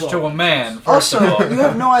attached to a man. First of all. Also, you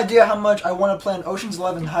have no idea how much I want to plan Ocean's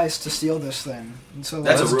 11 heist to steal this thing. And so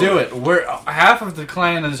That's a Let's rule. do it. We're half of the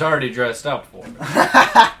clan is already dressed up for it.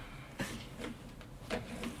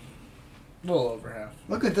 A little over half.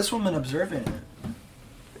 Look at this woman observing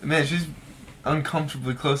it. Man, she's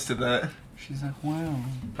uncomfortably close to that. She's like, wow.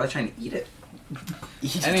 Probably trying to eat it.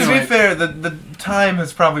 To Anyway, be fair, the time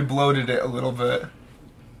has probably bloated it a little bit.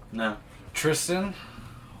 No. Tristan,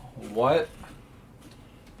 what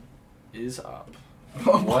is up?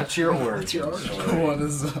 What's your origin What's your origin? story? What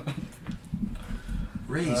is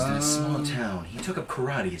Raised in a small town, he took up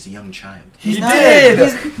karate as a young child. He not- did!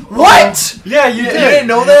 he's- What? Yeah, you You did. didn't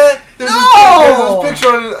know that? There's No! this picture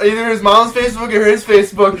on either his mom's Facebook or his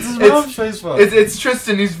Facebook. This is mom's Facebook. It's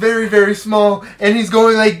Tristan. He's very, very small, and he's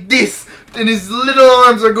going like this, and his little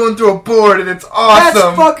arms are going through a board, and it's awesome.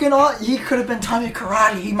 That's fucking awesome. He could have been Tommy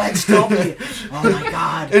Karate. He might still be. Oh my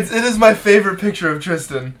god. It is my favorite picture of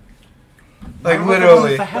Tristan. Like What about the one literally.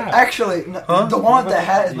 with the hat? Actually, Huh? the one with the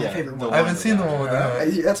hat is my Yeah, favorite the one. I haven't seen the one with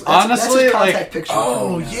that. That's Honestly, his like- contact picture.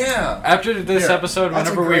 Oh, yeah. After this Yeah. episode, That's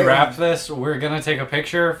a whenever we great wrap one. this, we're gonna take a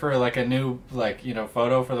picture for like a new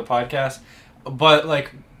photo for the podcast. But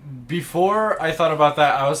like before I thought about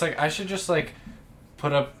that, I was like, I should just like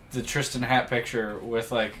put up the Tristan hat picture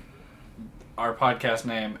with like our podcast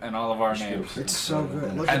name and all of our names. It's so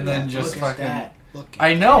good. Look And at then that. just Look at fucking- that. Look at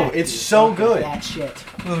I know, that, it's dude. so Look at good. That shit.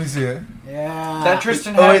 Let me see it. Yeah. That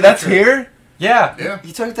Tristan Oh hat wait, that's picture. here? Yeah. Yeah.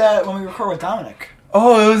 He took that when we recorded with Dominic.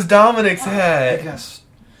 Oh, it was Dominic's hat. Because,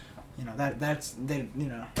 that's they.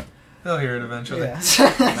 They'll hear it eventually. Yeah. It's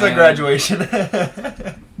like Man. graduation.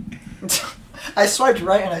 I swiped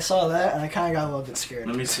right and I saw that and I kind of got a little bit scared.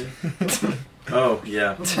 Let me see. Oh,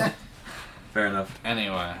 yeah. Fair enough.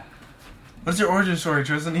 Anyway, What's your origin story,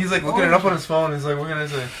 Tristan? He's like looking it up on his phone. He's like, what can I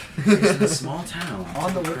say? Raised in a small town.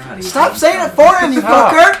 On the Karate as a Stop young saying it child. for him, you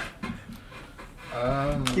Stop.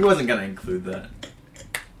 fucker! He wasn't gonna include that.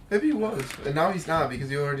 Maybe he was, and now he's not because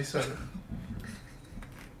you already said it.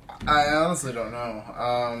 I honestly don't know.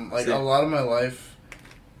 See. A lot of my life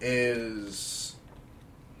is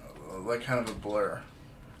like kind of a blur.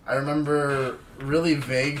 I remember really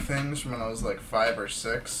vague things from when I was like 5 or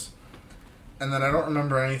 6, and then I don't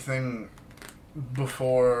remember anything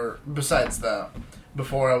besides that.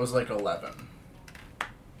 before I was like 11.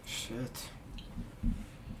 Shit.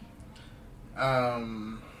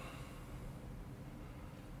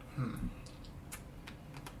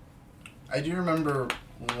 I do remember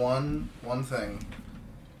one thing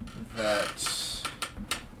that,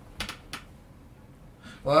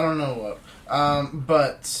 well, I don't know what,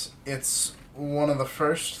 but it's one of the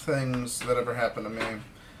first things that ever happened to me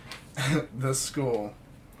at this school.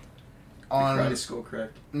 Karate school,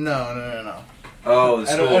 correct? No. Oh, the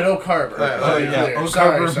school. At Oak Harbor. Oh yeah, Oak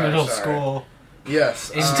Harbor Middle School.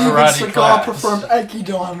 Yes. In Steven karate Seagal class. performed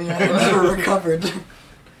Aikido on me. I never recovered.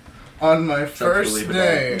 On my Some people first leave it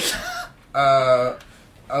day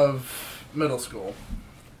of middle school,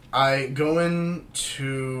 I go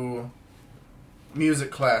into music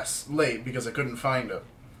class late because I couldn't find it.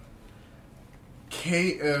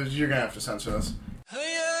 Kate, you're gonna have to censor this.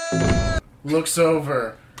 Looks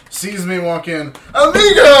over, sees me walk in.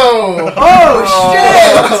 Amigo! Oh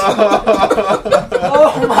shit!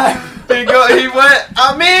 Oh my! He went,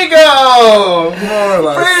 amigo! More or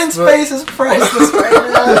less. Brandon's but- face is priceless right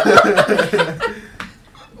now.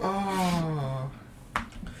 Oh.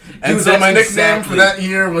 And Dude, so my that's nickname exactly- for that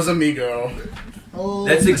year was Amigo. Oh.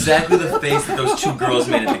 That's exactly the face that those two girls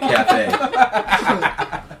made at the cafe.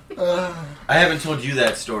 I haven't told you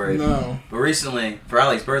that story. No. But recently, for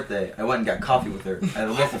Ali's birthday, I went and got coffee with her at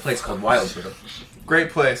a local place called Wildwood. Great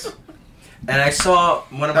place. And I saw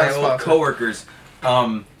one of my Nice old sponsor. coworkers,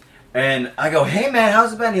 and I go, "Hey man,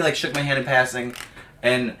 how's it been?" He like shook my hand in passing,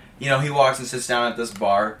 and he walks and sits down at this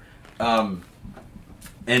bar, and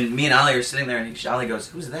me and Ali are sitting there, and Ali goes,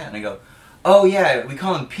 "Who's that?" And I go, "Oh yeah, we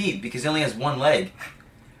call him Pete because he only has one leg."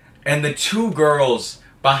 And the two girls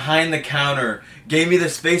behind the counter gave me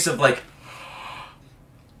this face of like,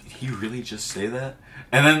 "Did he really just say that?"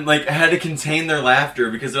 And then like I had to contain their laughter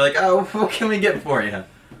because they're like, "Oh, what can we get for you?"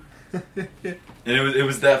 And it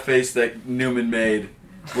was that face that Newman made,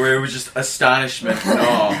 where it was just astonishment and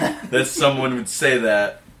awe that someone would say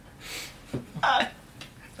that.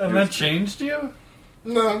 And that changed you?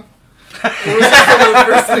 No. It was just one of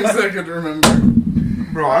the first things I could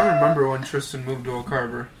remember. Bro, I remember when Tristan moved to Oak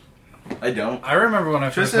Harbor. I don't. I remember when I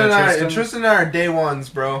first Tristan met and Tristan. I are day ones,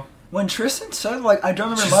 bro. When Tristan said, like, I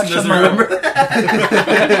don't remember Just much of doesn't my remember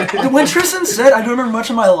that. When Tristan said, I don't remember much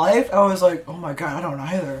of my life, I was like, oh my god, I don't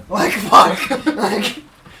either. Like, fuck. Like,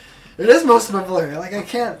 it is most of a blur. Like, I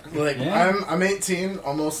can't. Like, Yeah. I'm 18,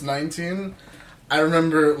 almost 19. I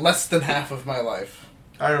remember less than half of my life.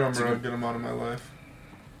 I remember a good amount of my life.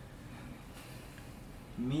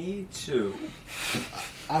 Me too.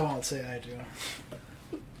 I won't say I do.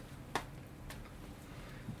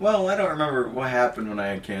 Well, I don't remember what happened when I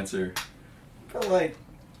had cancer, but like,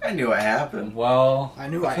 I knew it happened. Well, I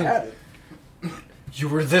knew I had it. you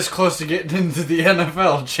were this close to getting into the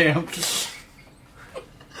NFL, champ.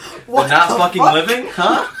 What But not the fucking fuck? living,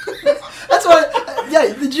 huh? That's what.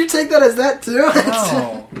 Yeah, did you take that as that too?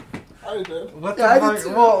 No. I did. What Yeah, I the did fuck?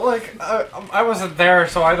 too. Well, like, I wasn't there,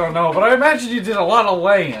 so I don't know. But I imagine you did a lot of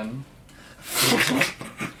laying.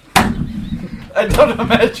 I don't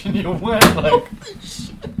imagine you went, like...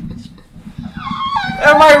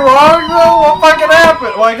 Am I wrong, though? What fucking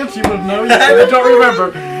happened? Well, I guess you would know. You said I don't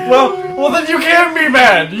remember. Well, then you can be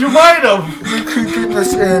mad. You might have. You can keep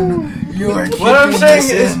this in. You are keeping What I'm saying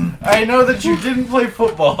this is, in. I know that you didn't play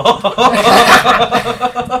football.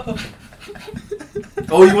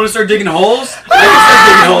 Oh, you want to start digging holes? I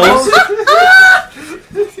can start digging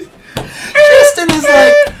holes. Tristan is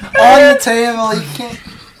like on the table. He can't.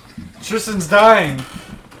 Tristan's dying.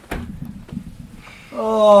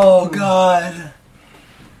 Oh god.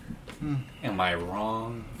 Am I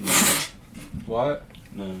wrong? What?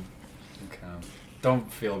 No. Okay.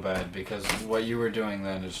 Don't feel bad because what you were doing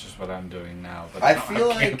then is just what I'm doing now. But I no,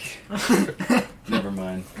 feel can't. like. Never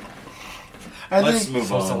mind. I Let's think. move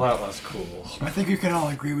So it's a on. lot less cool. I think we can all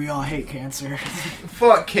agree we all hate cancer.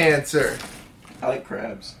 Fuck cancer. I like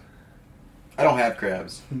crabs. I don't have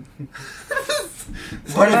crabs.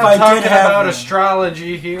 What We're if not I talking did have about one?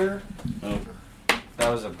 astrology here? Oh. That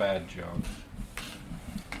was a bad joke.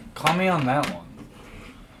 Call me on that one.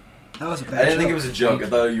 That was a bad I didn't think it joke. was a joke. I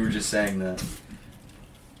thought you were just saying that.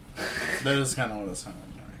 That is kind of what it sounded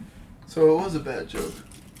like. So it was a bad joke.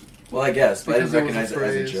 Well, I guess, but I Because didn't it was a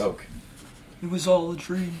recognize it as a phrase. joke. It was all a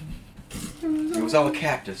dream. It was all a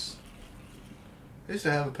cactus. I used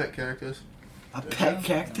to have a pet cactus. A pet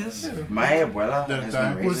cactus? My abuela Did it has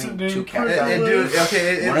die? been Was it raising two named cacti. And dude,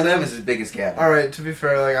 okay, One of them is as big as cat. All right, to be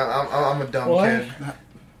fair, like I'm a dumb What? kid.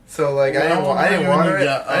 So like I didn't Well, water when it. you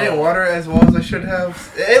got- I didn't water it as well as I should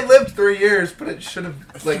have. It lived 3 years, but it should have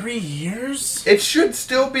like 3 years? it should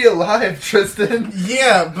still be alive, Tristan.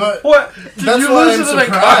 Yeah, but What? Did That's you why lose I'm it in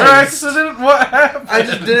a car surprised. accident? What happened? I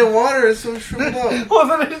just didn't water it, so it shriveled up. Well,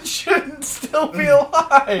 then it shouldn't still be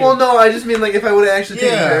alive. Well, no, I just mean like if I would have actually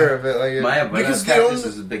taken Yeah. care of it, like it, My Because the cactus only-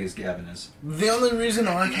 is as big as Gavin is. the only reason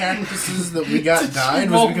our cactuses that we got Did you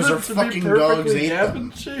died was mold because it our to be fucking dogs perfectly ate them.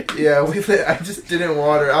 Gavin-shaped? yeah, I just didn't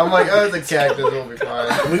water it. I'm like, oh, it's a cactus, it'll be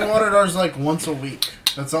fine. We watered ours like once a week.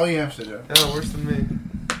 That's all you have to do. Yeah, worse than me.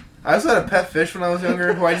 I also had a pet fish when I was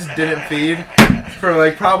younger who I just didn't feed for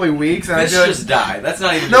like probably weeks, and Fish I feel like just die. That's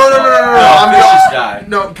not even. No. Fish just die.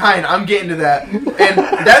 no, I'm getting to that. And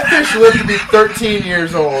that fish lived to be 13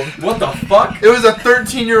 years old. What the fuck? It was a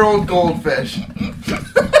 13-year-old goldfish. You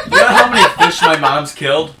know how many fish my mom's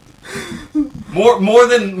killed? More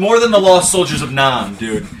than the lost soldiers of Nam,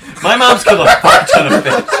 dude. My mom's killed a fuck ton of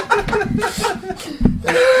fish.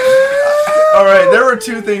 All right, there were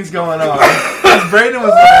two things going on. Because Brayden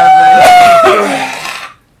was laughing.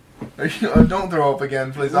 Don't throw up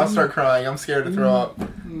again, please. I'll start crying. I'm scared to throw up.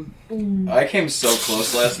 I came so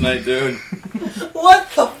close last night, dude. What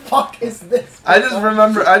the fuck is this? I just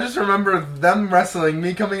remember them wrestling,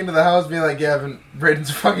 me coming into the house being like, Gavin,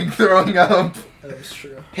 Brayden's fucking throwing up. That is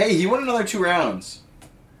true. Hey, he won another 2 rounds.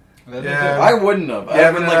 Yeah. I wouldn't have.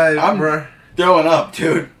 Gavin I'm throwing up,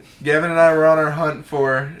 dude. Gavin and I were on our hunt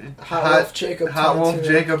for Hot Wolf Jacob Hot Wolf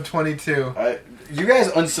 22. Jacob 22. You guys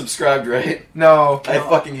unsubscribed, right? No. I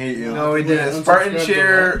fucking hate you. No, we didn't. unsubscribed Spartan to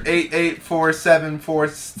Cheer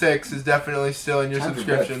 884746 is definitely still in your Time for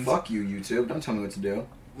bed. subscriptions. Fuck you, YouTube. Don't tell me what to do.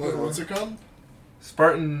 What's it called?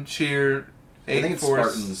 Spartan Cheer I think it's 84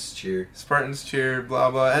 Spartans cheer. Spartans Cheer,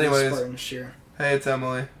 blah blah. Anyways, Spartan shear. hey, it's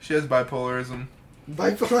Emily. She has bipolarism.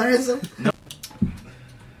 Bipolarism?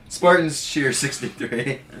 Spartans cheer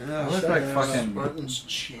 63. I look like fucking Spartans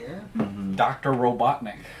cheer? Dr.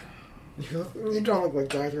 Robotnik. You don't look like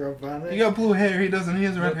Dr. Obama. You got blue hair. He doesn't. He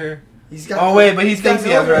has red hair. He's got Oh wait, but he he's got thinks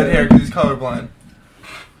he has no red hair because he's colorblind.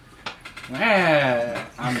 Ah,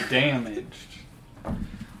 I'm damaged.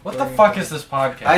 What the Very fuck good. is this podcast?